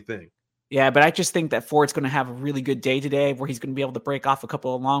my only thing. Yeah, but I just think that Ford's going to have a really good day today where he's going to be able to break off a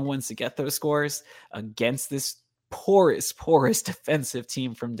couple of long ones to get those scores against this poorest defensive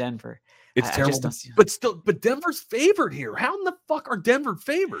team from Denver. It's I terrible, just don't see. but Denver's favored here. How in the fuck are Denver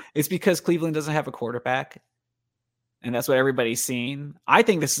favored? It's because Cleveland doesn't have a quarterback, and that's what everybody's seeing. I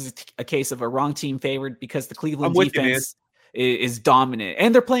think this is a case of a wrong team favored because the Cleveland defense is dominant,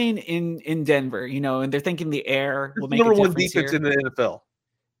 and they're playing in Denver, and they're thinking the air will make number a one difference defense here. in the NFL.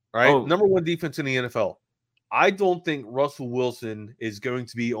 Right, number one defense in the NFL. I don't think Russell Wilson is going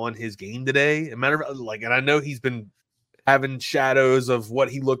to be on his game today. And I know he's been having shadows of what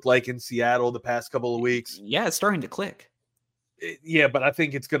he looked like in Seattle the past couple of weeks. Yeah, it's starting to click. Yeah, but I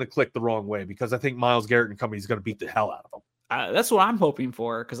think it's going to click the wrong way because I think Myles Garrett and company is going to beat the hell out of him. That's what I'm hoping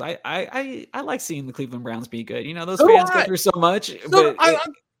for because I like seeing the Cleveland Browns be good. Those fans go through so much.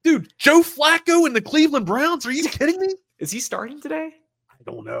 Dude, Joe Flacco and the Cleveland Browns? Are you kidding me? Is he starting today? I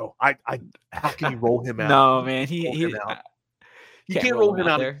don't know. How can you roll him out? No, man. You can't roll him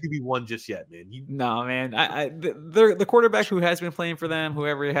out at QB1 just yet, man. No, man. The quarterback who has been playing for them,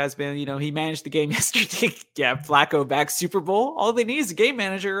 whoever it has been, he managed the game yesterday. Yeah, Flacco back Super Bowl. All they need is a game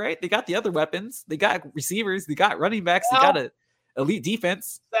manager, right? They got the other weapons. They got receivers. They got running backs. They got an elite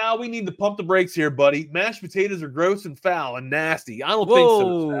defense. Sal, we need to pump the brakes here, buddy. Mashed potatoes are gross and foul and nasty. I don't think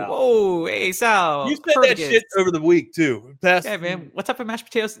so, Sal. Whoa, hey, Sal. You said that shit over the week, too. Yeah, man. What type of mashed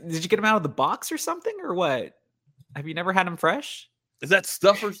potatoes? Did you get them out of the box or something, or what? Have you never had them fresh? Is that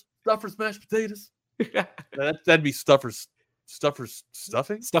Stuffers mashed potatoes? That'd be Stuffers stuffing?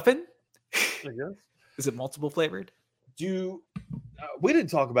 Stuffing? I guess. Is it multiple flavored? We didn't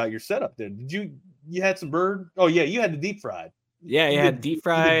talk about your setup there. Did you had some bird? Oh yeah, you had the deep fried. Yeah, you had deep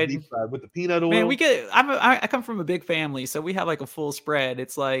fried with the peanut oil. Man, I come from a big family, so we have like a full spread.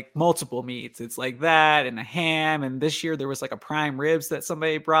 It's like multiple meats. It's like that and a ham. And this year there was like a prime ribs that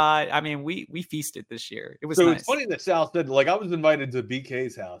somebody brought. I mean, we feasted this year. It was nice. It's funny that Sal said, I was invited to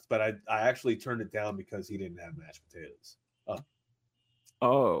BK's house, but I actually turned it down because he didn't have mashed potatoes.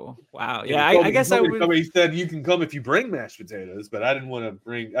 Oh, wow. Yeah, I guess I would. He said you can come if you bring mashed potatoes, but I didn't want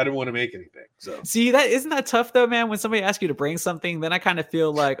to make anything. So see, isn't that tough though, man? When somebody asks you to bring something, then I kind of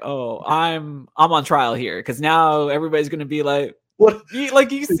feel like, oh, I'm on trial here because now everybody's going to be like, what?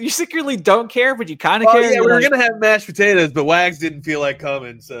 You secretly don't care, but you kind of care. Yeah, we were gonna have mashed potatoes, but Wags didn't feel like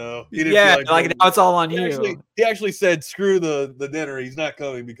coming, so he didn't. Yeah, feel like now it's all on you. He actually said, "Screw the dinner. He's not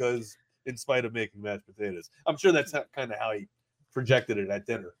coming because in spite of making mashed potatoes." I'm sure that's kind of how he projected it at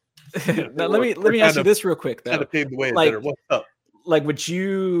dinner. Now, let me ask you this real quick though. Kind of paved the way at dinner. What's up? Would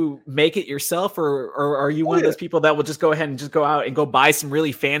you make it yourself, or are you one of those people that will just go ahead and just go out and go buy some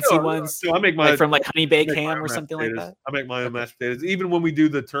really fancy ones? So I make my from Honey Baked Ham or something like that. I make my own mashed potatoes. Even when we do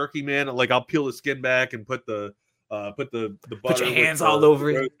the turkey, man, I'll peel the skin back and put the butter. Put your hands all over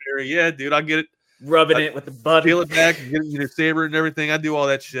it. Yeah, dude, I get it. Rubbing it with the butter. Peel it back and get it savor and everything. I do all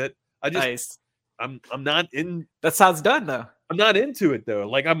that shit. Nice. I'm not in. That's how it's done though. I'm not into it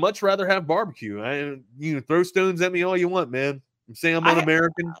though. I'd much rather have barbecue. You can throw stones at me all you want, man. I'm saying I'm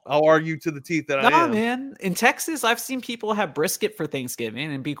un-American. I'll argue to the teeth that I am. Man. In Texas, I've seen people have brisket for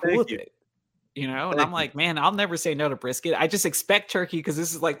Thanksgiving and be cool with it. And I'm like, man, I'll never say no to brisket. I just expect turkey because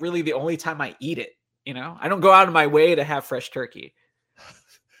this is really the only time I eat it. I don't go out of my way to have fresh turkey.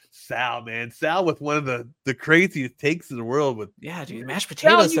 Sal with one of the craziest takes in the world with dude, mashed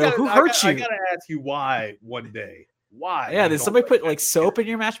potatoes. Sal, who hurt you? I gotta ask you why one day. Why? Yeah, did somebody put soap in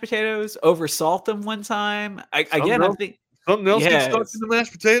your mashed potatoes? Over salt them one time? I think something else gets stuck in the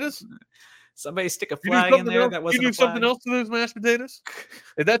mashed potatoes. Somebody stick a flag in there that wasn't. You do something else to those mashed potatoes.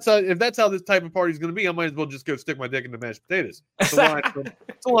 If that's how this type of party is going to be, I might as well just go stick my dick in the mashed potatoes. It's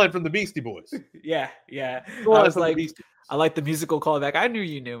a line from the Beastie Boys. Yeah. I was like, I like the musical callback. I knew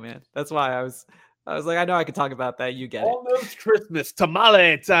you knew, man. That's why I was like, I know I could talk about that. You get it. Almost Christmas,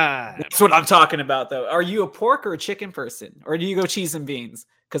 tamale time. That's what I'm talking about, though. Are you a pork or a chicken person, or do you go cheese and beans?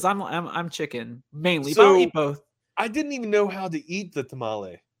 Because I'm chicken mainly, but I'll eat both. I didn't even know how to eat the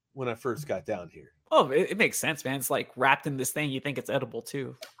tamale when I first got down here. Oh, it makes sense, man. It's wrapped in this thing. You think it's edible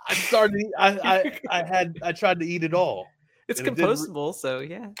too. I tried to eat it all. It's compostable, so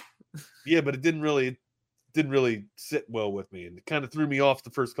yeah. Yeah, but it didn't really sit well with me, and it kind of threw me off the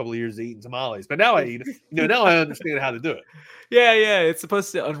first couple of years of eating tamales. But now I eat it. Now I understand how to do it. Yeah. It's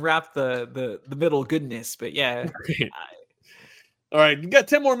supposed to unwrap the middle goodness, but yeah. All right, you got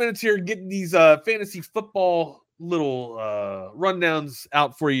 10 more minutes here getting these fantasy football little rundowns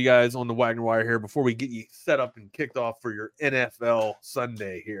out for you guys on the Wagner Wire here before we get you set up and kicked off for your NFL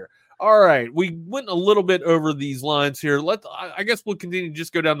Sunday here. All right, we went a little bit over these lines here. I guess we'll continue to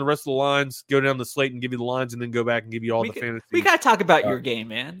just go down the rest of the lines, go down the slate and give you the lines, and then go back and give you all the fantasy. We got to talk about your game,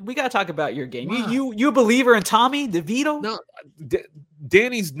 man. We got to talk about your game. Wow. You a believer in Tommy DeVito? No,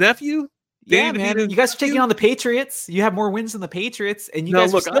 Danny's nephew? Yeah, man. You guys are taking on the Patriots. You have more wins than the Patriots, and you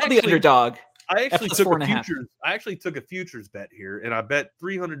guys are still the underdog. I actually took a futures bet here, and I bet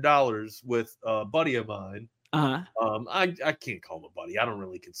 $300 with a buddy of mine. I can't call him a buddy. I don't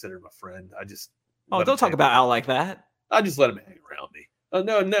really consider him a friend. I just don't talk about Al like that. I just let him hang around me.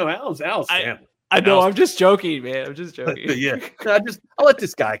 No, Al's family. I know. I'm just joking, man. I'm just joking. Yeah, I let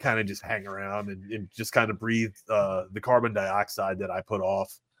this guy kind of just hang around and just kind of breathe the carbon dioxide that I put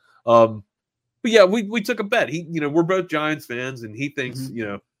off. But yeah, we took a bet. We're both Giants fans, and he thinks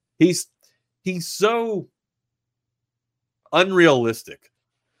he's so unrealistic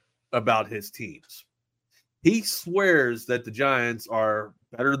about his teams. He swears that the Giants are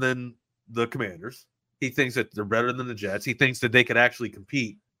better than the Commanders. He thinks that they're better than the Jets. He thinks that they could actually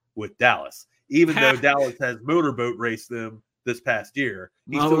compete with Dallas, even though Dallas has motorboat raced them this past year.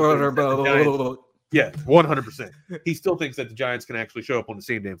 Yeah, 100%. He still thinks that the Giants can actually show up on the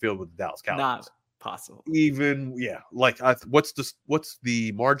same damn field with the Dallas Cowboys. Not possible. Even what's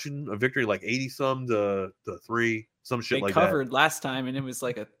the margin of victory? Like 80-some to 3, some shit like that. They covered last time, and it was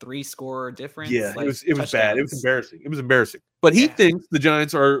like a 3-score difference. Yeah, it was bad. It was embarrassing. But he thinks the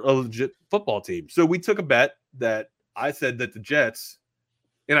Giants are a legit football team. So we took a bet that I said that the Jets,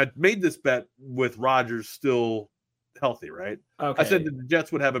 and I made this bet with Rodgers still healthy, right? Okay. I said that the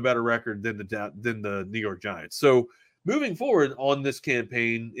Jets would have a better record than the New York Giants. So moving forward on this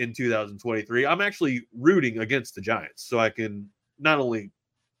campaign in 2023, I'm actually rooting against the Giants, so I can not only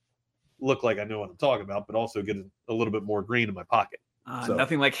look like I know what I'm talking about, but also get a little bit more green in my pocket.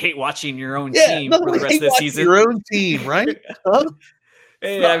 Nothing like hate watching your own team for the rest of the season. Your own team, right?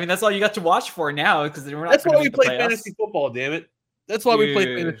 Hey, I mean, that's all you got to watch for now, because we're not. That's why we play fantasy football. Damn it! That's why we play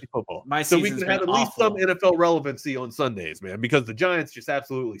fantasy football. So we can have at least some NFL relevancy on Sundays, man. Because the Giants just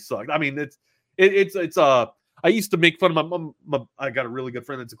absolutely suck. I mean, it's I used to make fun of my mom. I got a really good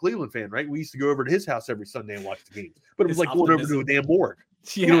friend that's a Cleveland fan, right? We used to go over to his house every Sunday and watch the games. But it was like going over to a damn morgue.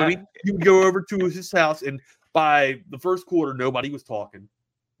 Yeah. You know what I mean? You would go over to his house, and by the first quarter, nobody was talking.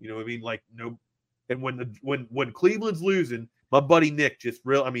 You know what I mean? Like no. And when Cleveland's losing, my buddy Nick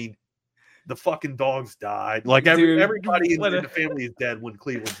the fucking dogs died. Like everybody in the family is dead when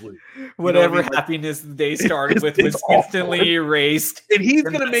Cleveland's losing. Whatever happiness they started with was instantly erased. And he's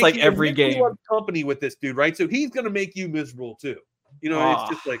going to make like every game company with this dude, right? So he's going to make you miserable too. It's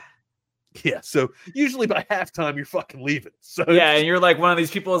just like, yeah. So usually by halftime, you're fucking leaving. So yeah, and you're like one of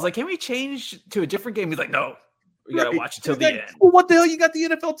these people is like, can we change to a different game? He's like, no. We gotta watch it till the end. Well, what the hell you got the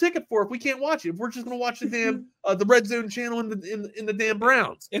NFL ticket for if we can't watch it? If we're just gonna watch the damn the Red Zone channel in the damn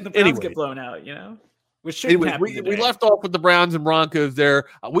Browns, and the Browns get blown out, which shouldn't happen. We left off with the Browns and Broncos there.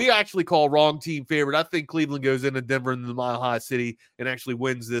 We actually call wrong team favorite. I think Cleveland goes into Denver in the Mile High City and actually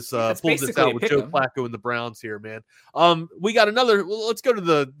wins this. Pulls this out with Joe Flacco and the Browns here, man. We got another. Let's go to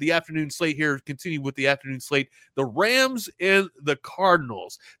the afternoon slate here. Continue with the afternoon slate. The Rams and the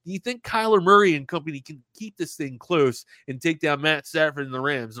Cardinals. Do you think Kyler Murray and company can keep this thing close and take down Matt Stafford and the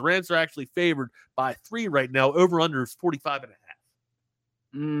Rams? The Rams are actually favored by 3 right now. Over under is 45.5.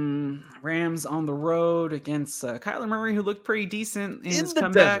 Rams on the road against Kyler Murray, who looked pretty decent in his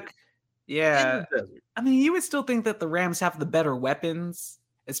comeback. Desert. Yeah. I mean, you would still think that the Rams have the better weapons,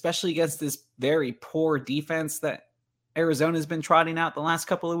 especially against this very poor defense that Arizona's been trotting out the last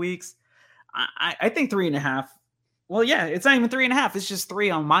couple of weeks. I think 3.5. Well, yeah, it's not even 3.5. It's just 3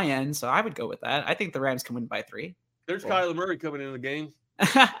 on my end, so I would go with that. I think the Rams can win by 3. There's Kyler Murray coming into the game.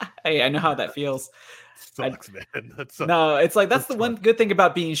 Hey, I know how that feels. Sucks, man. No, it's like that's the one good thing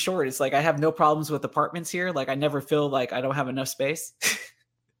about being short. It's like I have no problems with apartments here. Like I never feel like I don't have enough space.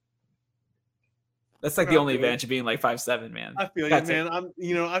 That's like the only advantage of being like 5'7", man. I feel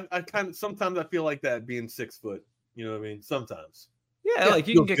you, man. I kind of sometimes I feel like that being 6 foot. You know what I mean? Sometimes. Yeah, like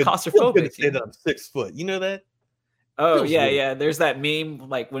you can get claustrophobic. To say that I'm 6 foot. You know that? Oh yeah. There's that meme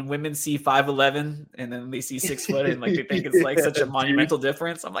like when women see 5'11" and then they see 6 foot and like they think it's like such a monumental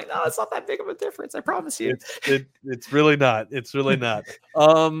difference. I'm like, no, it's not that big of a difference. I promise you. It's really not. It's really not.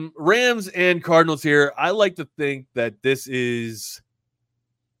 Rams and Cardinals here. I like to think that this is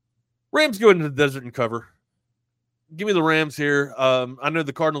Rams go into the desert and cover. Give me the Rams here. I know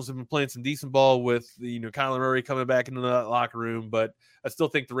the Cardinals have been playing some decent ball with Kyler Murray coming back into the locker room, but I still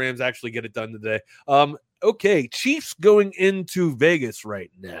think the Rams actually get it done today. Okay, Chiefs going into Vegas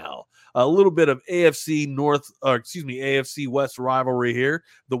right now. A little bit of AFC West rivalry here.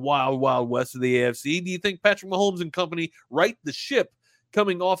 The wild, wild west of the AFC. Do you think Patrick Mahomes and company right the ship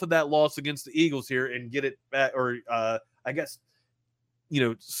coming off of that loss against the Eagles here and get it back, or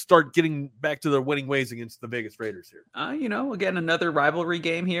start getting back to their winning ways against the Vegas Raiders here? Again, another rivalry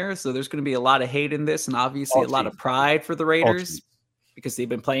game here. So there's going to be a lot of hate in this and obviously a lot of pride for the Raiders because they've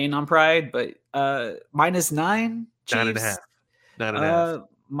been playing on Pride, but -9, Chiefs. 9.5.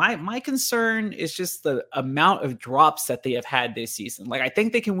 9.5. My concern is just the amount of drops that they have had this season. Like, I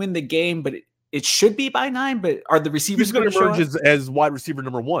think they can win the game, but it should be by 9. But are the receivers going to emerge as wide receiver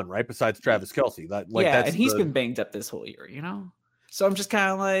number 1, right? Besides Travis Kelce. And he's been banged up this whole year, So I'm just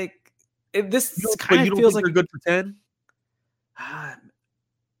kind of like, this kind of feels like they're good for 10.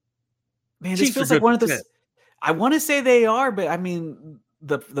 Man, this feels like one of those. 10. I want to say they are, but I mean,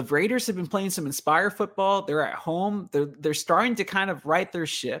 the Raiders have been playing some Inspire football. They're at home. They're starting to kind of right their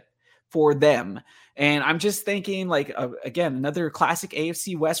ship for them. And I'm just thinking, like, again, another classic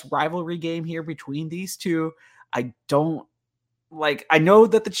AFC West rivalry game here between these two. I know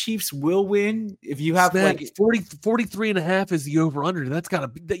that the Chiefs will win. If you have 43.5 is the over under.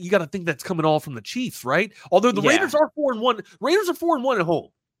 You got to think that's coming all from the Chiefs, right? Although the Raiders are 4-1. Raiders are 4-1 at home.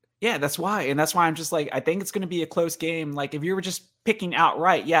 Yeah, that's why. And that's why I'm just like, I think it's going to be a close game. Like, if you were just picking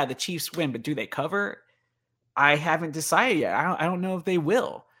outright, the Chiefs win, but do they cover? I haven't decided yet. I don't know if they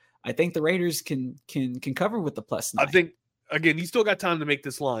will. I think the Raiders can cover with the +9. I think, again, you still got time to make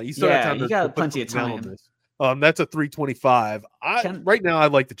this line. You still got time you got plenty of time on this. That's a 325. Right now, I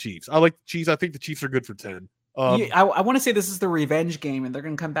like the Chiefs. I think the Chiefs are good for 10. I want to say this is the revenge game, and they're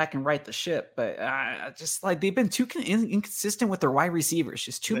going to come back and right the ship. But just like they've been too inconsistent with their wide receivers.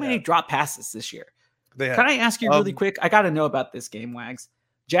 Just too many drop passes this year. Can I ask you really quick? I got to know about this game, Wags.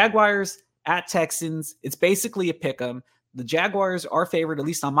 Jaguars at Texans. It's basically a pick 'em. The Jaguars are favored, at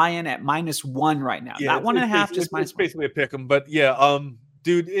least on my end, at -1 right now. Not 1.5, just -1. It's basically a pick 'em, but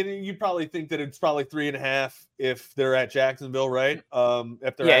dude, you probably think that it's probably 3.5 if they're at Jacksonville, right?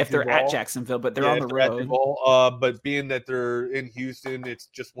 If they're at Jacksonville, but they're on the road. But being that they're in Houston, it's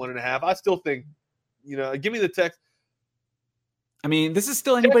just 1.5. I still think, give me the Texans. I mean, this is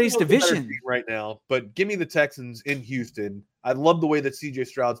still anybody's division right now, but give me the Texans in Houston. I love the way that CJ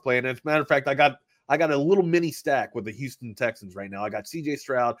Stroud's playing. As a matter of fact, I got a little mini stack with the Houston Texans right now. I got CJ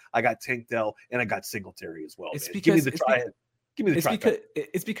Stroud, I got Tank Dell, and I got Singletary as well. Give me the try.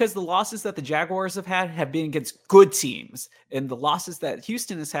 It's because the losses that the Jaguars have been against good teams, and the losses that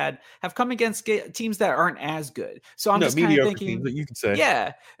Houston has had have come against teams that aren't as good. So I'm just kind of thinking that you can say,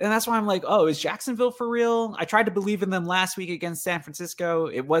 and that's why I'm like, oh, is Jacksonville for real? I tried to believe in them last week against San Francisco.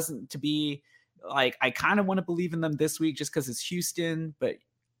 It wasn't to be. Like, I kind of want to believe in them this week just because it's Houston, but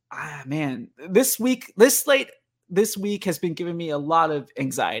man, this week has been giving me a lot of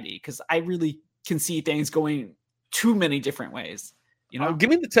anxiety because I really can see things going too many different ways. Give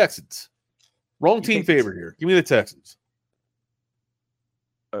me the Texans. Wrong team favorite here. Give me the Texans.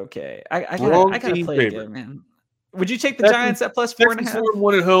 Okay, I gotta play it again, man. Would you take the Giants at +4.5?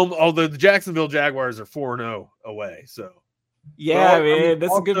 4-1 at home, although the Jacksonville Jaguars are 4-0 away. So man,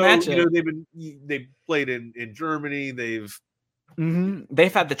 that's a good matchup. They've played in Germany. They've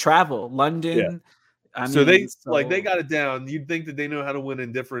had the travel, London. Yeah. They got it down. You'd think that they know how to win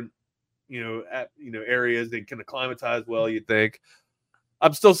in different areas. They can acclimatize well, you'd think.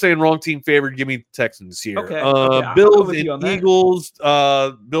 I'm still saying wrong team favored. Give me Texans here. Okay. Bills and Eagles.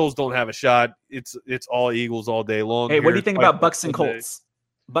 Bills don't have a shot. It's all Eagles all day long. Hey, what do you think about Bucks and Colts?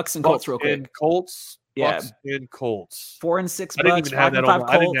 Bucks and Colts real quick. Bucks and Colts. 4-6 I didn't have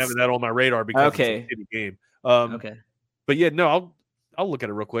that on my radar because it's a shitty game. But I'll look at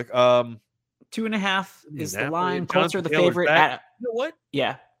it real quick. 2.5 is the line. Colts are the favorite. You know what?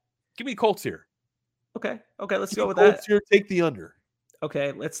 Yeah. Give me Colts here. Okay. Let's go with that. Here, take the under.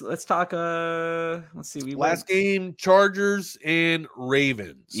 Okay. Let's talk. Let's see. Last game, Chargers and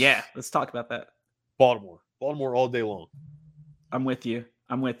Ravens. Yeah. Let's talk about that. Baltimore all day long. I'm with you.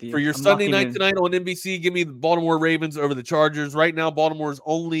 For your Sunday night tonight on NBC, give me the Baltimore Ravens over the Chargers. Right now, Baltimore is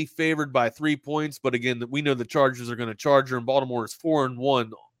only favored by 3 points, but again, we know the Chargers are going to charge her, and Baltimore is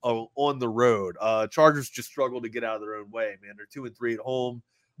 4-1 on the road. Chargers just struggle to get out of their own way, man. They're 2-3 at home.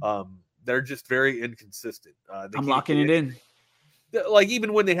 They're just very inconsistent. I'm locking it in. Like,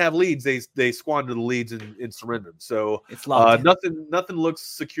 even when they have leads, they squander the leads and surrender them. So it's locked in. Nothing looks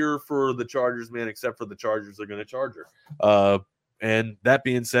secure for the Chargers, man, except for the Chargers are going to charge her. And that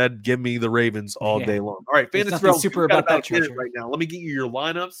being said, give me the Ravens all day long. All right, fantasy super about that right now. Let me get you your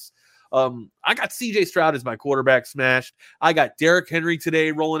lineups. I got CJ Stroud as my quarterback smashed. I got Derrick Henry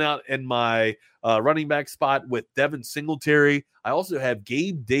today rolling out in my running back spot with Devin Singletary. I also have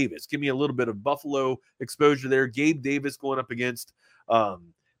Gabe Davis. Give me a little bit of Buffalo exposure there. Gabe Davis going up against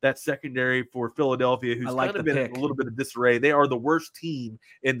that secondary for Philadelphia, who's like kind of been in pick. a little bit of disarray. They are the worst team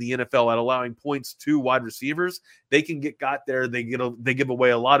in the NFL at allowing points to wide receivers. They can got there. They give away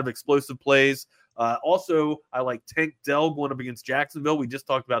a lot of explosive plays. Also, I like Tank Dell going up against Jacksonville. We just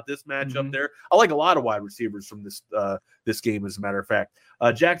talked about this matchup there. I like a lot of wide receivers from this game, as a matter of fact.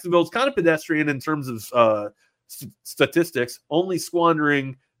 Jacksonville's kind of pedestrian in terms of statistics, only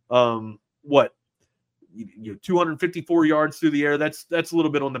squandering 254 yards through the air. That's a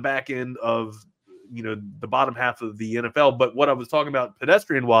little bit on the back end of the bottom half of the NFL. But what I was talking about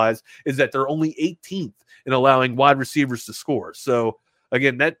pedestrian wise is that they're only 18th in allowing wide receivers to score. So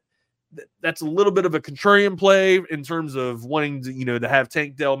again, that's a little bit of a contrarian play in terms of wanting to have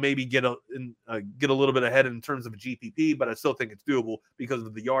Tank Dell maybe get a little bit ahead in terms of a GPP, but I still think it's doable because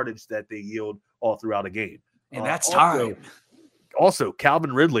of the yardage that they yield all throughout a game. And that's time. Also,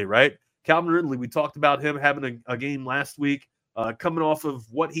 Calvin Ridley, right? Calvin Ridley, we talked about him having a game last week, coming off of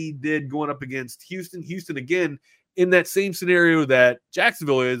what he did going up against Houston. Houston, again, in that same scenario that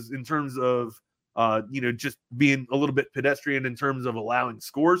Jacksonville is in terms of just being a little bit pedestrian in terms of allowing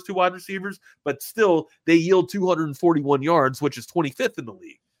scores to wide receivers, but still they yield 241 yards, which is 25th in the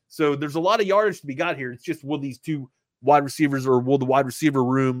league. So there's a lot of yardage to be got here. It's just, will these two wide receivers, or will the wide receiver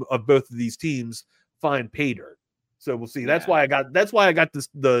room of both of these teams find pay dirt? So we'll see. That's why I got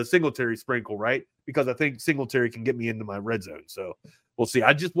the Singletary sprinkle, right? Because I think Singletary can get me into my red zone. So we'll see.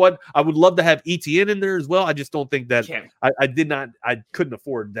 I would love to have ETN in there as well. I just don't think that I couldn't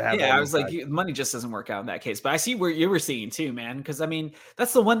afford to have. Yeah, I was like, money just doesn't work out in that case. But I see where you were seeing too, man. Because I mean,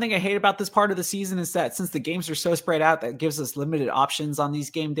 that's the one thing I hate about this part of the season is that since the games are so spread out, that gives us limited options on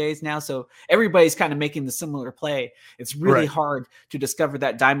these game days now. So everybody's kind of making the similar play. It's really hard to discover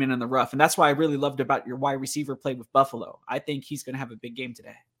that diamond in the rough, and that's why I really loved about your wide receiver play with Buffalo. I think he's going to have a big game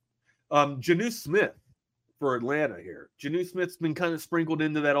today. Jonnu Smith for Atlanta here. Jonnu Smith's been kind of sprinkled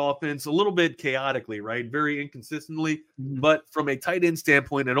into that offense a little bit chaotically, right? Very inconsistently. But from a tight end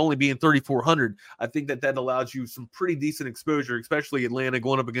standpoint, and only being 3,400, I think that allows you some pretty decent exposure, especially Atlanta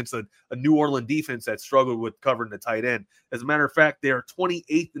going up against a New Orleans defense that struggled with covering the tight end. As a matter of fact, they are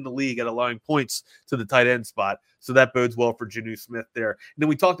 28th in the league at allowing points to the tight end spot. So that bodes well for Jonnu Smith there. And then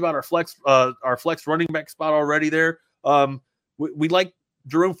we talked about our flex running back spot already there. We like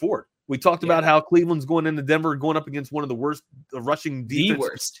Jerome Ford. We talked about how Cleveland's going into Denver, going up against one of the worst rushing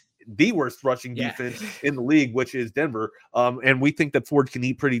defense, the worst rushing defense in the league, which is Denver. And we think that Ford can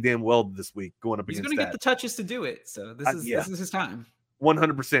eat pretty damn well this week going up against that. He's going to get the touches to do it. So this is his time.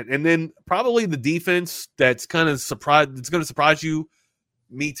 100%. And then probably the defense that's kind of surprised, it's going to surprise you,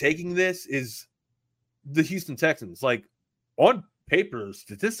 me taking this, is the Houston Texans. Like, on paper,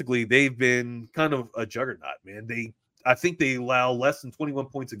 statistically, they've been kind of a juggernaut, man. I think they allow less than 21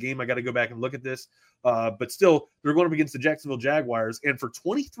 points a game. I got to go back and look at this. But still, they're going up against the Jacksonville Jaguars. And for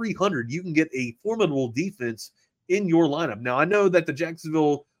 2,300, you can get a formidable defense in your lineup. Now, I know that the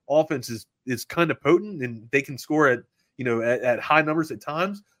Jacksonville offense is kind of potent, and they can score at high numbers at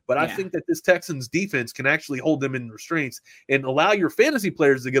times. But I think that this Texans defense can actually hold them in restraints and allow your fantasy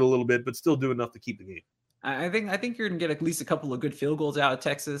players to get a little bit, but still do enough to keep the game. I think you're going to get at least a couple of good field goals out of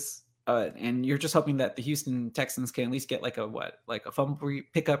Texas. And you're just hoping that the Houston Texans can at least get like a fumble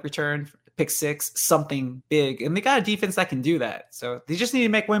pickup return, pick six, something big. And they got a defense that can do that. So they just need to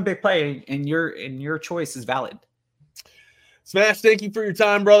make one big play, and your choice is valid. Smash, thank you for your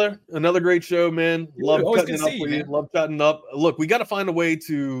time, brother. Another great show, man. Love cutting it up with you. Love cutting up. Look, we got to find a way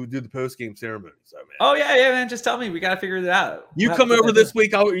to do the post-game ceremony. So, man. Oh, yeah, man. Just tell me. We got to figure it out. You come over this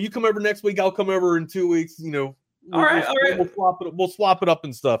week. You come over next week. I'll come over in 2 weeks, All right. We'll swap it up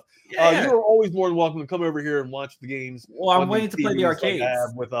and stuff. You're always more than welcome to come over here and watch the games. Well, I'm waiting to play the arcades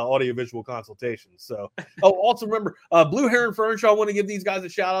with audiovisual consultations. So, also remember, Blue Heron Furniture. I want to give these guys a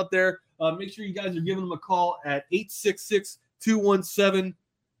shout out there. Make sure you guys are giving them a call at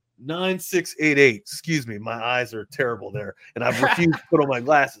 866-217-9688. Excuse me, my eyes are terrible there, and I've refused to put on my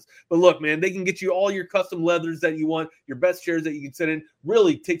glasses. But look, man, they can get you all your custom leathers that you want, your best chairs that you can sit in.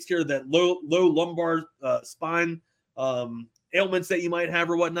 Really takes care of that low lumbar spine ailments that you might have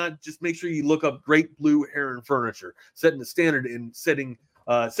or whatnot. Just make sure you look up Great Blue Heron Furniture, setting the standard in setting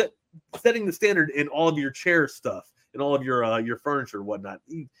the standard in all of your chair stuff and all of your furniture and whatnot.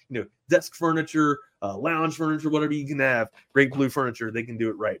 Desk furniture, lounge furniture, whatever you can have. Great Blue Furniture, they can do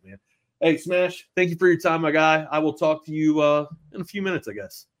it right, man. Hey, Smash, thank you for your time, my guy. I will talk to you in a few minutes, I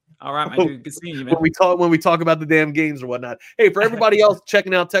guess. All right, man. Good seeing you, man. When we talk about the damn games or whatnot. Hey, for everybody else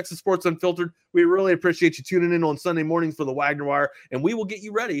checking out Texas Sports Unfiltered, we really appreciate you tuning in on Sunday mornings for the Wagner Wire, and we will get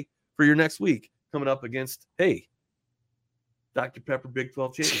you ready for your next week coming up against, Dr. Pepper Big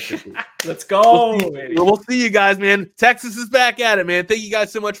 12 championship. Let's go. We'll see you guys, man. Texas is back at it, man. Thank you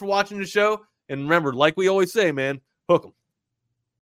guys so much for watching the show. And remember, like we always say, man, hook 'em.